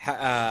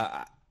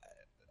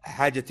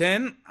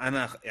حاجتين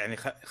انا يعني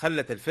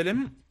خلت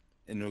الفيلم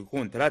انه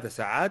يكون 3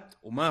 ساعات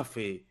وما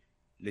في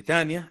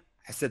لتانية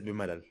حسيت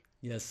بملل.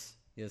 يس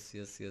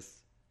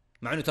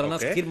مع انه ترى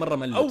ناس كثير مره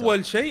ملت.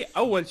 اول شيء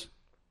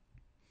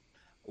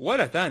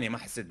ولا ثاني ما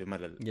حسيت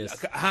بملل.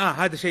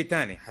 هذا شيء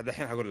ثاني، هذا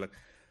الحين هقول لك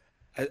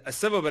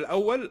السبب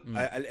الاول.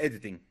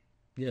 الايديتنج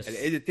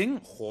الايديتنج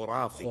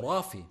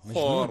خرافي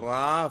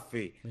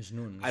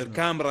مجنون.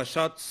 الكاميرا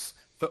شوتس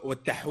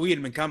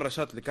والتحويل من كاميرا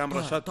شوت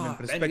لكاميرا شوت من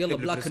برسبكتيف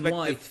بلاك اند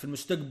وايت في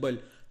المستقبل،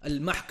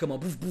 المحكمه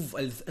بوف بوف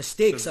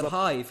الستيكس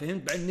هاي،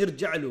 فهمت؟ بعدين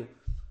نرجع له.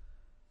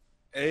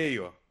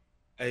 ايوه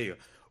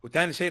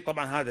وثاني شيء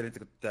طبعا هذا اللي انت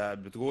كنت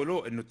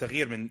بتقوله، انه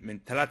التغيير من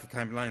 3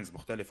 تايم لاينز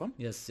مختلفه.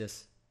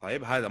 يس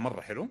طيب هذا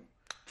مره حلو.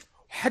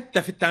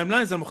 حتى في التايم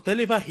لاينز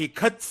المختلفه هي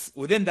كاتس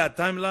within that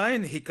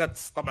timeline. هي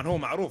كاتس طبعا هو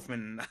معروف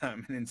من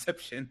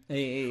انسبشن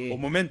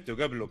ومومنتو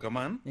قبله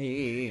كمان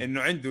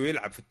انه عنده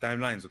يلعب في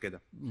التايم لاينز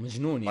وكده.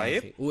 مجنون يا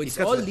اخي. it's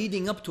all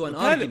leading up to an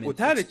argument.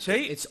 وثالث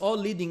شيء it's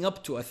all leading up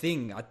to a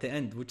thing at the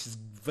end which is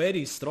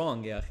very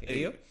strong يا اخي.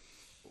 ايوه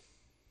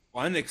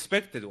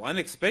unexpected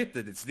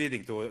it's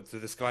leading to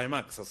this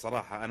climax.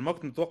 الصراحه انا ما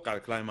كنت متوقع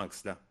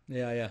الكلايماكس ده.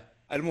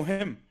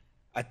 المهم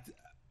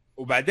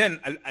وبعدين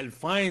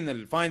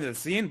الفاينل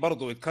سين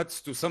برضو it cuts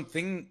to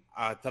something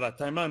ترى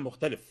تايم لاين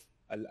مختلف.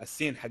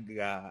 السين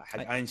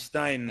حق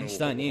اينشتاين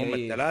وهم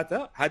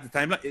الثلاثه، هذا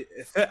تايم لاين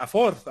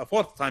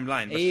فورث تايم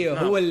لاين. ايوه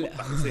هو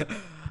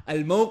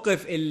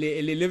الموقف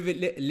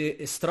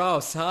اللي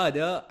ستراوس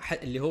هذا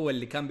اللي هو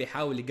اللي كان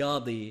بيحاول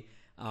يقاضي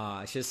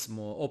شو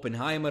اسمه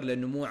اوبنهايمر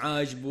لانه مو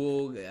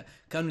عاجبه،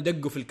 كانوا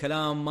دقوا في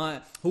الكلام.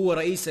 ما هو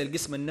رئيس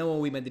القسم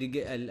النووي ما ادري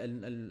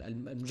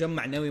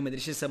المجمع النووي ما ادري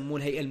ايش يسموه،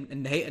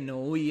 الهيئه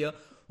النوويه،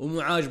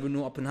 ومو عاجبه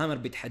انه اوبنهايمر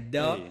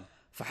بيتحداه.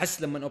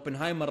 فحس لما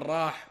اوبنهايمر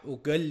راح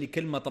وقال لي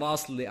كلمه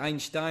راس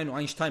لاينشتاين،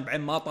 واينشتاين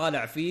بعدين ما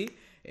طالع فيه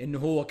انه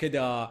هو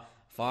كده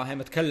فاهم،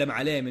 اتكلم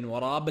عليه من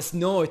وراه. بس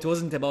no it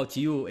wasn't about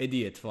you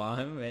idiot،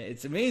 فاهم؟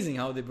 it's amazing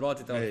how they brought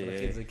it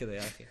out زي كذا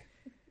يا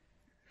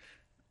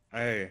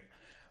اخي.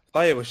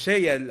 طيب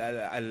والشيء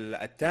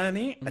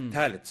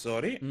الثالث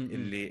سوري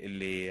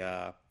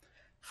اللي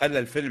خلى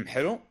الفيلم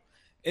حلو،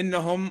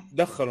 انهم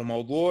دخلوا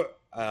موضوع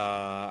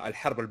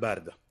الحرب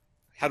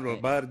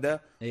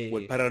الباردة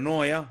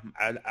والبارانويا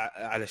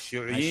على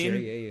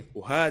الشيوعيين.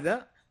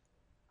 وهذا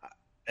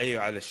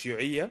على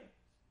الشيوعية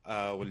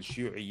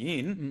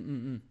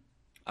والشيوعيين.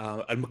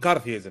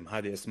 المكارثيزم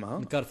هذه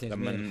اسمها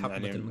لما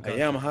يعني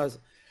ايامها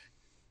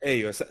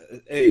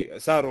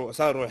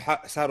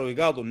صاروا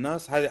يقاضوا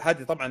الناس.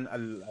 هذه طبعا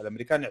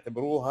الامريكان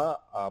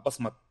يعتبروها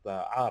بصمه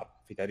عار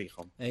في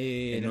تاريخهم.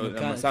 انه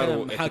لما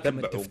صاروا محاكم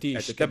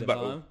التفتيش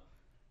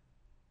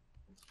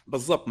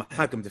بالضبط،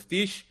 محاكم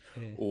تفتيش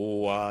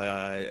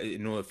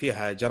وانه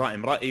فيها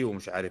جرائم رأي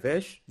ومش عارف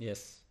ايش.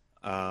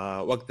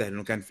 وقتها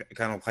انه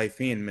كانوا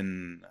خايفين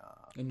من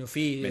انه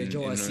في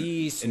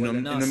جواسيس ولا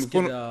ناس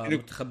كذا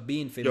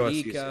متخبين في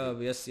امريكا.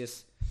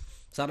 يس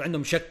صار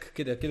عندهم شك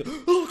كذا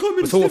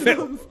بس هو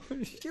فعلا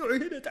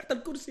هنا تحت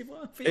الكرسي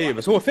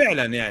بس هو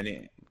فعلا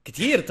يعني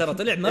كثير ترى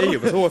طلع مرة.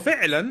 بس هو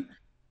فعلا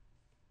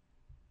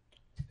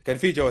كان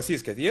في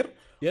جواسيس كثير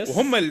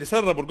وهم اللي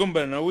سربوا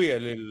القنبله النوويه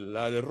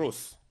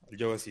للروس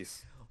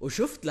الجواسيس.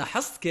 وشفت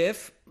لاحظت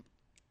كيف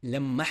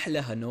لما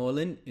احلها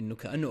نولان انه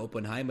كانه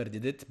اوبنهايمر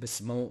ديدت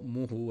بس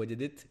مو هو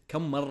ديدت.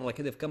 كم مره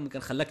كذا في كم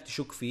كان خلاك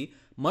تشك فيه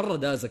مره.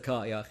 ده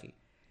ذكاء يا اخي،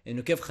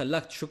 انه كيف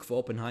خلاك تشك في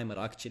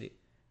اوبنهايمر. اكشلي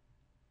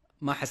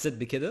ما حسيت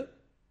بكده.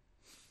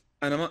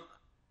 انا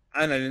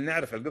اللي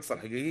نعرف القصه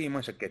الحقيقيه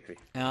ما شكيت فيه.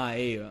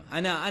 ايوه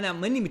انا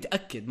ماني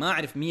متاكد، ما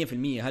اعرف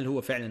 100% هل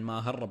هو فعلا ما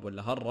هرب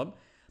ولا هرب.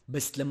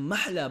 بس لما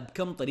احلى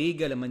بكم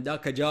طريقه، لما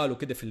داك جاله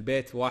كده في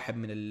البيت واحد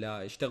من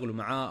اللي اشتغلوا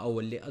معاه او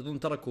اللي اظن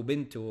ترك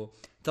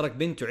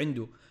بنته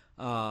عنده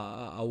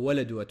او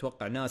ولده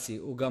اتوقع ناسي،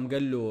 وقام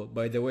قال له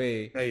باي ذا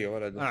واي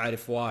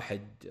اعرف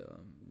واحد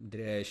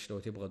مدري ايش لو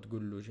تبغى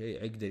تقول له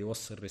شيء يقدر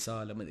يوصل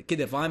رساله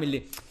كده، فاهم؟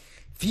 اللي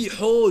في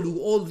حول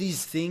و all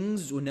these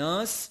things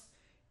وناس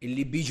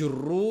اللي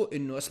بيجروه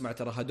انه اسمع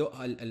ترى هدول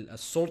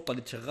السلطه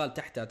اللي شغال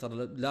تحتها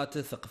ترى لا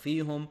تثق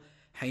فيهم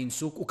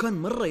حينسوك. وكان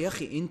مره يا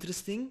اخي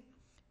انترستينج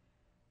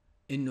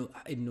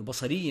انه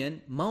بصريا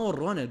ما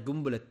ورونا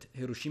قنبله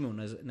هيروشيما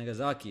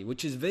وناغازاكي which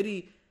is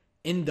very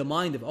in the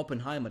mind of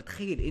اوبنهايمر.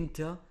 تخيل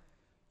انت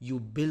you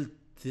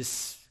built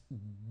this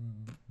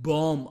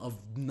bomb of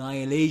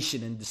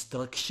annihilation and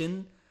destruction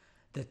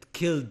that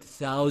killed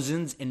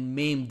thousands and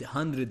maimed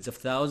hundreds of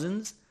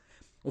thousands,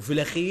 وفي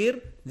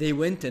الاخير they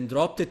went and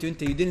dropped it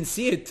وانت you didn't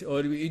see it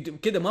or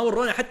كده ما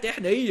ورونا حتى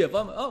احنا هي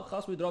فاهم.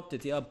 خلاص we dropped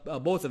it yeah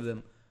both of them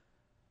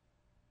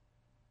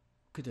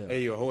كده.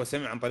 ايوه هو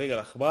سمع عن طريق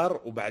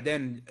الاخبار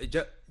وبعدين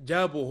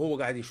جابوا وهو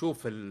قاعد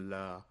يشوف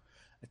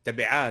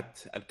التبعات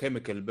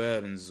الكيميكال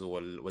بيرنز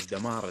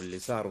والدمار اللي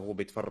صار وهو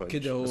بيتفرج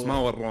كده. بس ما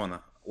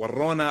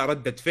ورونا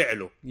ردة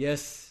فعله.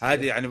 يس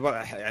هذه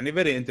يعني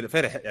فيري انت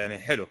فرح يعني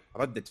حلو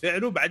ردة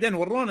فعله. بعدين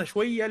ورونا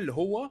شويه اللي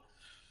هو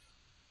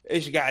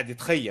ايش قاعد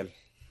يتخيل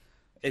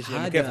ايش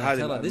يعني كيف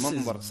هذا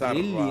المنظر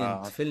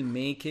صار. فيلم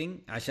ميكينج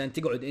عشان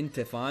تقعد انت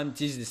فاهم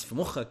تجلس في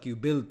مخك يو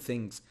بيلد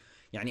ثينجز.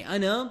 يعني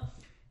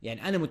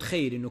انا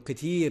متخيل انه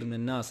كثير من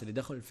الناس اللي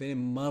دخلوا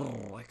الفيلم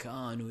مره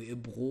كانوا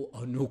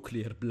يبغوا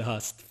نوكلير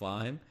بلاست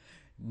فاهم.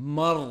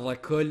 مره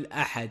كل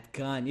احد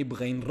كان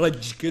يبغى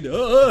ينرج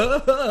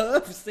كده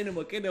في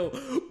السينما كده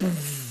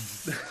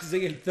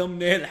زي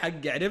الثمنيل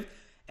حق عرفت.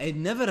 it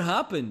never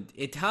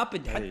happened it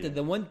happened حتى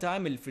the one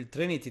time اللي في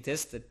الترينيتي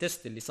تيست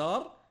التست اللي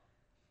صار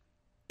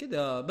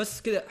كده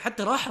بس كده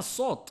حتى راح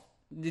الصوت.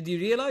 did you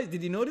realize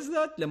did you notice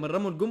that لما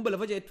رموا القنبله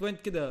فجاه وين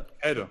كده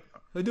حلو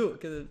هدوء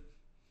كده.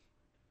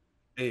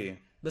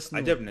 ايه بس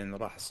عجبني انه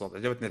راح الصوت.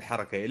 عجبتني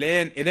الحركه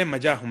الين ما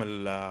جاهم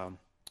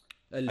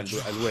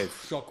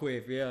الويف شوك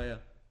ويف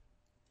يا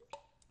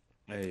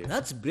ايوه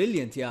ذاتس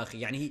بريليانت يا اخي.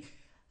 يعني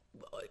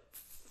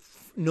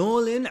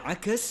نولان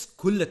عكس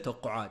كل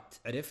التوقعات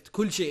عرفت.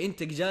 كل شيء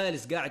انت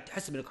جالس قاعد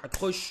تحسب انك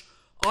حتخش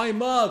اي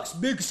ماكس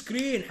بيج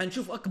سكرين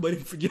حنشوف اكبر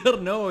انفجار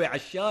نووي على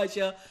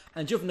الشاشه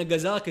حنشوف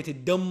ناغازاكي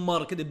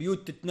تتدمر كده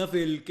بيوت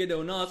تتنفل كده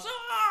وناس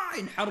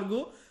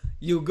ينحرقوا.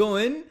 you go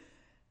in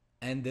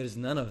and there's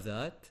none of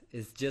that.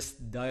 It's just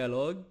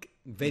dialogue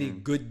very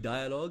good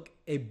dialogue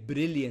a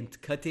brilliant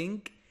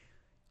cutting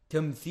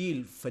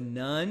تمثيل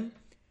فنان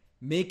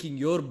making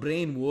your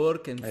brain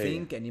work and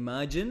think and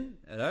imagine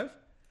عرفت.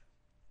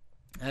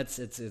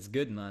 it's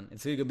good man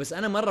it's really good. بس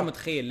انا مره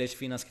متخيل ليش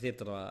في ناس كثير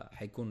ترى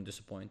حيكونوا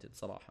disappointed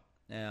صراحه.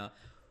 I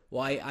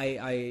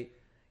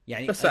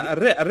يعني بس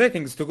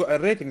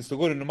الريتنجز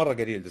تقول انه مره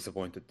قليل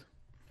disappointed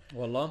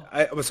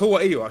والله. بس هو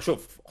ايوه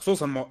شوف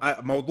خصوصا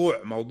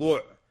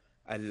موضوع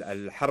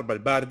الحرب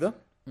البارده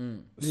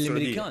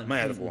الامريكان ما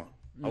يعرفوها.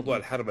 موضوع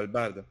الحرب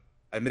البارده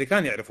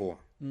الامريكان يعرفوها.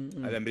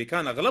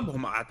 الامريكان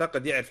اغلبهم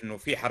اعتقد يعرف انه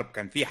في حرب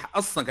كان في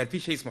اصلا كان في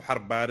شيء اسمه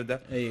حرب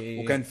بارده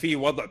وكان في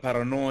وضع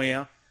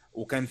بارانويا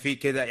وكان في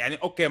كده يعني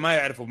اوكي ما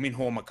يعرفوا مين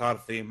هو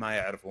مكارثي ما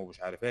يعرفوا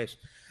مش عارف ايش.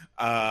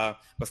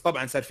 بس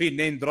طبعا صار في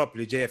نين دروب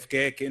لجي اف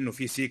كي كانه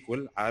في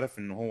سيكول عارف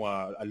انه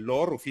هو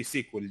اللور وفي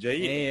سيكول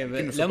جاي.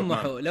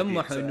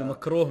 لمحوا انه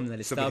مكروه من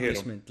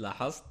الاستابليشمنت.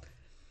 لاحظت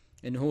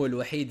انه هو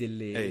الوحيد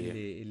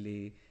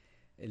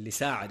اللي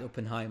ساعد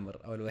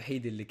اوبنهايمر او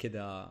الوحيد اللي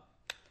كده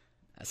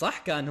صح.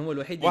 كان هو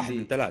الوحيد واحد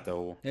من ثلاثة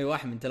هو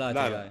واحد من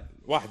ثلاثة لا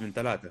واحد من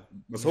ثلاثة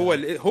بس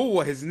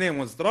هو his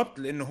name was dropped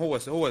لأنه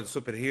هو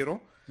السوبر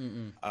هيرو.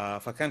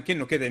 فكان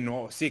كأنه كده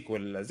إنه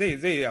سيكول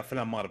زي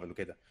أفلام مارفل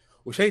وكده.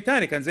 وشيء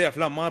تاني كان زي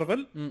أفلام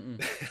مارفل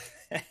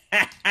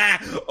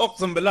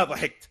أقسم بالله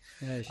ضحكت.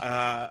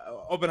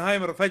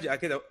 أوبنهايمر فجأة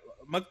كده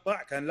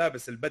مقطع كان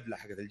لابس البدلة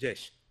حقت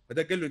الجيش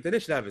فده قال له أنت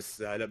ليش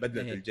لابس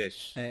بدلة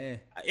الجيش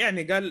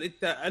يعني قال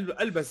أنت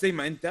ألبس زي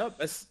ما أنت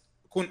بس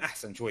كون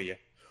أحسن شوية.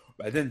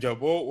 بعدين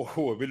جابوه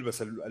وهو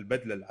بيلبس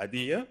البدلة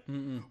العادية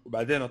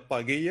وبعدين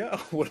الطاقية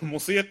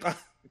والموسيقى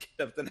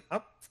كده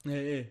بتنحط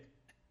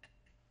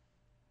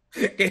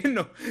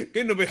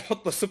كأنه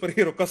بيحط السوبر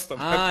هيرو كاستم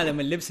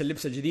لما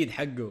اللبس الجديد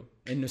حقه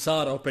انه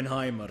صار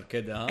اوبنهايمر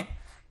كده ها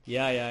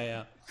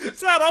يا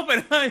صار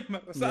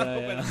اوبنهايمر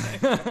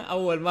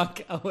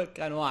اول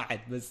كان واحد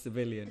بس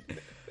بليون.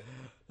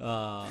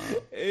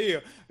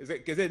 ايوه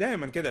زي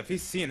دائما كده في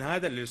السين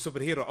هذا اللي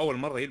السوبر هيرو اول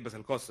مرة يلبس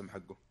الكاستم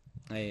حقه.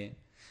 اي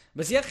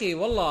بس يا اخي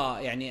والله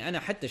يعني انا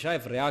حتى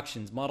شايف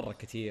رياكشنز مره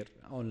كتير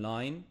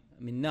اونلاين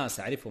من ناس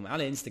اعرفهم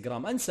على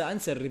انستغرام.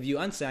 انسى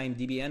الريفيو انسى ام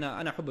دي بي.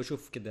 انا احب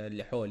اشوف كده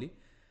اللي حولي.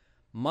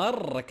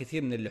 مره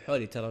كثير من اللي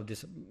حولي ترى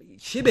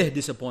شبه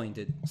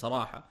ديسابوينتد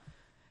صراحه.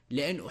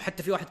 لانه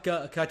حتى في واحد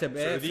كاتب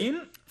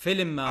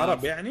فيلم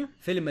عرب يعني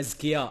فيلم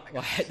اذكياء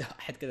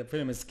واحد كده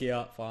فيلم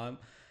اذكياء فاهم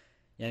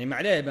يعني ما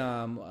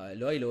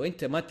عليه لو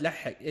انت ما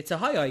تلحق اتس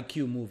هاي اي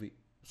كيو موفي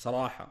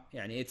صراحه.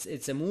 يعني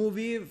اتس ا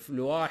موفي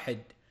لواحد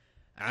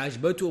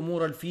عجبته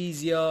امور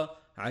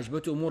الفيزياء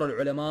عجبته امور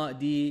العلماء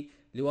دي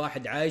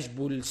لواحد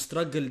عاجبه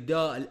الستراجل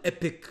ده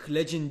الابيك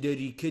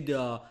ليجندري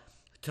كده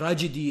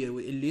تراجيدي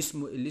اللي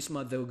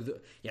اسمه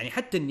يعني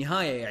حتى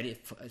النهايه يعني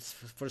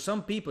for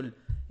some people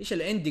ايش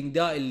الاندنج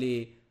ده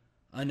اللي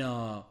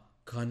انا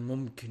كان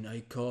ممكن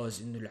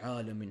ايكاز انه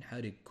العالم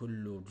ينحرق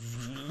كله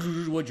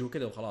وجهه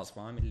كده وخلاص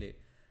فاهم اللي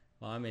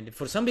فاهم يعني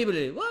for some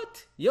people what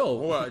yo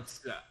هو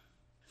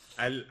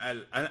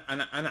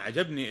انا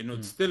عجبني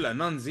انه ستيل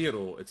نون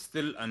زيرو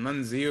ستيل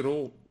نون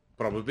زيرو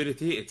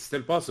probability it's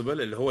still possible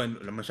اللي هو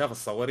لما شاف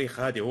الصواريخ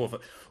هذه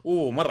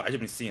هو مره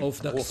عجبني السين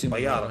أوف، ذاك السين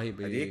طياره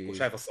رهيب. هذيك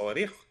وشايف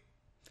الصواريخ.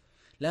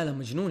 لا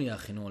مجنون يا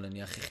اخي نولان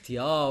يا اخي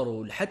اختيار.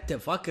 وحتى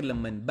فاكر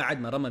لما بعد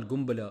ما رمى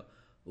القنبله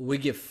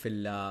ووقف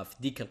في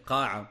ديك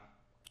القاعه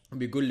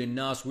وبيقول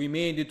للناس وي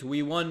ميد ات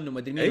وي ون وما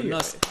ادري مين. أيوة.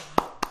 الناس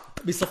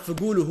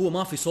بيصفقوا له وهو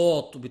ما في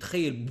صوت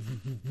وبيتخيل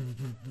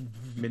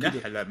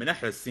من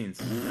احلى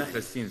السينز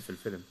في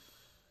الفيلم.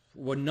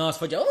 والناس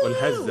فجاه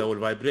والهزه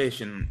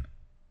والفايبريشن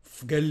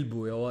في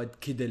قلبه يا واد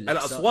كده.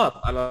 الاصوات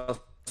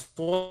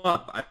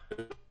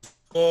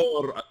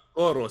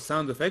كور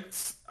والساوند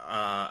افكتس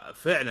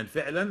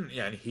فعلا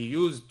يعني هي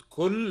يوزد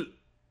كل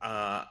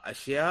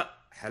اشياء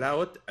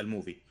حلاوه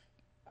الموفي.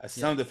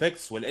 الساوند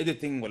افكتس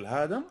والاديتنج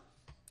والهذا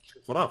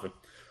خرافي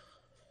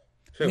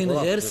من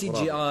غير سي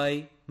جي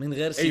اي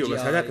ايوه بس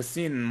هذاك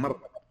السين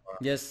مره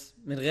يس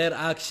من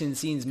غير اكشن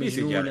سينز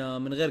مجنونه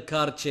من غير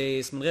كار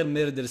تشيس من غير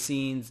ميردر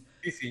سينز.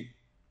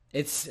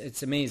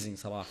 اتس اميزنج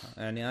صراحه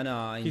يعني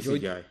انا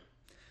انجوي.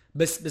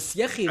 بس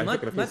يا اخي ما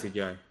في سي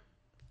جي اي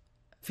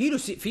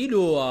في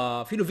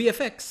له في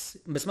اف اكس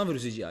بس ما في له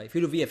سي جي اي. في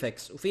له في اف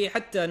اكس وفي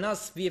حتى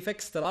ناس في اف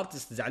اكس ترى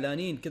ارتست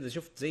زعلانين كذا.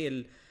 شفت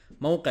زي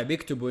الموقع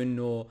بيكتبوا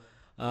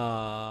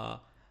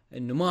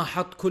انه ما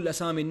حط كل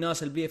اسامي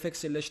الناس البي اف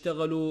اكس اللي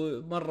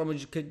اشتغلوا مره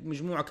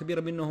مجموعه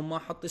كبيره منهم ما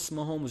حط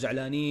اسمهم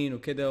وزعلانين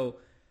وكذا.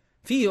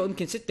 في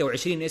يمكن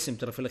 26 اسم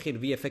ترى في الاخير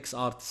في اف اكس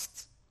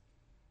ارتست.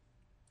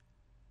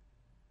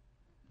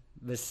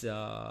 بس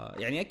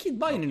يعني اكيد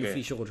باين انه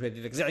في شغل شويه في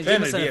اف اكس. زي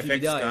مثلا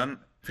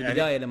في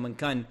البدايه لما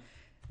كان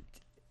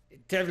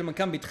تعرف لما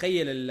كان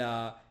بيتخيل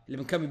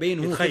لما كان بيبين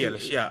هو يتخيل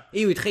اشياء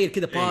ايوه يتخيل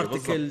كده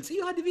بارتكلز.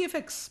 ايوه هذه في اف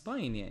اكس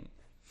باين يعني.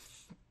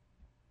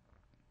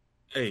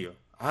 ايوه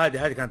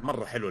هذه كانت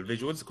مره حلوه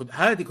الفيجوالز.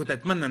 كنت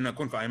اتمنى انه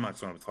اكون في اي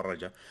ماكس وانا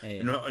بتفرجها.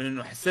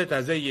 انه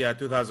حسيتها زي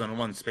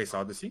 2001 سبيس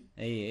اوديسي.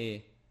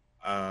 اي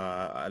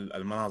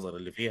المناظر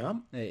اللي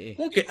فيها اي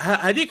ممكن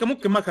هذيك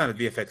ممكن ما كانت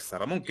في اف اكس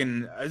ترى.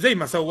 ممكن زي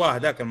ما سواه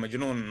ذاك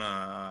المجنون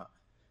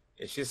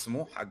ايش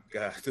اسمه حق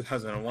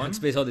 2001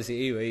 سبيس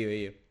اوديسي.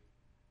 ايوه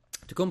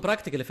تكون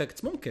براكتيكال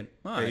افكتس ممكن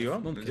ما اعرف. ايوه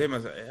ممكن زي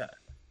ما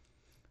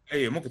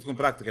ايوه ممكن تكون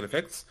براكتيكال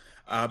افكتس.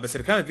 بس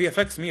اللي كانت في اف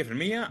اكس 100%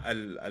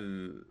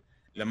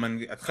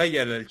 لما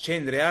اتخيل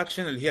التشين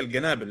رياكشن اللي هي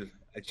القنابل.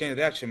 التشين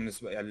رياكشن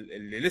بالنسبه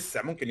اللي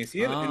لسه ممكن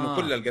يصير انه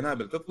كل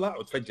القنابل تطلع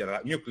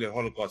وتفجر نيوكلير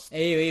هولوكوست.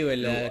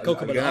 ايوه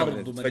كوكب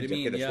الارض وما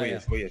ادري مين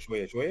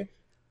شويه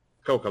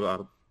كوكب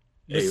الارض.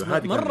 ايوه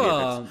هذه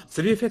مره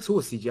الفي اف اكس هو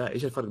السي جي اي.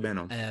 ايش الفرق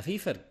بينهم؟ في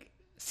فرق.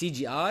 سي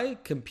جي اي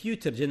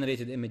كمبيوتر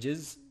جنريتد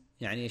ايمجز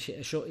يعني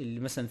شو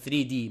مثلا 3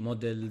 دي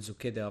موديلز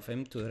وكذا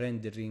فهمت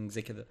ريندرينج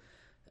زي كذا.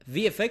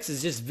 في اف اكس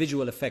از جست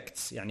فيجوال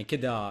افكتس يعني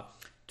كذا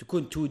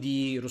تكون 2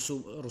 دي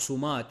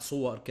رسومات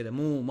صور كذا.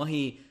 ما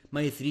هي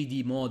 3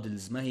 دي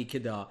موديلز. ما هي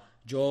كذا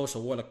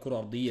سووا لك كره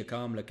ارضيه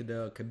كامله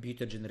كذا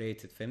كمبيوتر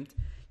جنريتد فهمت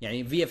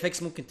يعني. في اف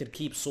اكس ممكن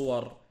تركيب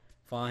صور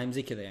فاهم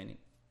زي كذا يعني.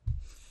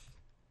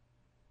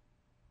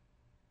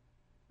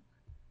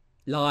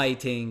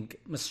 لايتنج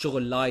بس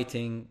شغل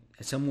لايتنج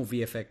يسموه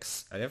في اف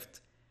اكس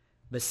عرفت.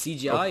 بس سي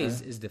جي اي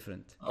از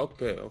ديفرنت.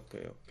 اوكي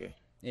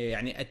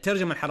يعني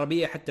الترجمه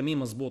الحربيه حتى مي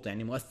مزبوط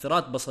يعني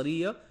مؤثرات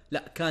بصريه.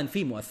 لا كان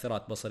في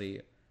مؤثرات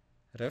بصريه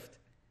عرفت.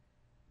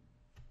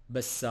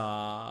 بس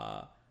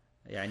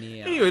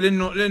يعني ايوه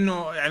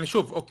لانه يعني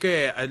شوف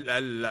اوكي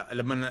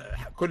لما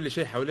كل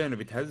شيء حوالينا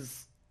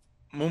بيتهز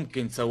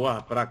ممكن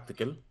سواها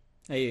براكتيكال.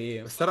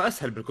 ايوه بس ترى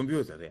اسهل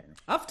بالكمبيوتر يعني.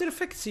 افتر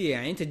افكتس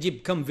يعني انت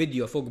تجيب كم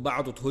فيديو فوق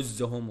بعض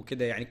وتهزهم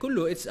وكذا يعني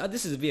كله ذس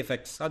از في اف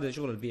اكس. هذا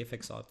شغل الفي اف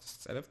اكس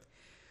ارتست عرفت.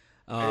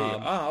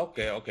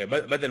 اوكي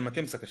بدل ما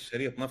تمسك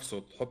الشريط نفسه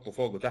وتحطه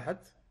فوق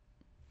وتحت.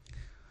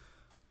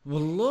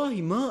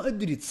 والله ما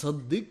ادري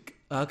تصدق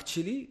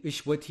اكشلي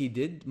ايش وات هي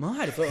ديد. ما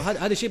اعرف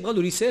هذا شيء يبغى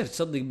له ريسيرش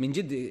تصدق من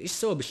جد. ايش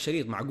سوى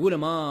بالشريط؟ معقوله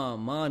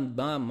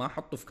ما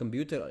حطه في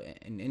كمبيوتر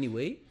ان اني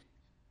واي.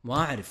 ما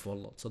اعرف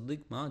والله تصدق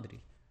ما ادري.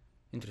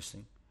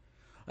 انترستينج.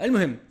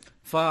 المهم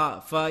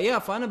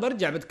فانا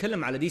برجع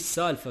بتكلم على دي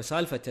السالفه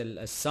سالفه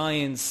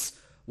الساينس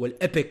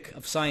والابيك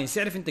اوف ساينس.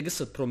 تعرف انت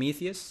قصه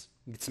بروميثيوس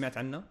قد سمعت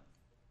عنها؟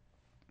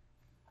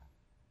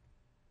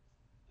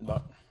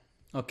 لا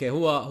اوكي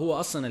هو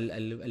اصلا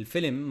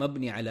الفيلم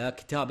مبني على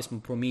كتاب اسمه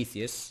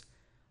بروميثيوس.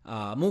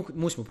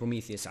 مو اسمه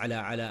بروميثيوس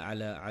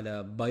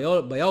على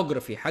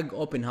بايوغرافي حق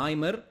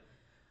أوبنهايمر.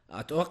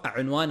 اتوقع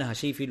عنوانها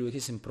شيء فيه له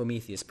اسم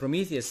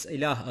بروميثيوس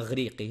اله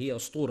اغريقي. هي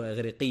اسطوره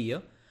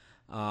اغريقيه.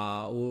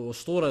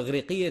 واسطوره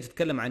اغريقيه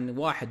تتكلم عن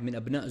واحد من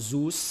ابناء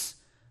زوس.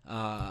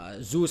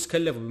 زوس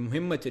كلفه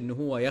بمهمه انه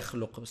هو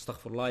يخلق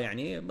استغفر الله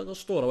يعني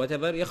اسطوره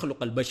وتفر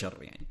يخلق البشر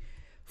يعني.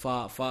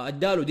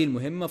 فاداله دي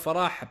المهمه.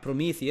 فراح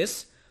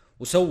بروميثيوس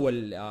وسوى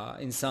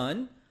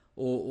الانسان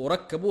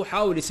وركبه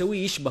وحاول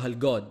يسويه يشبه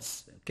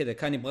الجودز كذا.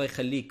 كان يبغى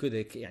يخليه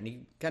كذا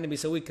يعني كان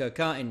بيسويه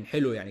ككائن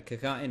حلو يعني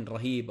ككائن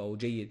رهيب او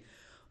جيد.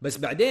 بس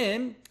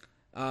بعدين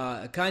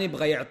كان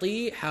يبغى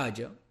يعطيه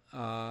حاجه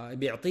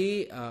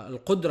بيعطيه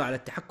القدرة على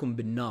التحكم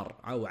بالنار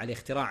أو على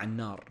اختراع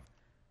النار،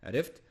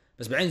 عرفت؟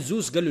 بس بعدين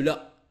زوس قال له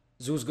لا،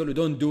 زوس قال له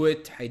دون دو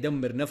ات،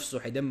 حيدمر نفسه،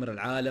 حيدمر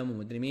العالم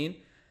ومدري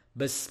مين.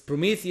 بس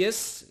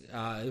بروميثيوس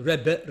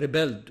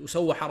ريبلد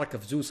وسوى حركة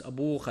في زوس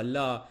أبوه،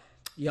 خلاه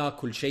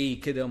ياكل شيء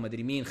كده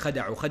ومدري مين،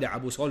 خدع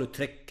أبوه، سوى له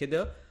تريك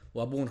كده،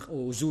 وأبوه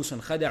وزوس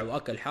انخدع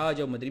وأكل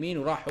حاجة ومدري مين،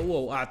 وراح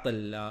هو وأعطى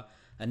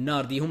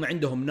النار دي. هم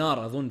عندهم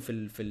نار أظن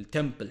في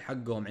التمبل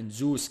حقهم عند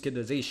زوس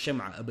كده زي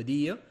الشمعة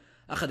أبدية،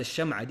 أخذ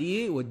الشمعة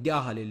دي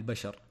وداها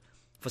للبشر،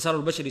 فصاروا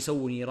البشر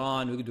يسووا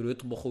نيران ويقدروا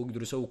يطبخوا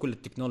ويقدروا يسووا كل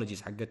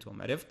التكنولوجيز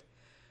حقتهم، عرفت؟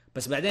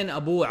 بس بعدين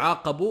أبوه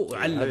عاقبه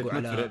وعلقوا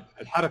على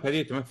الحركة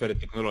دي تمثل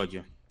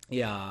التكنولوجيا.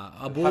 يا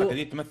الحركة أبوه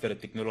دي تمثل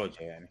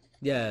التكنولوجيا يعني.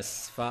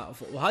 يس.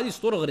 وهذه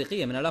أسطورة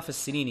إغريقية من آلاف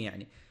السنين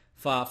يعني.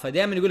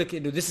 فدائما يقول لك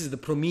إنه this is the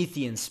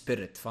Promethean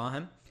spirit،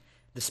 فاهم؟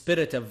 the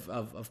spirit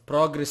of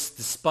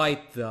progress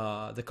despite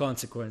the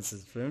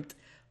consequences، فهمت؟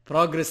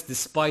 progress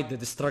despite the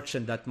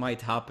destruction that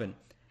might happen.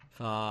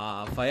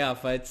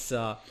 فيا it's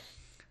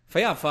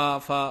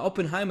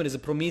أوبنهايمر is a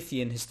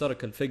Promethean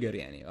historical figure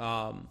يعني.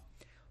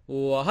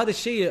 وهذا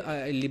الشيء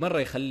اللي مرة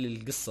يخلي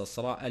القصة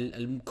الصراحة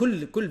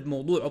كل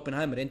موضوع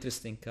أوبنهايمر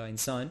انترستينج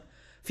كإنسان.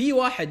 في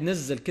واحد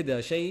نزل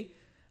كده شيء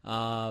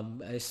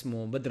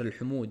اسمه بدر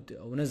الحمود،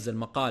 ونزل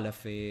مقالة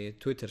في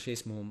تويتر شيء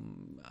اسمه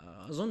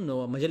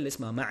أظن مجلة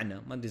اسمها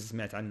معنى، ما أدري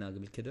سمعت عنها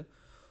قبل كده،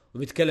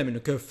 وبيتكلم إنه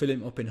كيف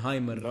فيلم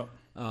أوبنهايمر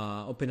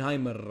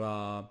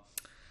أوبنهايمر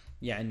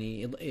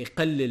يعني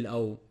يقلل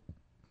أو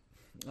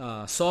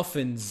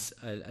softens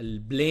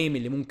البليم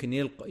اللي ممكن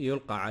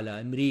يلقى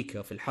على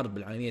أمريكا في الحرب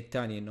العالمية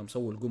الثانية، إنهم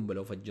سووا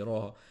القنبلة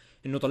وفجروها،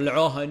 إنه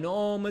طلعوها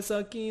إنه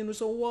مساكين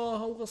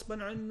وسواها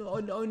وغصبا عنه،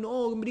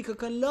 إنه أمريكا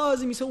كان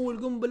لازم يسوي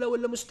القنبلة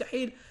ولا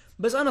مستحيل.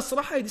 بس أنا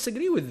الصراحة I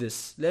disagree with this،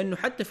 لأنه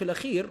حتى في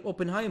الأخير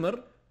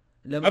أوبنهايمر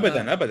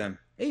أبدا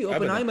أيوه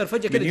أوبنهايمر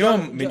فجأة كده من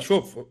يوم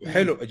بنشوف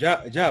حلو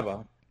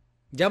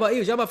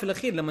جابها في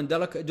الأخير لما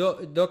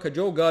دوكا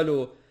جو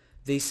قالوا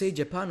they say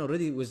Japan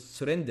already was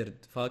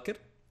surrendered، فاكر؟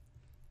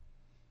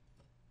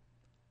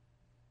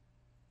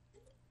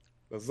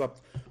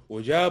 بالضبط.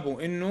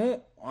 وجابوا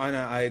انه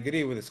انا اي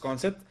اجري وذ ذس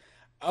كونسبت،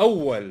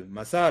 اول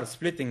ما صار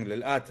سبليتنج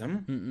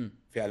للاتم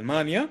في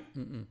المانيا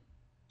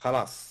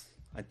خلاص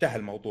انتهى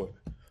الموضوع.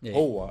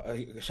 هو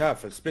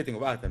شاف السبليتنج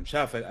اوف اتم،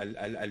 شاف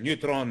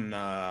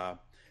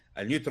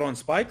النيوترون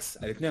سبايكس،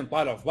 الاثنين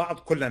طالعوا في بعض،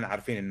 كلنا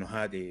عارفين انه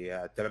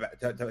هذه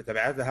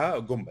تبعتها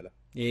قنبله،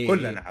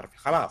 كلنا عارفين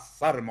خلاص،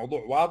 صار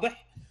الموضوع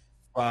واضح.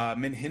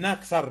 فمن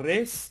هناك صار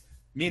ريس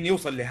مين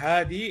يوصل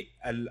لهذه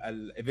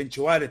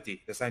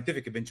الايفنتشواليتي،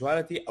 الساينتفك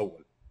ايفنتشواليتي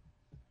اول.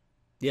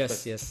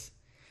 يس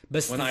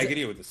بس وانا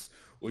اجري وذ ذس.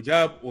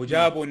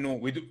 وجابوا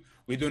انه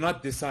we do not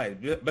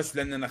decide، بس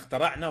لاننا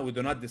اخترعنا we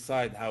do not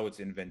decide how it's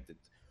invented.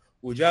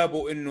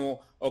 وجابوا انه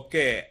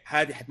اوكي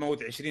هذه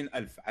حتموت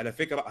 20,000 على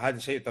فكره، هذا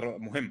شيء ترى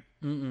مهم.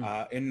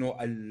 انه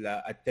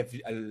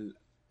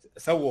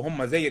سووا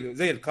هم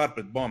زي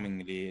الكاربت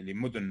بومينج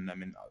لمدن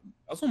من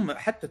اظن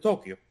حتى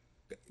طوكيو،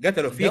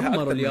 قتلوا فيها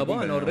دمروا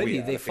اليابان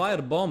اوريدي، they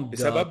fire bombed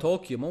بسبب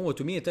طوكيو،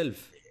 موتوا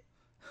 100,000.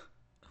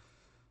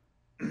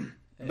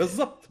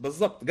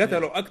 بالضبط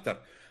قتلوا اكثر.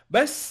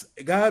 بس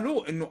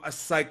قالوا انه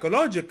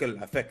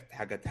السايكولوجيكال افكت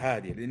حقت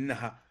هذه،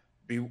 لانها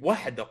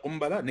بواحده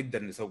قنبله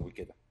نقدر نسوي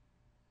كده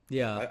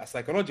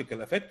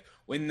السايكولوجيكال افكت،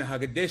 وانها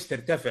قديش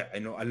ترتفع،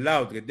 انه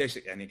اللاود قديش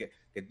يعني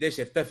قديش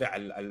يرتفع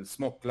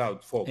السموك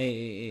كلاود فوق.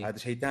 هذا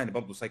شيء ثاني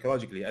برضه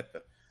سايكولوجيكلي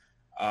ياثر.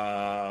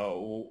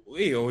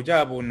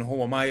 وجابوا انه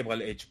هو ما يبغى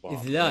الاتش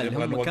بار اذلال،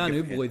 هم كانوا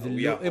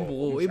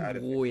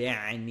يبغوا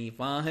يعني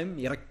فاهم،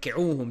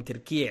 يركعوهم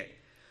تركيع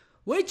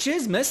which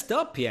is messed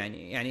up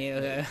يعني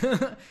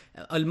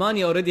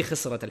ألمانيا already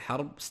خسرت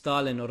الحرب،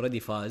 ستالين already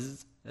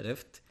فاز،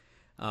 عرفت؟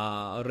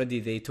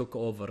 already they took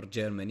over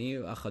Germany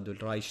وأخذوا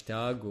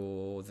الرايشتاغ،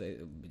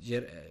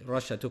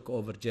 روسيا took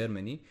over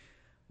Germany،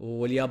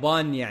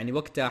 واليابان يعني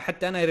وقتها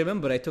حتى أنا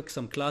remember I took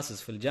some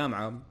classes في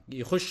الجامعة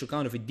يخشوا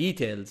كانوا في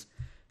الديتيلز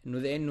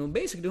انه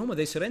basically هم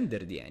they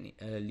surrendered يعني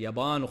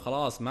اليابان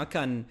وخلاص، ما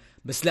كان.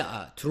 بس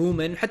لا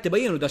ترومان حتى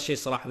بينوا ده الشيء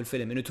صراحه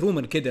بالفيلم، انه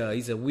ترومان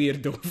كده he's a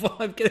weirdo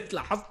فاهم كده،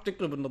 لاحظت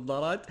شكله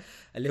بالنظارات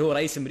اللي هو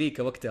رئيس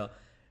امريكا وقتها،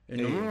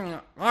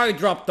 انه I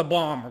dropped the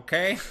bomb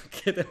okay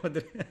كده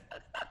مدري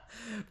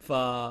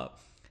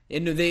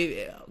انه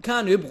they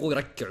كانوا يبغوا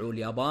يركعوا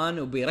اليابان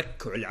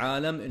وبيركعوا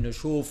العالم، انه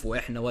شوفوا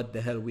احنا what the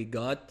hell we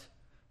got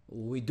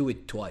we do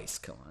it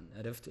twice كمان،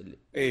 عرفت اللي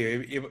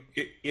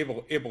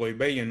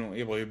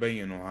يبغوا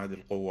يبينوا هذه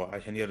القوة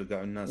عشان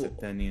يرجعوا الناس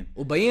الثانيين.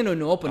 وبينوا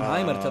انه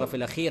اوبنهايمر ترى في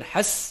الاخير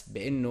حس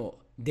بانه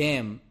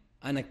دام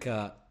انا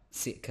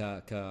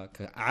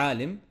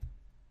كعالم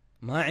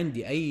ما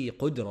عندي اي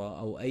قدرة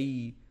او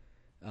اي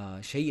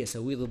شيء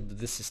اسويه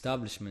ضد this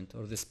establishment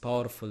or this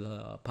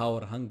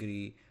power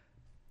hungry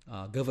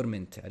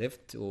government،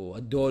 عرفت؟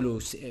 وادوا له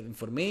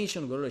information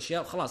وقالوا له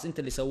اشياء، خلاص انت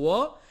اللي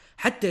سواه.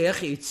 حتى يا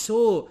اخي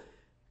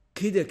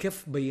كده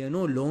كيف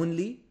بينوه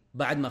لونلي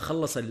بعد ما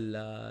خلص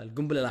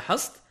القنبله،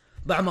 لاحظت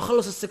بعد ما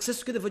خلص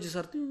السكسس كذا فجأة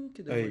صار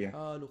كذا أيه.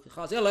 حاله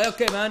خلاص يلا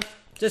اوكي مان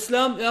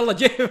تسلم يلا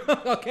جيب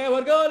اوكي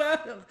ورقوله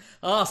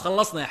خلاص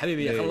خلصنا يا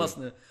حبيبي أيه.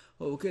 خلصنا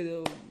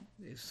وكذا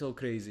سو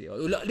كريزي.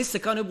 لا لسه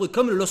كانوا يبغوا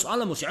يكملوا لوس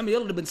ألاموس يا عمي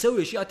يلا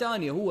بنسوي اشياء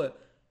تانية هو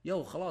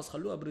يو خلاص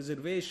خلوها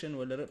بريزرفيشن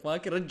ولا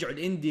فاكر رجعوا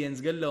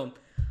الانديانز قال لهم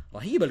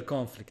رهيب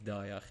الكونفليكت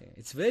ده يا اخي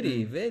اتس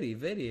فيري فيري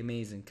فيري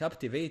اميزنج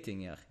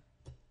كابتيفيتنج يا اخي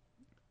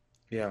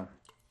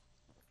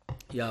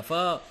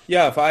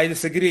يا فاي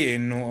ديسجري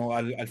انه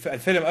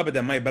الفيلم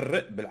ابدا ما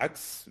يبرئ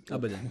بالعكس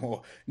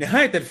ابدا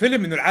نهايه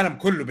الفيلم انه العالم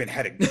كله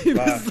بينحرق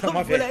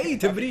ما في ولا اي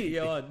تبرير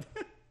يا ولد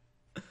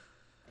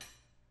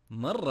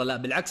مره لا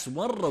بالعكس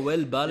مره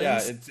ويل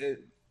بالانس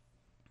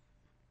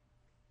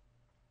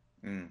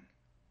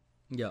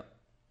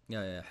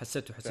يا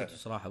حسيته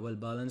صراحه ويل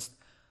بالانس.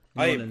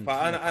 طيب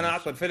فانا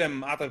اعطي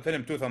الفيلم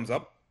 2 ثامز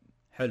اب.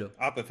 حلو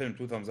اعطي الفيلم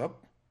 2 ثامز اب.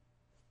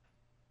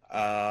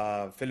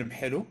 فيلم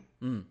حلو.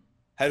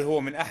 هل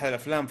هو من احلى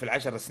الافلام في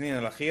العشر سنين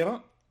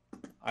الاخيره؟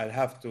 I'll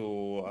have to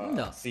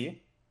see.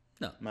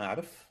 لا ما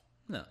اعرف.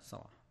 لا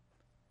صراحه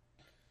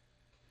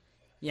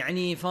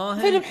يعني فاهم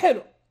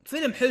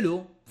فيلم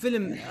حلو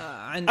فيلم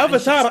عن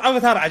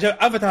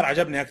افاتار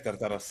عجبني اكثر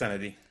ترى السنه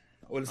دي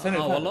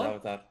والسنه اللي فاتت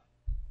افاتار.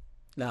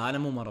 لا انا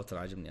مو مره ترى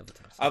عجبني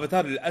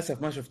افاتار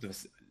للاسف ما شفته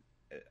بس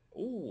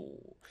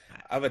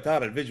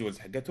افاتار الفيجوالز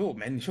حقته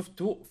مع اني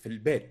شفته في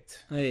البيت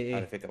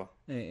على فكره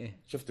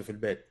شفته في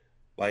البيت.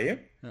 طيب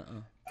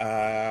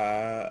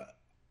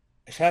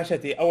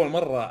شاشتي اول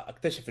مره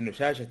اكتشف انه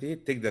شاشتي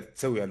تقدر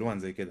تسوي الوان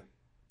زي كده.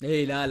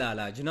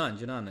 لا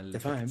جنان انت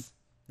فاهم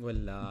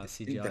ولا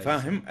سي جي انت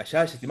فاهم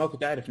شاشتي ما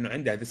كنت اعرف انه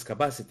عندها ديس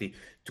كاباسيتي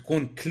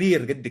تكون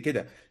كلير قد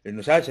كده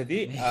لانه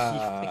شاشتي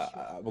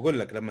بقول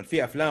لك لما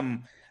في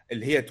افلام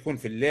اللي هي تكون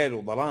في الليل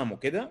وظلام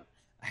وكده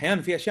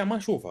احيانا في اشياء ما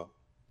اشوفها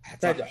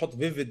احتاج احط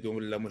فيفيد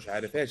ولا مش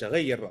عارف ايش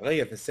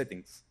اغير في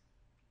السيتنجز.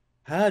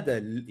 هذا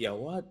يا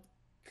واد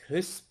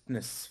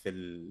كريسبنس في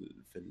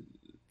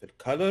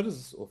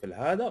الكالرز وفي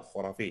هذا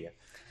خرافيه.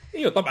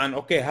 ايوه طبعا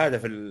اوكي هذا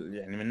في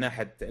يعني من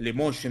ناحيه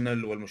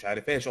الايموشنال والمش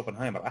عارف ايش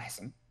اوبنهايمر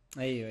احسن.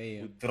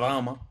 ايوه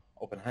الدراما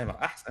اوبنهايمر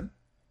احسن.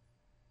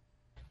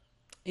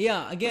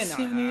 يا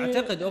يعني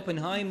اعتقد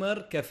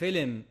اوبنهايمر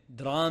كفيلم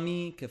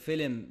درامي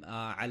كفيلم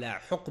على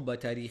حقبه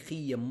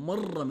تاريخيه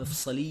مره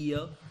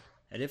مفصليه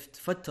عرفت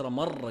فتره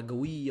مره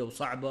قويه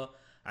وصعبه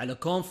على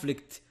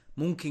كونفليكت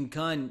ممكن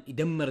كان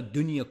يدمر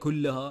الدنيا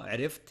كلها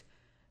عرفت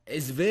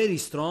is very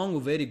strong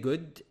و very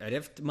good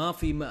عرفت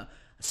ما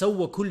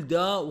سوى كل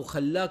ده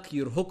وخلاك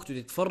يرهقت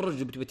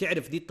وتتفرج وبتبي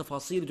تعرف دي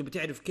التفاصيل وبتبي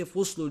تعرف كيف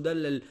وصلوا ده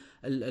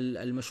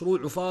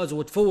المشروع وفازوا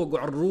وتفوقوا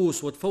على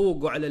الروس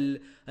وتفوقوا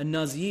على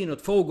النازيين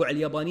وتفوقوا على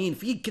اليابانيين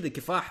في كذا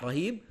كفاح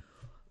رهيب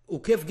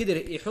وكيف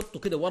قدر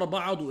يحطوا كده ورا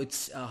بعض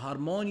واتس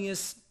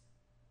هارمونيوس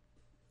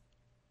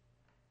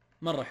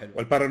مره حلو.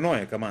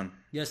 والبارانويا كمان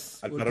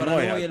يس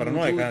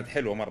البارانويا كانت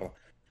حلوه مره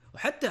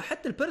وحتى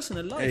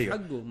البيرسونال لايف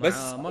حقه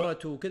مع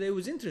مرته وكذا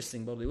واز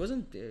انترستينج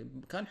برضه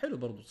كان حلو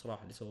برضه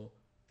الصراحه اللي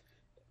سووه.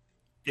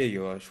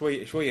 ايوه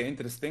شويه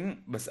انترستينج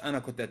بس انا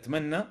كنت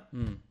اتمنى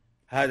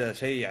هذا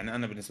شيء يعني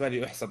انا بالنسبه لي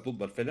يحسب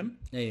ضد الفيلم.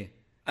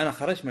 انا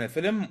خرجت من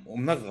الفيلم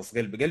ومنغص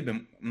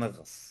قلبي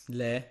منغص.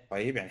 ليه؟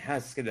 طيب يعني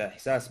حاسس كده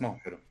احساس ما هو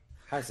حلو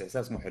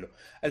احساس مو حلو.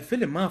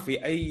 الفيلم ما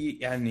في اي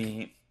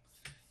يعني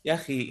يا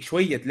اخي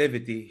شويه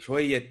ليفيتي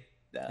شويه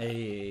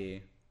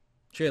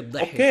شويه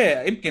ضحك.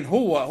 اوكي يمكن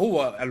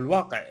هو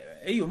الواقع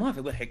ايوه ما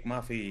في ضحك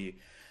ما في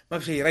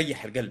شيء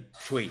يريح القلب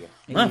شويه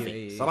ما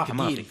في صراحه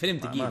ما في فيلم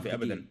ثقيل ما في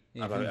ابدا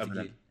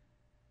ابدا.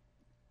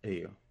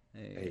 ايوه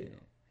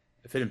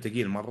فيلم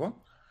ثقيل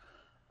مره.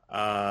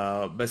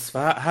 بس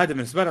هذا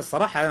بالنسبه لي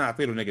الصراحه انا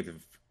اعطي له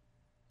نيجاتيف.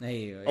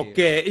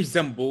 اوكي ايش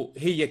ذنبه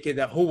هي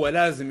كذا هو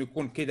لازم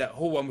يكون كذا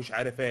هو مش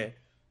عارف ايه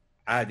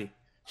عادي.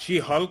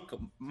 شي هالك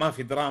ما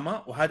في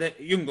دراما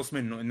وهذا ينقص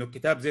منه انه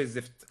الكتاب زي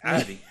الزفت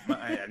عادي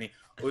يعني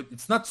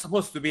it's not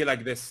supposed to be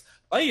like this.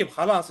 طيب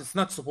خلاص it's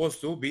not supposed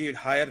to be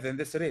higher than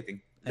this rating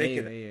زي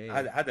كذا.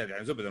 هذا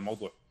يعني زبد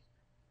الموضوع.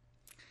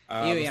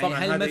 يعني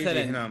هل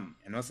مثلا هنا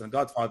يعني مثلا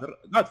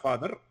جاد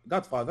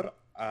فاذر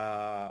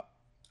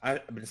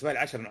بالنسبه لي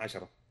 10 من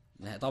 10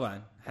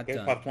 طبعا حتى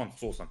بارت 1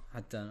 خصوصا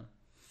حتى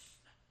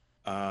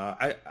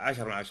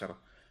 10 من 10.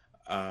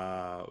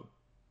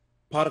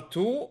 بارت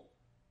 2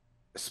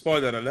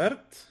 سبويلر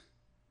اليرت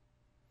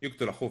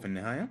يقتل اخوه في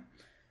النهايه.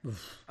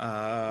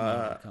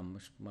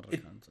 مرة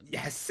كان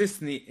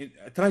يحسسني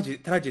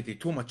تراجيدي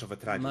تو ماتش اوف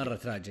تراجيدي مره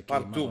تراجيك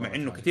بارت 2 مع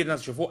انه كثير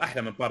ناس يشوفوه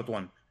احلى من بارت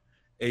 1.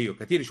 ايوه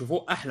كثير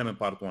يشوفوه احلى من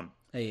بارت 1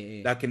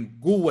 لكن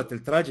قوه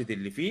التراجيدي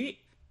اللي فيه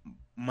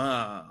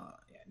ما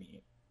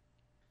يعني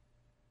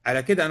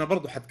على كده انا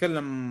برضو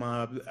حتكلم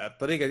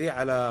الطريقه دي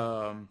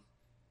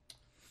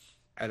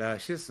على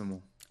شو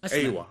اسمه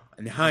ايوه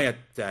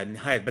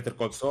نهايه بيتر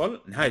كول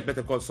سول. نهايه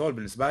بيتر كول سول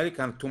بالنسبه لي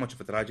كانت تو ماتش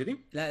اوف تراجيدي.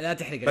 لا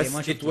تحرق علي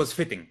بس ات واز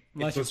فيتنج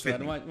ما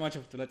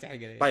شفته لا تحرق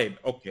علي. طيب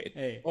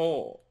اوكي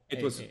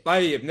ات واز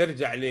طيب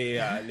نرجع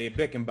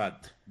لبريكنج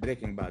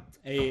باد.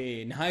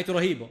 نهايته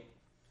رهيبه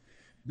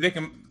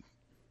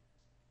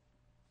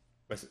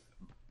بس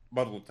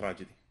برضو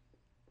تراجيدي.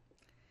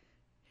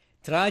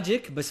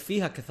 تراجيك بس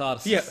فيها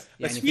كثارسس فيها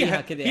يعني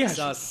فيها كذا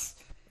احساس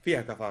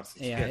فيها كثارسس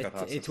فيها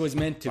كثارسس it was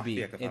meant to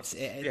be it's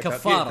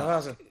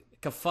كفارة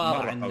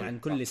كفارة عن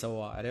كل اللي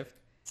سواه عرفت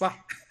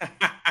صح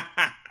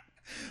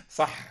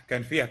صح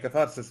كان فيها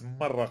كثارسس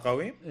مرة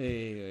قوي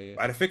ايوه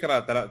وعلى فكرة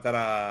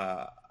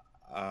ترى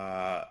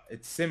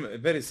it's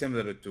very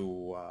similar to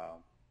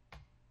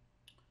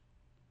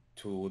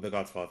The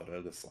Godfather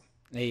القصة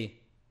اي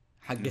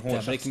حق هو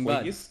شخص Breaking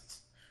Bad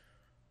كويس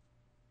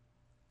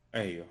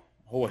ايوه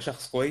هو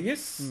شخص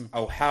كويس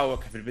او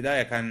حاول في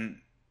البداية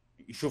كان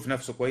يشوف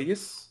نفسه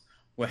كويس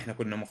واحنا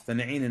كنا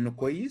مقتنعين انه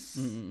كويس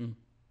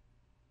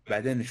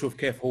بعدين نشوف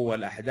كيف هو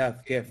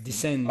الاحداث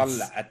كيف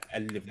طلعت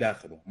اللي في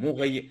داخله مو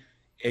غير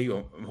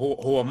ايوه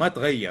هو ما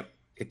تغير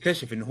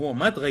اكتشف انه هو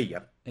ما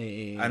تغير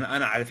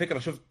انا على فكره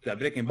شفت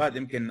بريكنج باد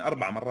يمكن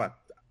 4 مرات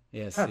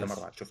 3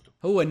 مرات شفته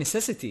هو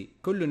نيسيسيتي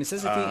كله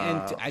نيسيسيتي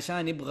انت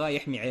عشان يبغى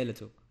يحمي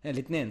عائلته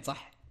الاثنين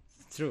صح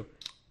ترو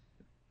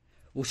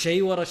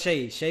وشيء ورا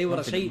شيء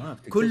ورا شيء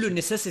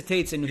كله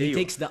necessitates انه he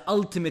takes the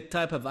ultimate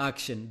type of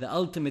action the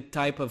ultimate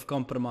type of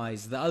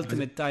compromise the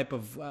ultimate type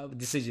of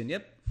decision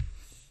yep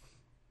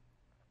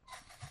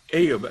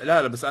ايوه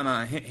لا بس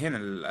انا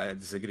هنا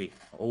ديسجري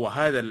هو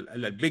هذا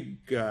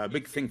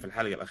البيج ثينج في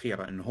الحلقه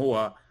الاخيره انه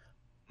هو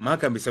ما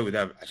كان بيسوي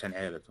ده عشان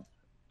عائلته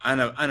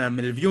انا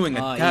من الفيوينج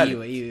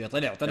الثالث ايوه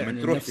طلع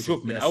لما تروح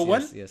تشوف من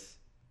اول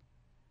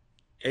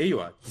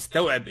ايوه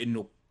تستوعب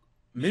انه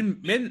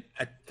من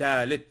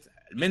الثالث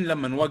من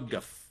لما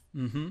نوقف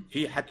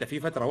في حتى في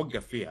فتره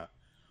وقف فيها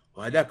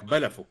وهداك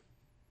بلفه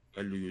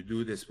قال له يو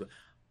دو ذس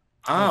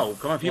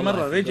وكمان في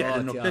مره رجع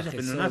انه اكتشف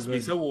انه الناس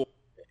بيسووا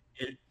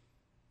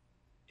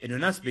انه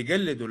ناس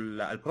بيقلدوا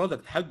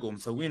البرودكت حقه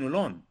ومسوينه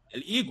لون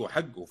الايجو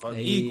حقه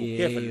فالايجو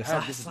كيف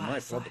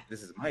this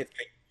is my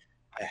thing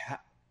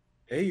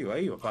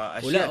ايوه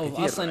فاشياء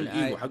كثير اصلا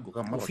الايجو حقه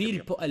كان مره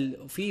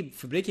في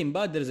بريكنج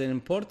باد there's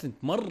an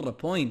important مره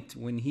point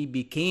when he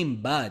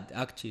became bad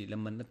actually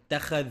لما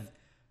اتخذ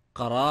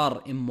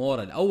قرار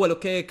immoral اول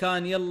اوكي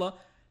كان يلا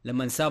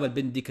لما نساب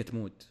البنت دي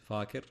تموت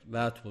فاكر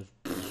that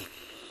was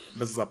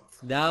بالضبط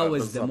that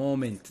was the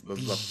moment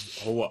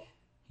بالضبط هو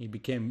he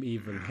became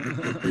evil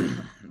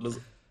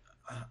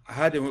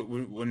هذا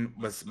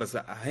بس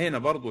هنا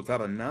برضو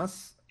ترى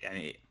الناس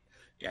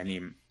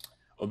يعني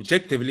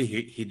objectively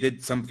he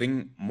did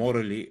something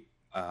morally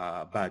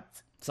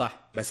bad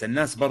صح بس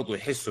الناس برضو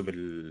يحسوا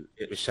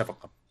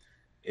بالشفقة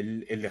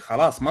اللي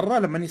خلاص مرة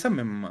لما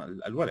يسمم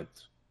الولد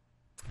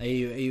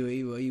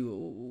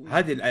ايوه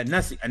هذه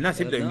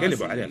الناس يبدأ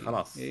ينقلبوا عليه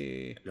خلاص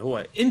اللي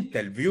هو انت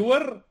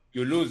الفيور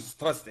you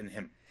lose trust in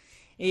him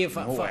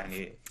ايوه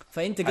يعني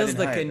فانت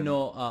قصدك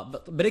انه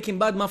بريكنج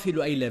باد ما في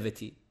له اي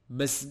ليفيتي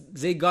بس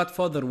زي جاد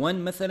فاذر 1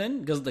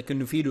 مثلا قصدك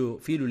انه في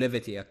له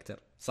ليفيتي اكثر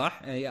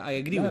صح اي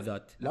اجري وذ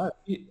ذات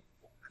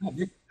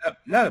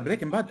لا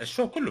بريكنج باد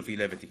الشو كله فيه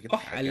ليفيتي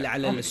يضحك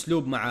على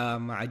الاسلوب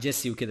مع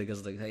جيسي وكذا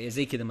قصدك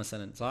زي كذا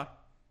مثلا صح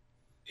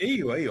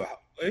ايوه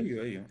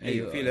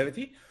في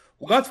ليفيتي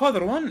وجاد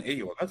فاذر 1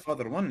 جاد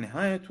فاذر 1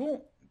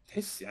 نهايته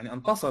تحس يعني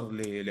انتصر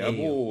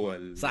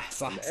لابوه صح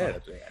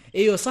يعني.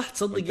 ايوه صح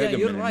تصدق يا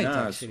يور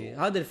رايت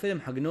هذا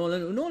الفيلم حق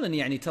نولان ونولان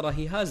يعني ترى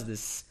هي هاز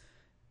ذس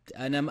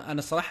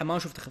انا صراحه ما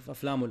شفت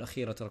افلامه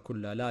الاخيره ترى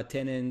كلها لا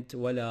تيننت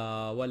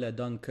ولا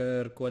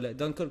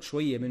دانكيرك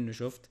شويه منه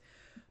شفت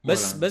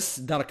بس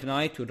دارك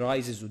نايت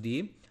والرايزز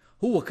ودي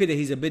هو كده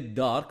هيز ا بيت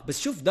دارك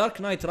بس شوف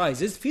دارك نايت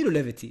رايزز فيه له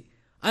ليفيتي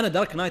انا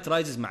دارك نايت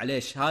رايزز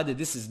معليش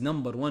هذا this is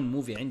number 1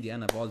 موفي عندي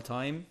انا بول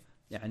تايم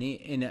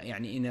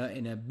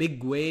يعني in a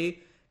big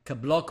way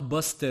كبلوك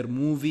باستر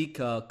موفي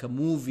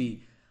كموفي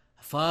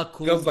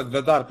فاكو قصدك ذا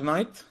دارك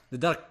نايت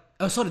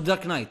سوري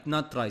دارك نايت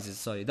نوت رايزز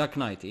سوري دارك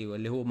نايت ايوه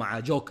اللي هو مع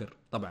جوكر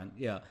طبعا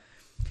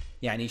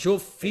يعني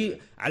شوف في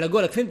على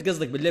قولك فهمت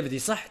قصدك بالليفيتي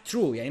صح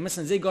ترو يعني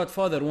مثلا زي جود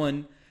فاذر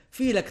 1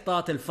 في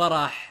لقطات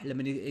الفرح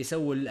لما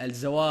يسووا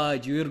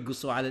الزواج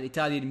ويرقصوا على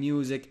الايطاليان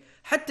ميوزك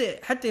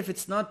حتى if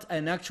it's not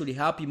an actually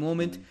happy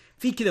moment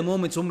في كده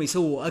مومنتس هم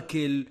يسووا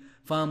اكل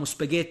فاهم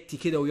سباجيتي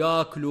كده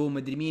وياكلوا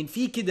مدري مين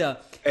في كده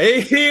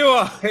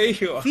ايوه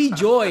في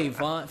جوي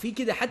في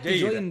كده حتى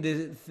جوي in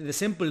the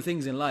simple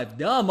things in life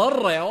ده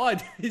مره يا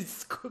واد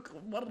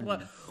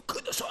مره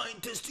كده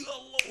ساينتست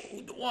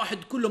يلا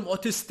واحد كلهم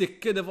اوتستيك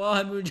كده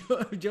فاهم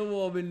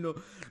جوه منه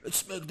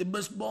اسمك ذا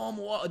بس بوم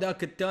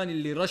وذاك الثاني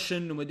اللي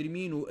رشن ومدري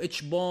مين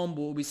واتش بومب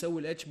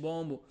وبيسوي الاتش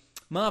بومب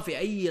ما في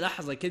اي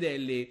لحظه كده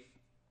اللي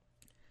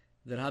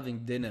they're having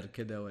dinner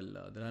كده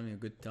ولا they're having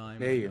a good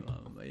time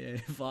ايوه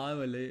فاهم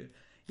ولا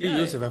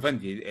يوسف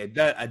افندي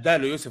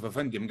اداله يوسف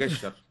افندي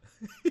مقشر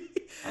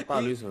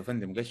اعطاه يوسف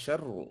افندي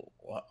مقشر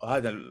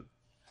وهذا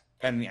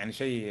كان يعني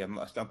شيء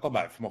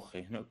انطبع في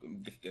مخي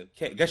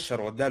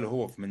قشر واداله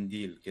هو في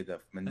منديل كده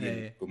في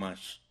منديل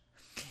قماش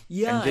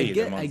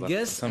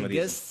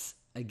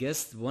I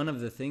guess one of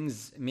the things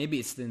maybe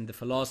it's in the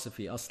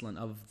philosophy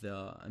أصلاً of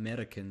the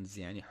Americans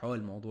يعني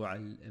حول موضوع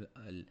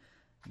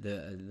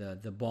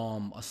the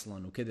bomb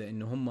أصلاً وكذا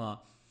إنه هم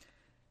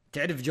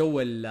تعرف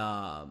جو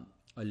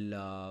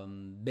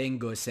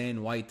بينجو سين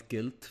وايت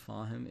جيلت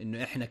فاهم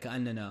إنه إحنا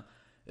كأننا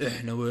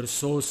إحنا we're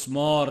so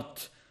smart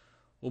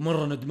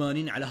ومره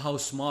ندمانين على هاو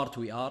سمارت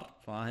وي ار،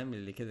 فاهم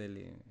اللي كذا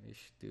اللي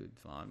ايش دود،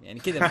 فاهم يعني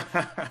كذا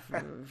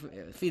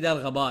في ذا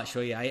الغباء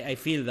شويه. اي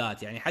فيل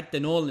ذات يعني. حتى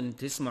نولان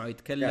تسمعه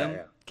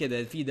يتكلم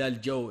كذا في ذا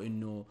الجو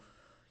انه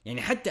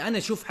يعني حتى انا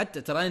شوف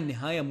حتى ترى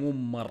النهايه مو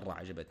مره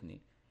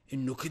عجبتني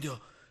انه كذا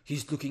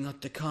he's looking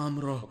at the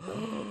camera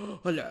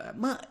ولا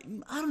ما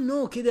I don't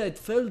know كذا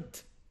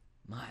اتفلت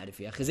ما اعرف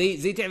يا اخي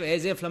زي تعرف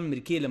زي افلام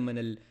امريكيه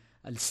لما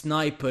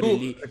السنايبر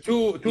اللي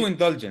تو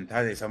اندلجنت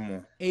هذا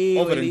يسموه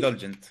اوفر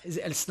اندلجنت،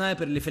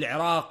 السنايبر اللي في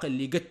العراق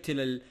اللي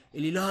يقتل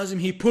اللي لازم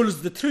هي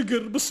بولز ذا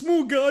تريجر بس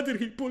مو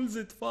قادر هي بولز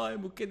ات،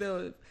 فاهم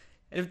وكذا.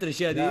 عرفت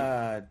الاشياء دي؟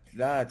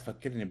 لا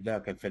تفكرني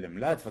بذاك الفيلم،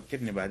 لا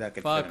تفكرني بهذاك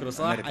الفيلم فاكره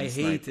صح؟ I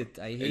hate it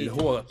اللي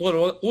هو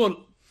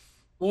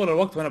طول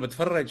الوقت وانا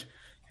بتفرج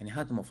يعني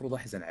هذا المفروض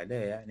احزن عليه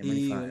يعني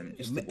ماني فاهم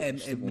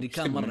ايش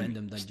امريكان مره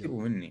عندهم ذا الجو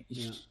مني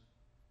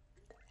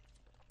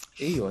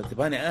ايوه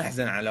تباني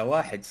احزن على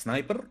واحد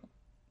سنايبر.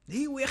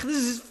 ايوه يا اخي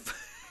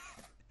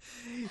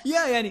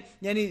يعني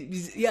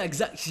يا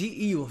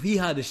اكزاكتلي ايوه في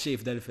هذا الشيء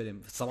في ذا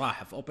الفيلم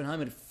صراحه. في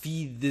اوبنهايمر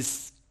في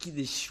ذس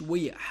كذا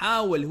شويه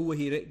حاول هو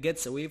هي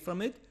gets away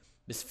from it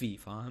بس في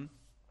فاهم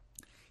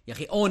يا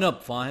اخي own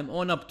up فاهم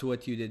own up to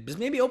what you did. بس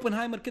maybe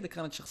اوبنهايمر كذا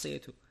كانت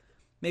شخصيته.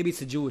 Maybe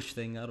it's a Jewish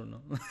thing, I don't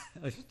know.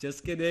 Just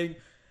kidding.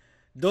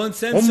 Don't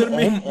censor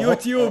me,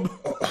 YouTube.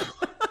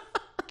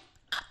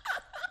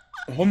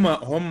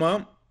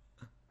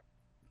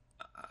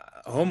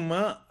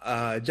 هم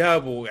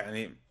جابوا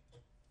يعني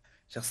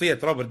شخصية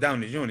روبرت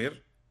داوني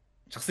جونيور،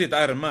 شخصية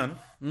ايرون مان.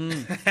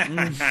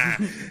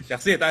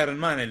 شخصية ايرون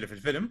مان اللي في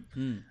الفيلم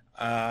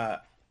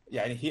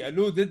يعني هي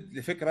alluded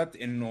لفكرة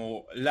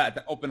انه لا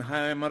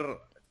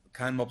اوبنهايمر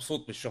كان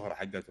مبسوط بالشهرة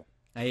حقته.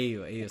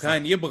 ايوه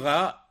كان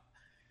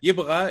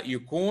يبغى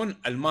يكون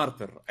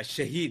المارتر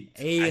الشهيد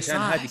عشان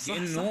هذه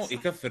كأنه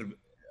يكفر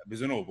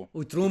بذنوبه.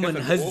 وترومان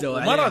هزوا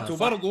عليه ومرته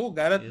برضو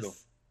قالت له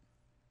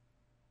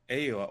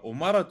ايوه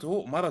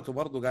ومرته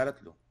برضو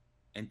قالت له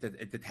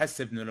انت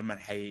تحسب انه لما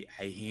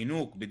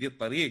حيهينوك بدي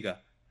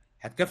الطريقه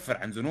حتكفر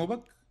عن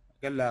ذنوبك؟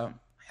 قال له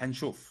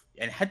حنشوف.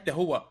 يعني حتى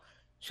هو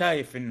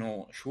شايف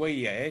انه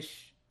شويه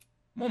ايش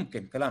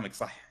ممكن كلامك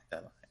صح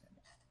ترى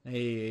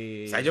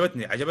يعني. بس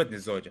عجبتني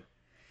الزوجه.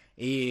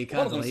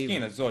 كانت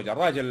مسكين الزوجة.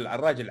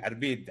 الراجل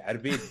عربيد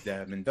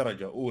من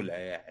درجة أولى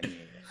يعني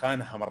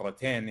خانها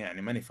مرتين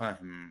يعني ماني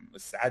فاهم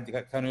بس عادي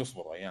كانوا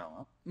يصبروا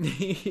أيامها.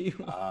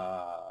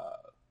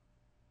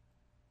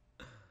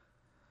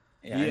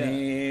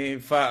 يعني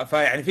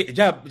فيعني في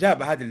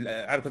جاب هذه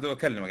عارف كنت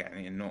أكلمك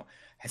يعني إنه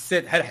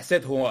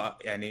حسيت هو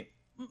يعني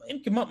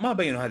يمكن ما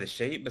بينوا هذا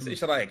الشيء بس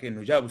إيش رأيك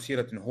إنه جابوا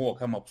سيرة إنه هو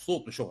كان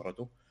مبسوط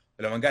بشهرته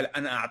ولما قال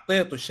أنا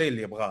أعطيته الشيء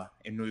اللي يبغاه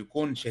إنه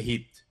يكون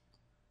شهيد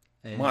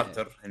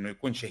مارتر انه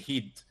يكون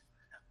شهيد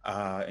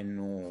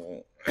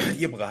انه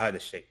يبغى هذا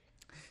الشيء.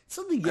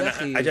 صدق يا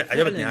اخي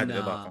عجبتني هذه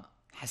الاضافه.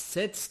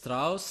 حسيت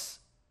ستراوس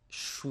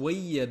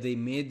شويه they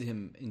made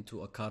him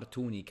into a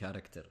cartoony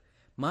character.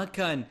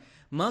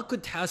 ما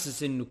كنت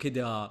حاسس انه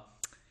كده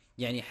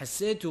يعني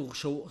حسيته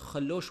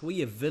خلوه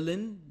شويه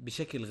فيلن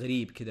بشكل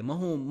غريب كده.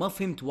 ما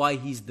فهمت why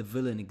he's the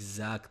villain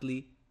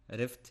exactly.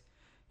 عرفت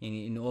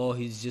يعني انه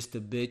he's just a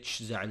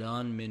bitch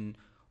زعلان من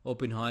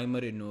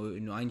أوبنهايمر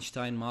إنه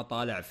أينشتاين ما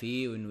طالع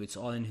فيه وإنه it's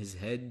all in his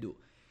head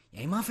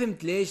يعني ما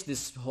فهمت ليش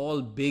this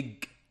whole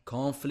big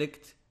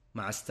conflict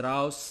مع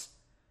ستراوس.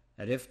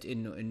 عرفت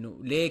إنه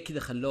ليه كذا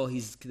خلوه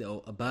he's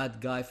كذا a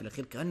bad guy في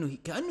الأخير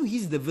كأنه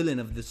he's the villain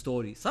of the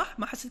story. صح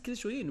ما حسيت كذا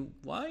شوية إنه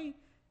why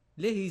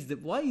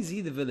is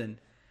he the villain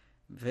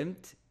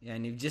فهمت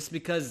يعني just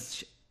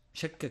because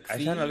شكك فيه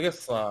عشان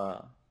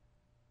القصة.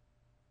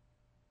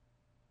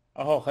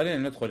 خلينا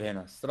ندخل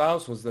هنا.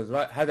 ستراوس was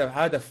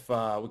هذا في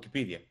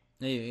ويكيبيديا.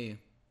 ايوه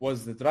was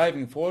the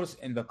driving force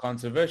in the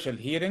controversial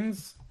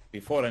hearings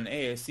before an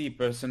ASC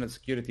Personal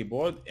Security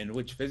Board in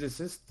which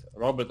physicist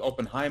Robert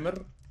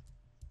Oppenheimer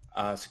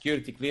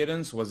security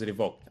clearance was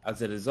revoked. As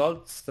a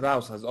result,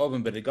 Strauss has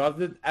often been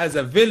regarded as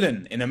a villain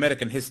in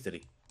American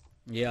history.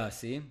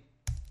 see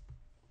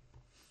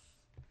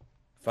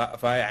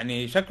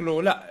فيعني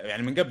شكله لا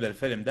يعني من قبل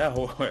الفيلم ده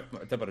هو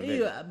معتبر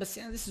ايوه بس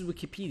يعني this is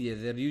Wikipedia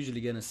they're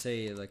usually gonna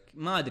say like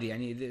ما ادري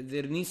يعني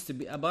there needs to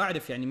be ابغى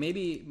اعرف يعني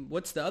maybe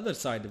what's the other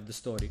side of the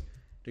story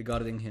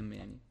regarding him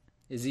يعني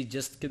is he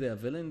just كده a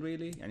villain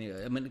really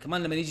يعني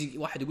كمان لما يجي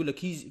واحد يقول لك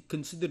he's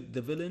considered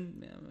the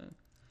villain يعني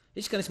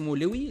ايش كان اسمه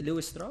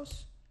لويس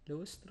ستراوس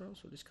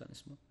ولا ايش كان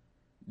اسمه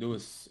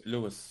لويس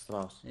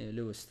ستراوس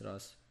لويس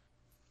ستراوس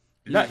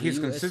لا he's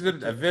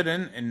considered a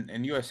villain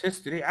in US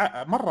history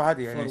مرة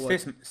هذه يعني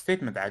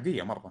statement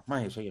عادية مرة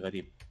ما هي شيء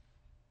غريب.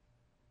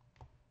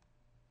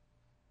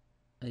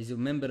 He's a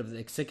member of the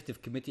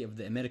executive committee of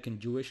the American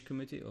Jewish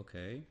Committee.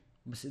 Okay.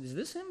 But is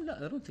this him?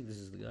 لا, I don't think this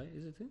is the guy.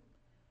 Is it him?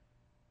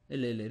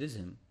 إلا it is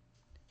him.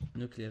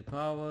 Nuclear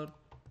power.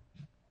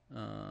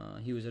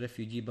 He was a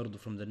refugee برضو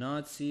from the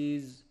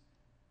Nazis.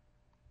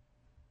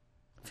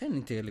 فين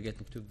انت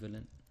لقيت مكتوب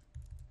villain؟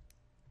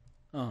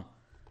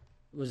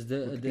 was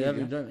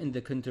in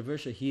the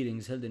controversial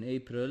hearings held in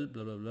April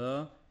blah blah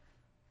blah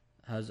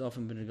has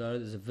often been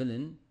regarded as a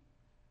villain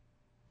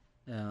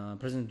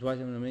President Dwight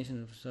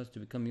nomination starts to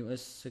become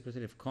U.S.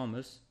 Secretary of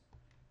Commerce.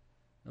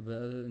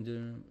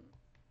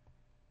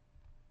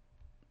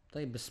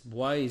 طيب بس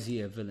why is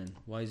he a villain?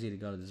 Why is he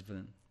regarded as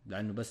villain?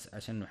 لأنه بس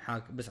عشانه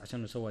بس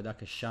عشانه سوى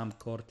ذاك الشام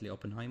كورت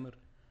لأوبنهايمر.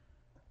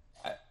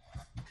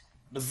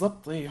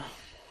 بالضبط ايوه.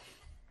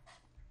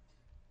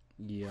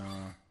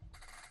 Yeah,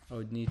 I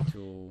would need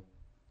to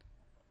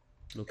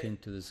look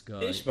into this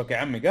guy. ايش بك يا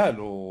عمي؟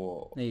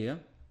 قالوا ايوه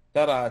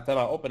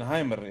ترى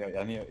اوبنهايمر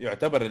يعني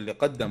يعتبر اللي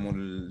قدمه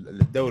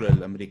للدولة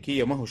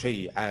الأمريكية ما هو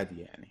شيء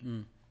عادي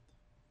يعني.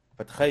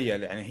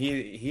 فتخيل يعني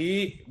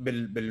هي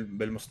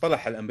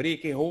بالمصطلح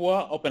الأمريكي هو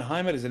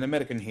اوبنهايمر is an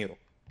American hero.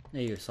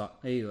 ايوه صح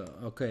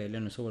ايوه اوكي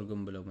لأنه سوى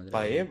القنبلة وما ادري.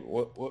 طيب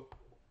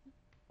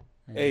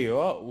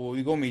ايوه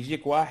ويقوم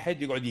يجيك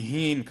واحد يقعد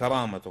يهين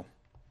كرامته.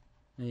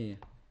 ايوه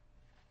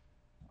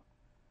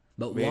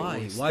but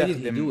why did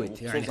he do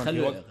it؟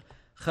 يعني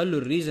خلوا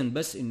الريزن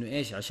بس انه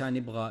ايش عشان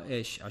يبغى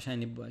ايش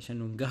عشان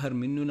انقهر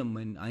منه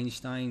لما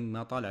اينشتاين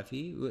ما طالع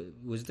فيه.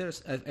 was there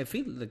I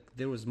feel like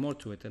there was more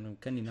to it انه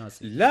كاني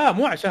ناسي. لا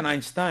مو عشان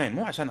اينشتاين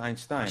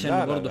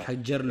عشان برضه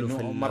حجر له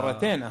في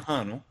مرتين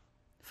اهانه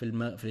في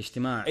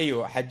الاجتماع.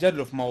 ايوه حجر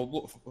له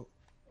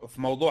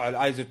في موضوع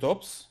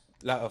الايزوتوبس.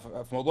 لا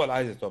في موضوع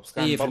الايزوتوبس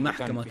كان في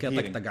المحكمة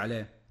كده طقطق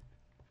عليه.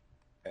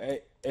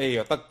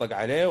 ايوه طقطق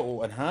عليه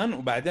وانهان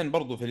وبعدين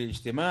برضه في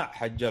الاجتماع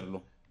حجر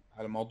له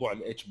على موضوع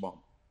الاتش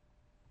بوم.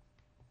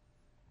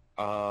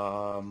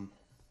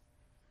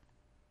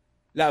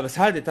 لا بس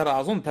هذه ترى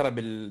اظن ترى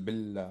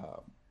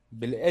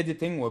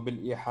بالاديتنج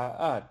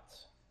وبالايحاءات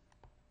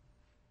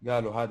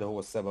قالوا هذا هو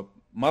السبب.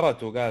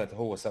 مرته قالت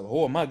هو السبب،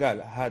 هو ما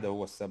قال هذا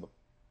هو السبب.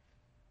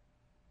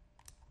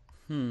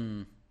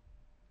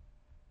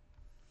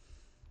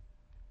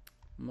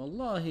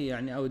 والله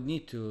يعني I would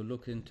need to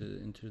look into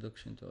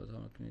introduction to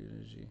atomic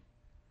energy.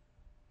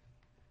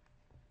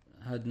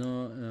 Had no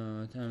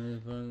time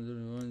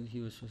he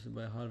was trusted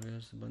by Harvey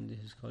Husband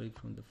his colleague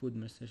from the food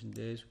administration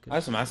days.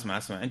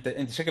 اسمع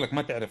انت شكلك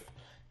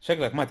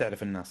ما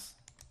تعرف الناس.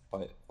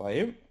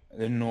 طيب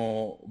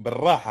لانه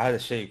بالراحه هذا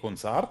الشيء يكون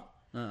صار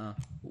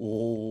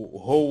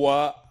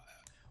وهو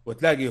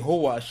وتلاقي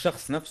هو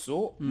الشخص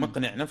نفسه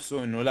مقنع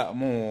نفسه انه لا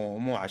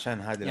مو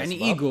عشان هذه يعني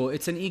الاسباب. ايجو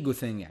اتس ان ايجو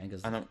ثينج يعني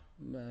قصدي انا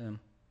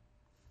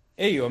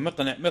ايوه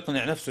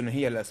مقنع نفسه انه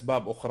هي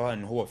الاسباب اخرى،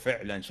 انه هو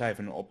فعلا شايف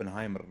انه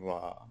اوبنهايمر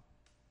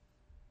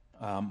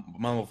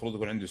ما المفروض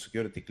يكون عنده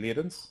سكيورتي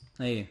كليرنس.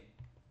 اي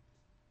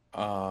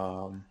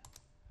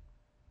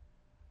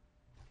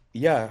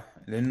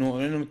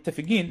لانه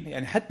متفقين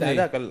يعني حتى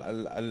هذاك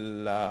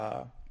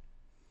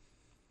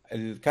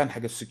كان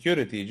حق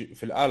السكيورتي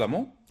في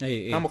الالمو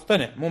كان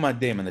مقتنع، مو مات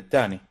دايما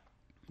الثاني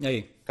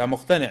كان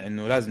مقتنع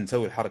انه لازم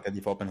نسوي الحركه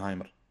دي في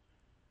اوبنهايمر.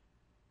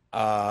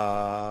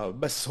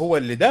 بس هو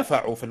اللي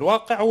دافعه في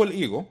الواقع هو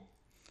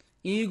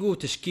الايجو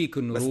تشكيك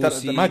انه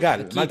روسي. ما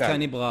قال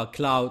كان يبغى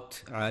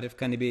كلاوت، عارف،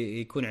 كان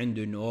يبي يكون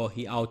عنده انه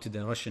هي اوتد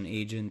راشن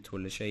ايجنت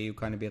ولا شيء،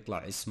 وكان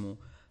يبيطلع اسمه.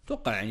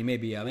 اتوقع يعني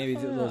ميبي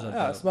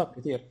اسباب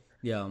كثير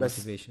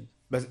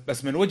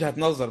بس من وجهة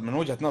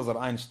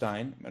نظر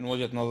اينشتاين، من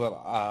وجهة نظر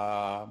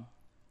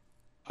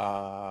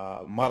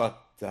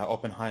مرت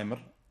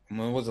اوبنهايمر، من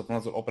وجهة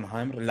نظر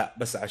اوبنهايمر لا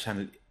بس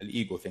عشان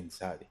الايجو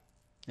ثينكس هذه.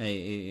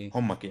 اي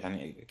هم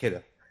يعني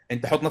كده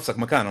انت حط نفسك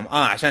مكانهم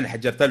عشان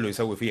حجرت له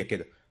يسوي فيها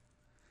كده.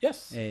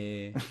 Yes.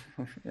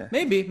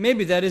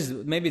 maybe that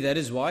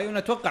is why. وانا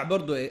اتوقع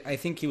برضو I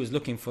think he was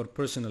looking for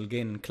personal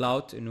gain and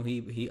clout انه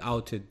he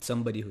outed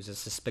somebody who's a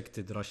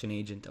suspected Russian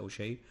agent او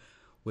شيء،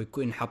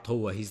 ويكون حط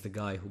هو he's the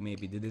guy who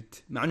maybe did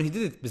it، مع انه he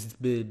did it بس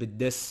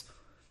بالدس.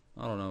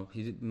 I don't know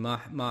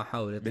ما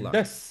حاول يطلع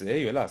بالدس.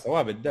 ايوه لا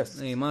سواها بالدس.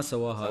 ما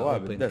سواها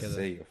بالدس.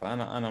 ايوه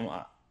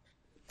فانا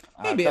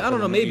maybe I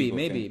don't know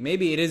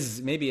maybe it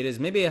is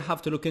maybe I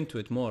have to look into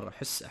it more.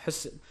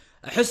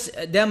 احس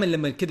دائما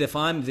لما كده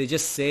فاهم they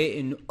just say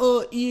انه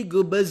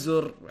ايجو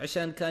بزر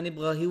عشان كان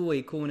يبغى هو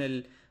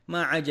يكون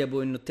ما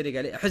عجبه انه تريق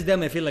عليه. احس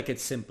دائما feel like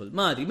it's simple.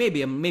 ما ادري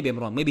maybe I'm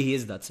wrong, maybe he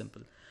is that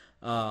simple.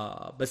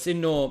 بس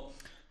انه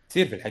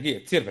تصير في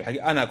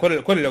الحقيقه انا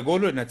كل اللي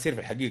اقوله انها تصير في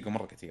الحقيقه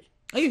مره كثير.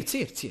 ايوه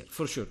تصير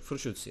for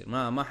sure تصير.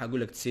 ما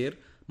حقول لك تصير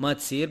ما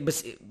تصير،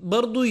 بس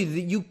برضو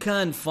you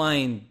can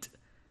find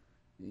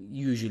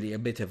usually a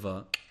bit of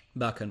a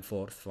back and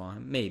forth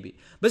فاهم maybe.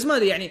 بس ما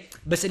ادري يعني.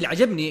 بس اللي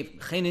عجبني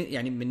خلينا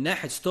يعني من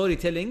ناحيه ستوري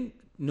تيلينج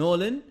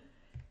نولان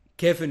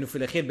كيف انه في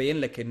الاخير بين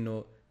لك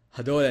انه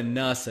هذول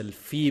الناس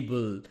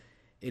الفيبل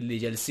اللي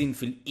جالسين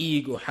في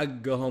الايجو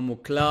حقهم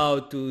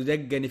وكلاود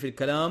ودقني في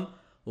الكلام،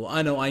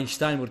 وانا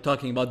واينشتاين we're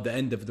talking about the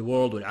end of the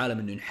world والعالم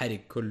انه ينحرق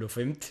كله.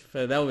 فهمت؟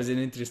 فذا was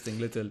an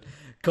interesting little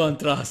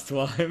contrast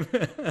فاهم.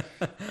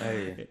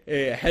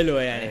 ايه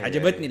حلوه يعني.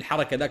 عجبتني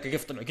الحركه ذاك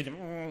كيف طلع كده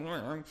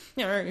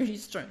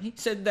he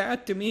said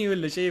that to me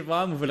ولا شيء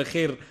فاهم، وفي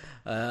الاخير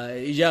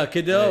اجا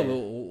كده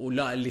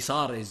ولا اللي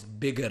صار is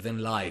bigger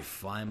than life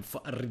فاهم.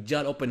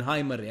 الرجال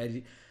اوبنهايمر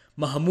يعني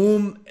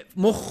مهموم،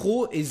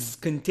 مخه is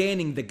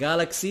containing the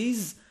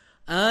galaxies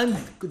and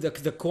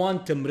the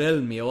quantum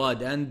realm يا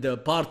واد and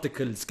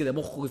particles كذا.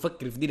 مخه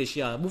يفكر في دي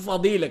الاشياء، مو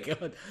فاضي لك يا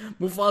واد،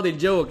 مو فاضي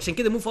لجوك. عشان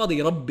كذا مو فاضي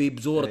يربي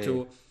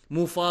بزورته،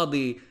 مو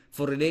فاضي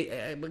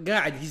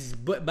قاعد he's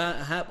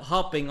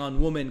hopping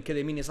on women كذا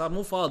يمين يسار،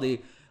 مو فاضي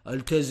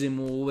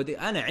التزم.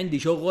 انا عندي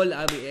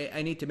شغل،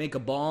 I need to make a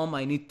bomb,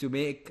 I need to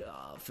make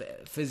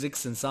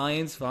physics and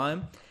science،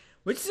 فاهم؟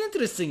 which is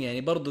interesting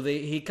يعني. برضو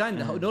he kind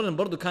نولان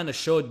برضو كان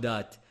showed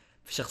that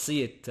في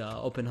شخصية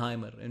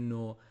أوبنهايمر،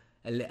 إنه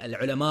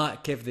العلماء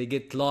كيف they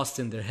get lost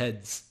in their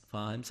heads،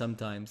 فاهم؟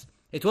 sometimes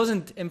it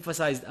wasn't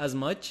emphasized as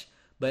much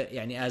but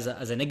يعني as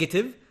a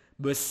negative،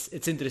 بس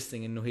it's interesting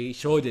إنه he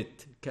showed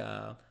it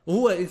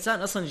وهو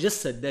إنسان أصلا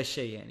جسد ده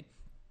الشيء يعني.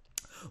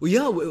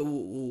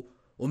 ويا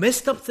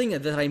messed up thing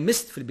that I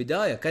missed في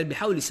البداية، كان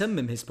بيحاول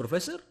يسمم his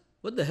professor.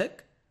 what the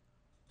heck.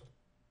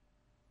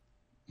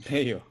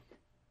 ايوه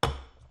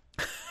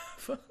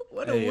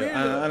أيوة.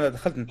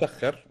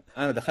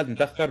 انا دخلت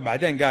متاخر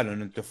بعدين قالوا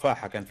ان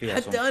التفاحه كان فيها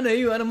حتى سم. انا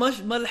ايوه انا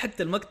ما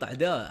لحقت المقطع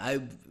ده.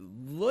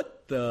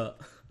 what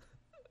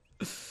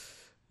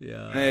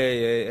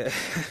اي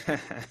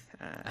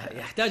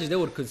يحتاج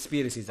ادور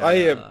كونسبيرسيز.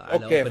 طيب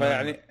اوكي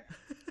فيعني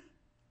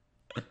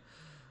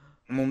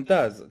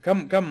ممتاز.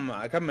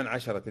 كم من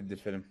 10 تدي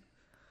الفيلم؟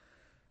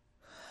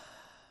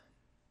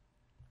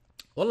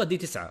 والله دي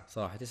 9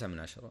 صراحه، 9 من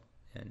 10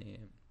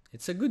 يعني.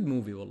 it's a good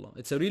movie والله،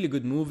 it's a really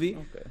good movie.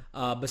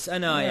 بس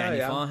انا يعني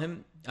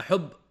فاهم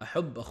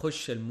احب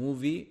اخش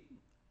الموفي،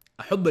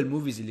 احب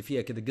الموفيز اللي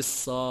فيها كده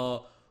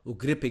قصه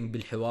وجريبينج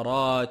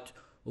بالحوارات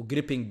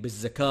وجريبينج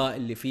بالذكاء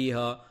اللي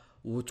فيها،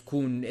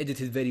 وتكون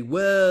edited very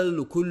well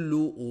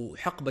وكله،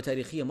 وحقبه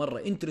تاريخيه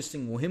مره interesting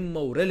مهمه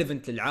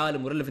وريليفنت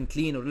للعالم وريليفنت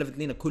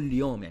لينا كل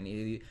يوم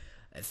يعني.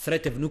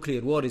 threat of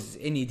nuclear war is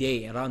any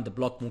day around the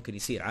block ممكن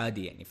يصير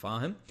عادي يعني،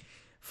 فاهم؟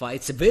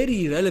 it's a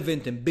very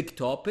relevant and big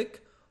topic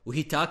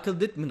وهي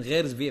tackled it من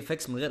غير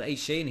VFX من غير اي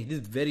شيء. he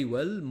did it very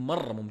well،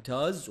 مره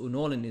ممتاز.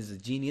 ونولان is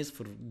a genius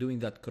for doing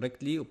that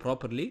correctly و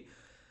properly.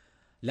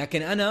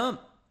 لكن انا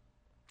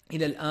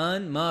الى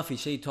الان ما في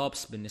شيء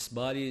توبس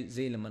بالنسبه لي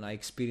زي لما I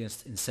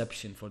experienced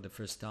Inception for the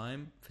first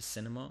time في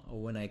السينما،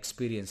 او when I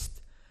experienced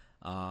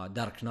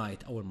Dark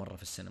Knight اول مره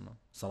في السينما.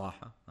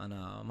 صراحه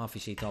انا ما في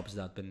شيء توبس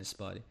ذات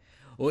بالنسبه لي.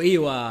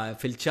 وايوه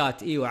في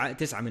الشات ايوه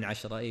 9 من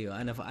 10.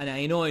 ايوه انا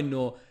I know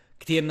انه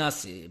كثير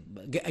ناس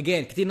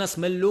كثير ناس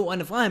ملوا،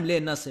 وانا فاهم ليه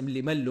الناس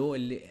اللي ملوا،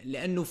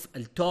 لانه في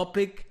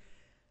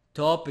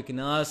التوبيك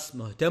ناس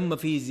مهتمه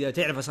فيزياء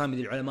تعرف اسامي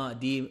دي العلماء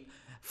دي.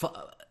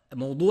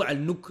 موضوع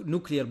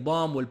النوكليير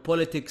بام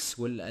والبوليتكس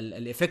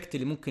والإفكت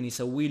اللي ممكن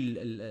تسويه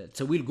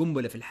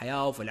القنبله في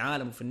الحياه وفي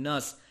العالم وفي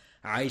الناس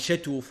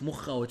عايشته في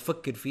مخها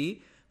وتفكر فيه.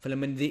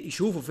 فلما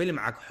يشوفوا فيلم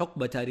عن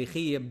حقبه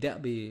تاريخيه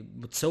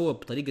بتسوى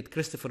بطريقه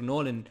كريستوفر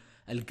نولان،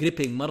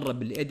 الجريبينج مره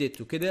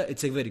بالإديت وكده، it's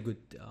a very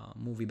good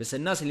movie. بس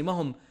الناس اللي ما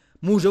هم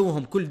مو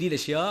جوهم كل دي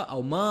الاشياء،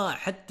 او ما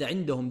حتى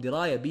عندهم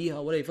درايه بيها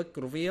ولا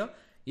يفكروا فيها،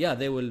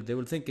 they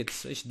will think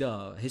it's ايش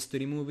ده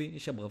history movie،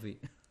 ايش ابغى فيه.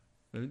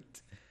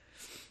 فهمت؟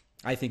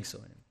 I think so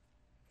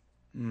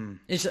يعني.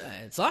 ايش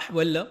صح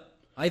ولا؟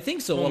 I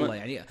think so والله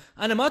يعني.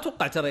 انا ما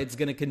اتوقع ترى it's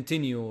gonna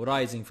continue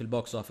rising في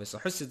البوكس اوفيس.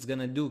 احس it's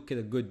gonna do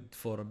كده good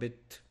for a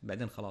bit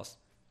بعدين خلاص.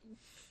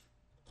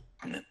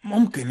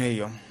 ممكن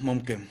ايوه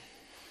ممكن.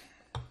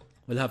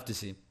 we'll have to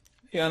see.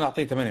 انا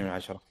اعطيه 8 من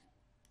 10.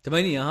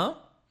 8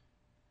 ها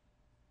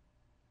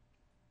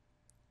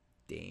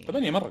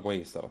 8 مره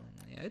كويس ترى.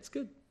 it's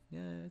good.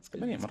 it's good.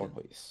 8 مره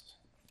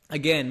كويس.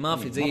 again ما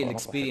في زي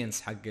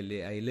الاكسبيرينس حق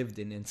اللي I lived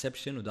in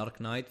Inception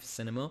ودارك نايت في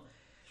السينما.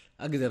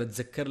 اقدر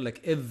اتذكر لك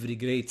every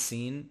great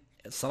scene.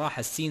 صراحه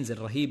السينز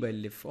الرهيبه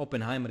اللي في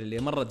اوبنهايمر اللي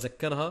مره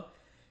اتذكرها،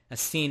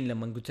 السين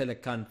لما قلت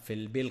لك كان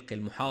في بيلقي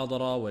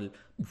المحاضره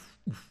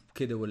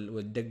كده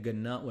والدق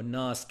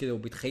والناس كده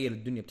وبيتخيل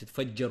الدنيا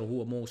بتتفجر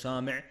وهو مو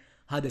سامع.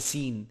 هذا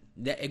سين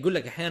ده يقول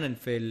لك احيانا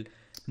في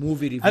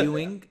الموفي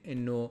ريفيوينج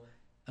انه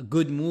a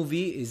good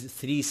movie is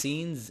 3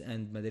 scenes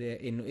and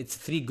مدري انه it's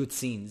 3 good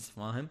scenes،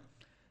 فاهم؟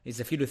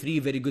 إذا في له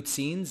 3 very good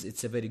scenes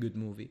it's a very good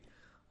movie.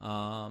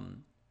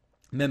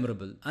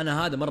 memorable.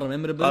 أنا هذا مرة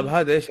memorable. طب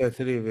هذا إيش 3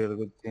 very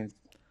good scenes؟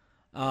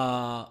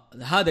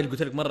 هذا اللي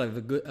قلت لك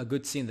مرة a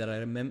good scene that I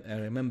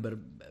remember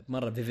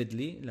مرة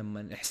vividly،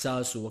 لما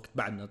إحساسه وقت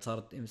بعد ما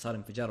صار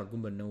انفجار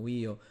القنبلة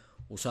النووية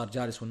وصار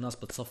جالس والناس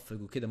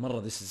بتصفق وكده،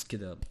 مرة this is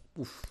كده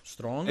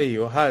strong.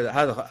 أيوه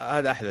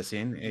هذا أحلى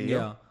سين.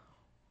 أيوه.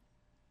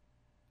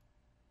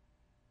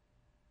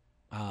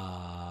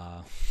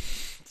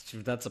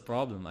 that's a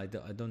problem. I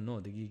don't know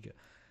دقيقة.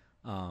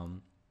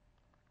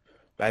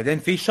 بعدين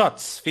في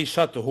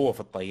شوت وهو في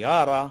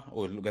الطيارة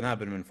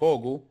والقنابل من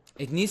فوقه.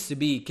 it needs to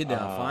be كده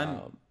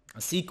فاهم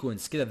a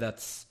sequence كده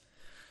that's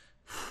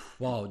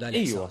واو ده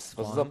الإحساس.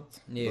 أيوة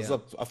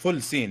بالضبط a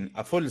full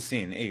scene.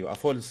 أيوة a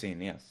full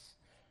scene yes.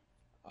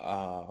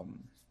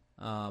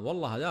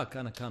 والله هذاك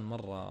أنا كان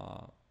مرة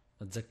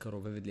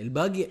أتذكره vividly.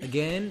 الباقي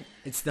again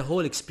it's the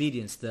whole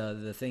experience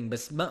the thing.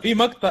 بس ما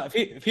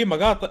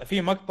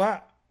في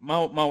مقطع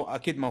ما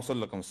أكيد ما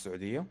وصل لكم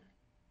السعودية.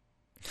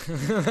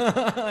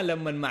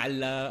 لما مع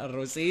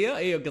الروسية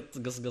ايوه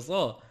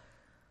قصقصوه.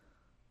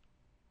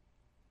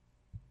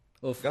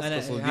 اوف انا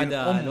قصقصوا دين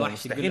هذا الوحش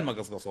مستحيل يقول ما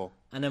قصقصوه.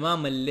 انا ما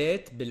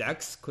مليت،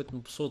 بالعكس كنت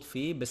مبسوط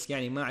فيه، بس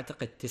يعني ما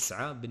اعتقد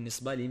 9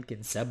 بالنسبه لي،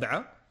 يمكن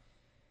 7.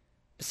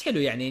 بس حلو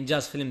يعني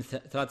انجاز فيلم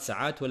 3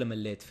 ساعات ولا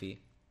مليت فيه.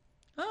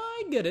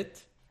 I get it.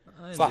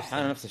 I صح،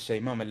 انا understand. نفس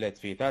الشيء ما مليت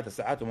فيه 3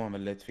 ساعات وما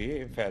مليت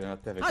فيه فعلا،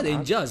 اتفق هذا معك.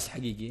 انجاز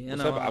حقيقي.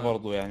 انا 7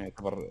 برضو يعني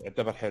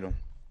يعتبر حلو.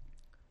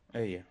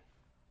 اي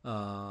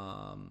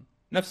آم...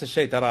 نفس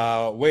الشيء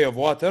ترى. واي اوف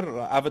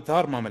واتر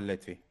افاتار ما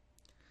مليت فيه.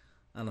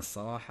 انا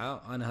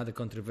الصراحه هذا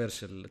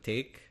controversial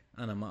take.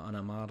 انا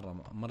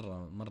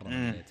مره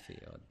مليت فيه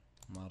يا ولد.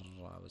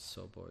 مره was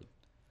so bored.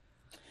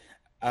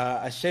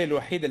 الشيء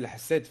الوحيد اللي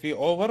حسيت فيه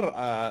اوفر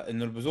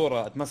انه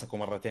البذوره اتمسكوا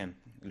مرتين،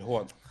 اللي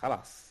هو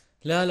خلاص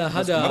لا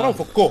اتمسكوا هذا مره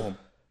وفكوهم.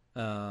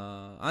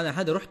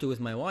 انا هذا رحت with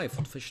my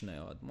wife طفشنا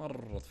يا ولد.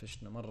 مره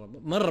طفشنا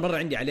مره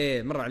عندي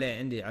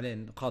عليه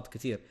نقاط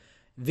كثير.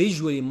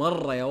 فيجوالي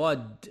مره يا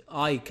ولد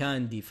اي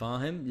كاندي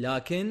فاهم،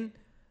 لكن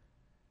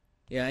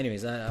يا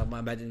انيويز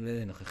ما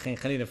بعد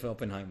خلينا في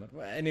اوبنهايمر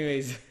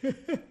انيويز.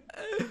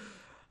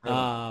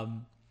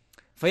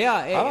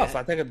 فيا خلاص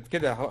اعتقد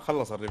كده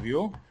خلص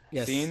الريفيو.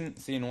 Yes.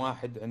 سين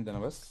واحد عندنا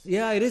بس.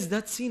 يا يرز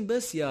ذات سين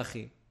بس يا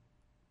اخي.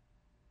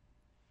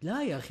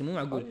 لا يا اخي مو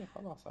معقول. طيب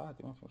خلاص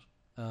عادي ما في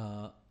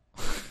مشكله.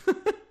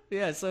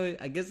 Yeah, so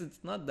I guess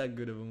it's not that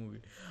good of a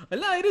movie.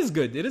 لا, it is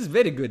good. It is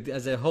very good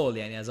as a whole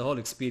يعني as a whole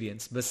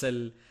experience.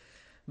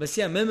 بس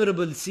يا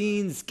memorable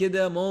scenes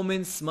كده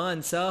moments ما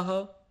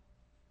انساها.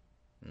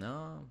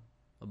 No,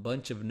 a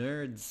bunch of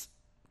nerds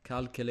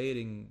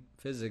calculating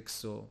physics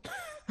so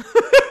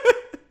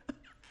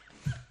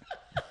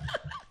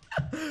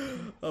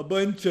a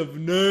bunch of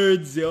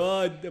nerds يا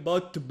واد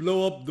about to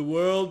blow up the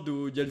world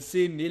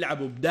وجالسين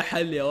يلعبوا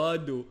بدحل يا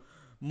واد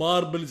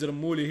وماربلز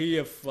رمولي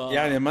هي في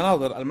يعني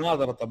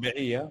المناظر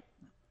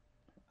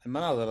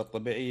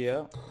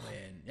الطبيعيه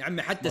يا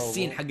عمي حتى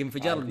السين حق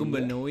انفجار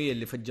القنبله النوويه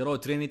اللي فجروه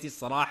ترينيتي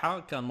الصراحه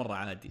كان مره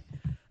عادي.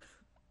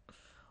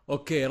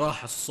 اوكي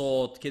راح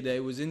الصوت كده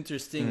it was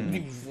interesting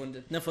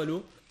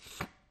اتنفلوا.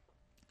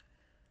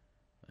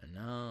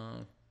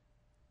 انا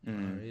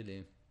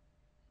really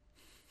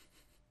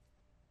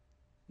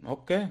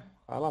اوكي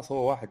خلاص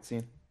هو واحد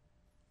سين.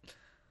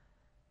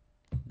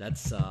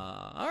 That's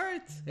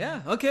alright. Yeah,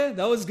 okay,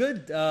 that was good.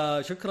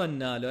 شكرا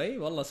لؤي،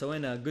 والله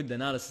سوينا good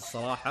analysis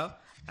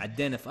الصراحة.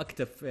 عدينا في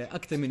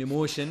أكثر من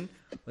ايموشن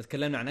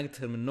وتكلمنا عن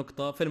أكثر من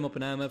نقطة. فيلم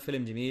أوبنهايمر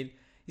فيلم جميل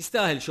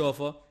يستاهل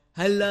شوفه.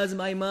 هل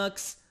لازم اي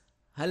ماكس؟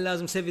 هل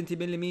لازم 70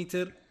 ملم؟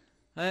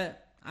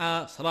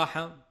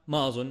 صراحة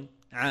ما أظن،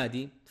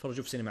 عادي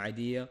تفرجوا في سينما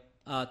عادية.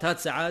 3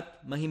 ساعات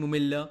ما هي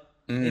مملة.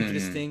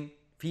 interesting،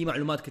 في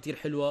معلومات كتير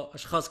حلوة،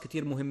 أشخاص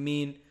كتير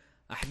مهمين،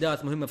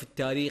 أحداث مهمة في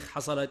التاريخ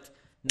حصلت،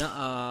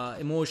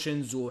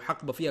 ايموشنز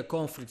وحقبة فيها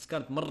كونفليكتس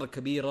كانت مرة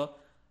كبيرة.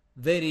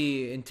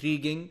 very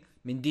intriguing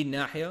من دي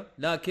الناحية.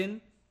 لكن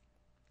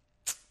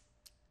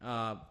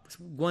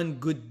one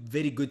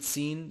very good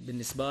scene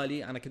بالنسبة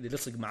لي أنا كده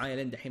لصق معايا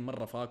لين دحين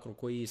مرة فاكره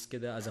كويس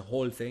كده as a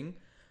whole thing.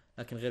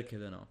 لكن غير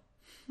كده no.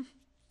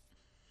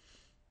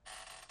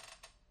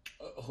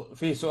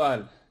 في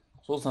سؤال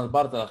خصوصا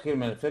البارت الأخير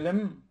من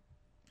الفيلم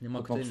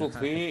كنت مبسوط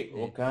فيه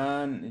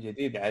وكان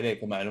جديد عليه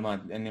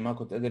كمعلومات، لأني ما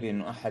كنت أدري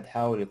إنه أحد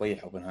حاول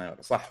يطيح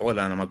أوبنهايمر، صح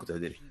ولا أنا ما كنت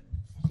أدري؟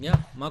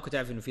 ما كنت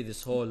أعرف إنه في this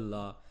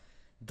whole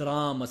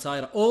دراما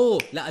صايرة.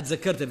 لا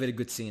أتذكرت very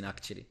good scene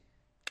actually.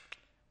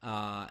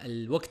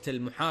 الوقت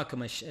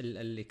المحاكمة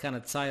اللي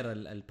كانت صايرة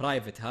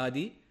البرايفت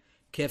هذه،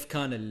 كيف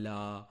كان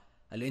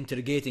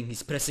الانترجيتنج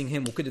هيز بريسنج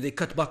هيم وكده they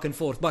cut back and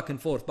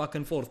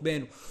forth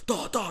بينه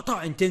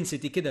طا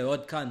intensity كده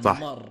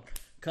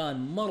كان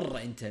مرة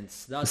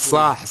intense.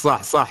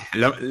 صح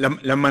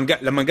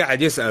لما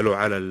قاعد يسألوا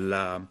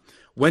على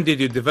when did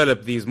you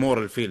develop these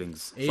moral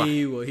feelings.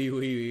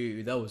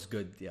 ايوه that was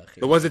good يا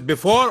اخي. Was it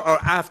before or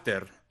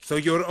after? So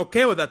you're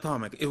okay with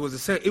Atomic? It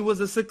was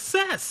a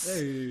success.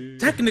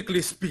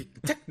 Technically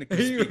speaking.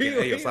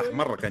 ايوه صح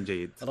مرة كان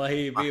جيد.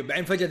 رهيب.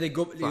 بعدين فجأة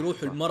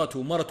يروحوا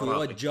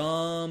لمرته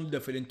جامدة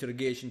في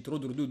الانترجيشن،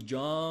 ترد ردود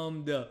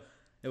جامدة.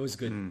 It was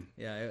good.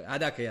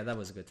 هذاك that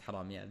was good.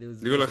 حرام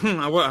يقول لك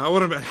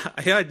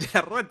يا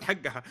الرد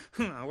حقها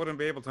I wouldn't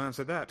be able to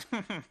answer that.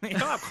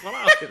 خلاص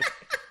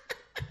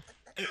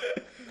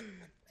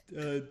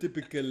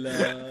typical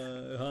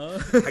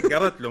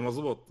حقرت له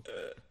مظبوط.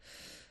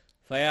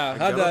 فيا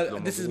هذا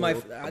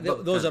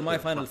those are my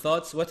final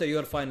thoughts. What are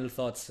your final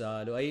thoughts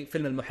لؤي؟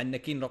 فيلم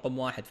المحنكين رقم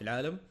 1 في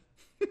العالم.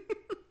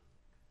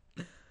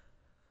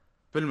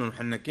 فيلم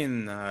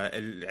المحنكين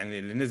يعني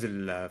اللي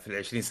نزل في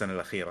 20 سنة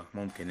الأخيرة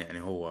ممكن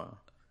يعني هو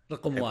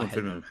رقم 1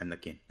 فيلم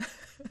المحنكين.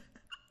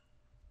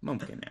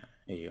 ممكن يعني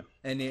ايوه.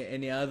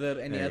 any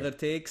other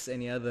takes,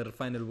 any other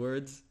final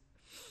words؟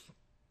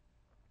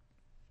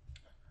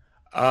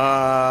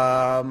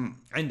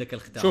 عندك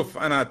الختام. شوف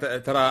أنا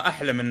ترى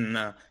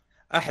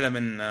أحلى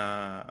من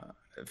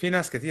في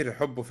ناس كثير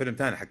يحبوا فيلم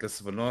تاني حق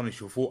كريستوفر نولان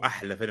يشوفوه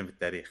أحلى فيلم في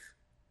التاريخ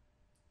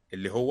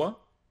اللي هو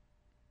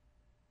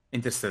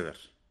انترستيلر.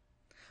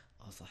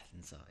 صح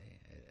تنسى.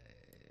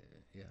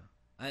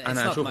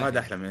 أنا أشوف هذا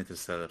أحلى من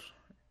انترستيلر.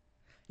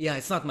 Yeah,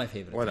 it's not my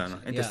favorite. ولا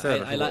أنا. actually.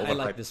 Interstellar I هو like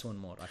overhyped. this one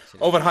more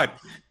actually. overhyped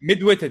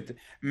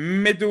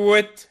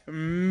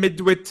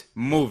midwit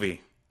movie.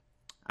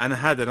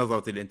 انا هذا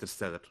نظرتي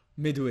لانترستيلر.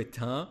 midwit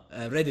ها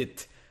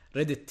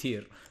ريدت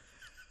تير.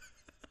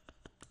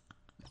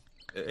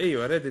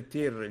 ايوه ريد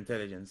تير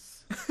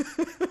انتليجنس.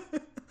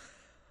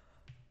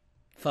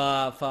 ف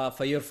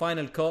your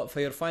final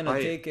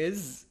طيب. take is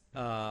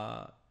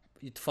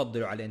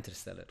يتفضلوا على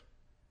انترستيلر.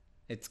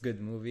 It's good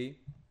movie,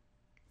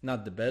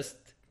 not the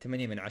best.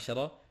 8 من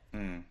 10.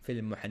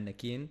 فيلم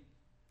محنكين.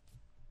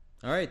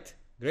 alright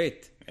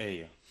great.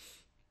 ايوه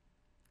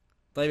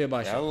طيب يا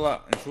باشا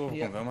يلا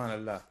نشوفكم في امان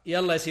الله.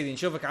 يلا يا سيدي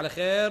نشوفك على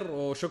خير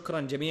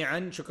وشكرا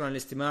جميعا. شكرا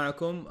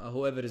لاستماعكم.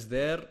 whoever is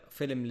there.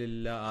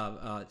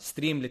 فيلم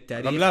ستريم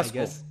للتاريخ.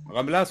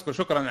 غملاسكو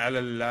شكرا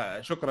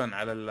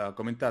على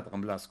الكومنتات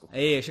غملاسكو.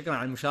 اي شكرا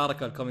على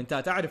المشاركه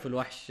والكومنتات. اعرف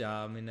الوحش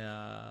من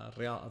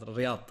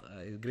الرياض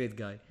جريت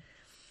جاي.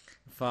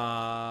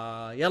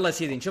 يلا يا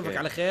سيدي نشوفك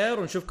على خير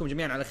ونشوفكم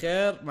جميعا على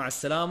خير. مع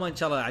السلامه. ان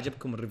شاء الله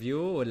عجبكم الريفيو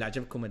ولا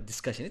عجبكم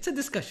الدسكشن. اتس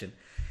ديسكشن.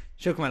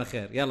 نشوفكم على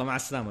خير. يلا مع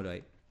السلامه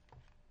لؤي.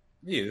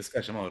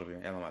 ديسكشن ما وربي.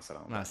 يلا مع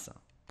السلامه. مع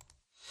السلامه.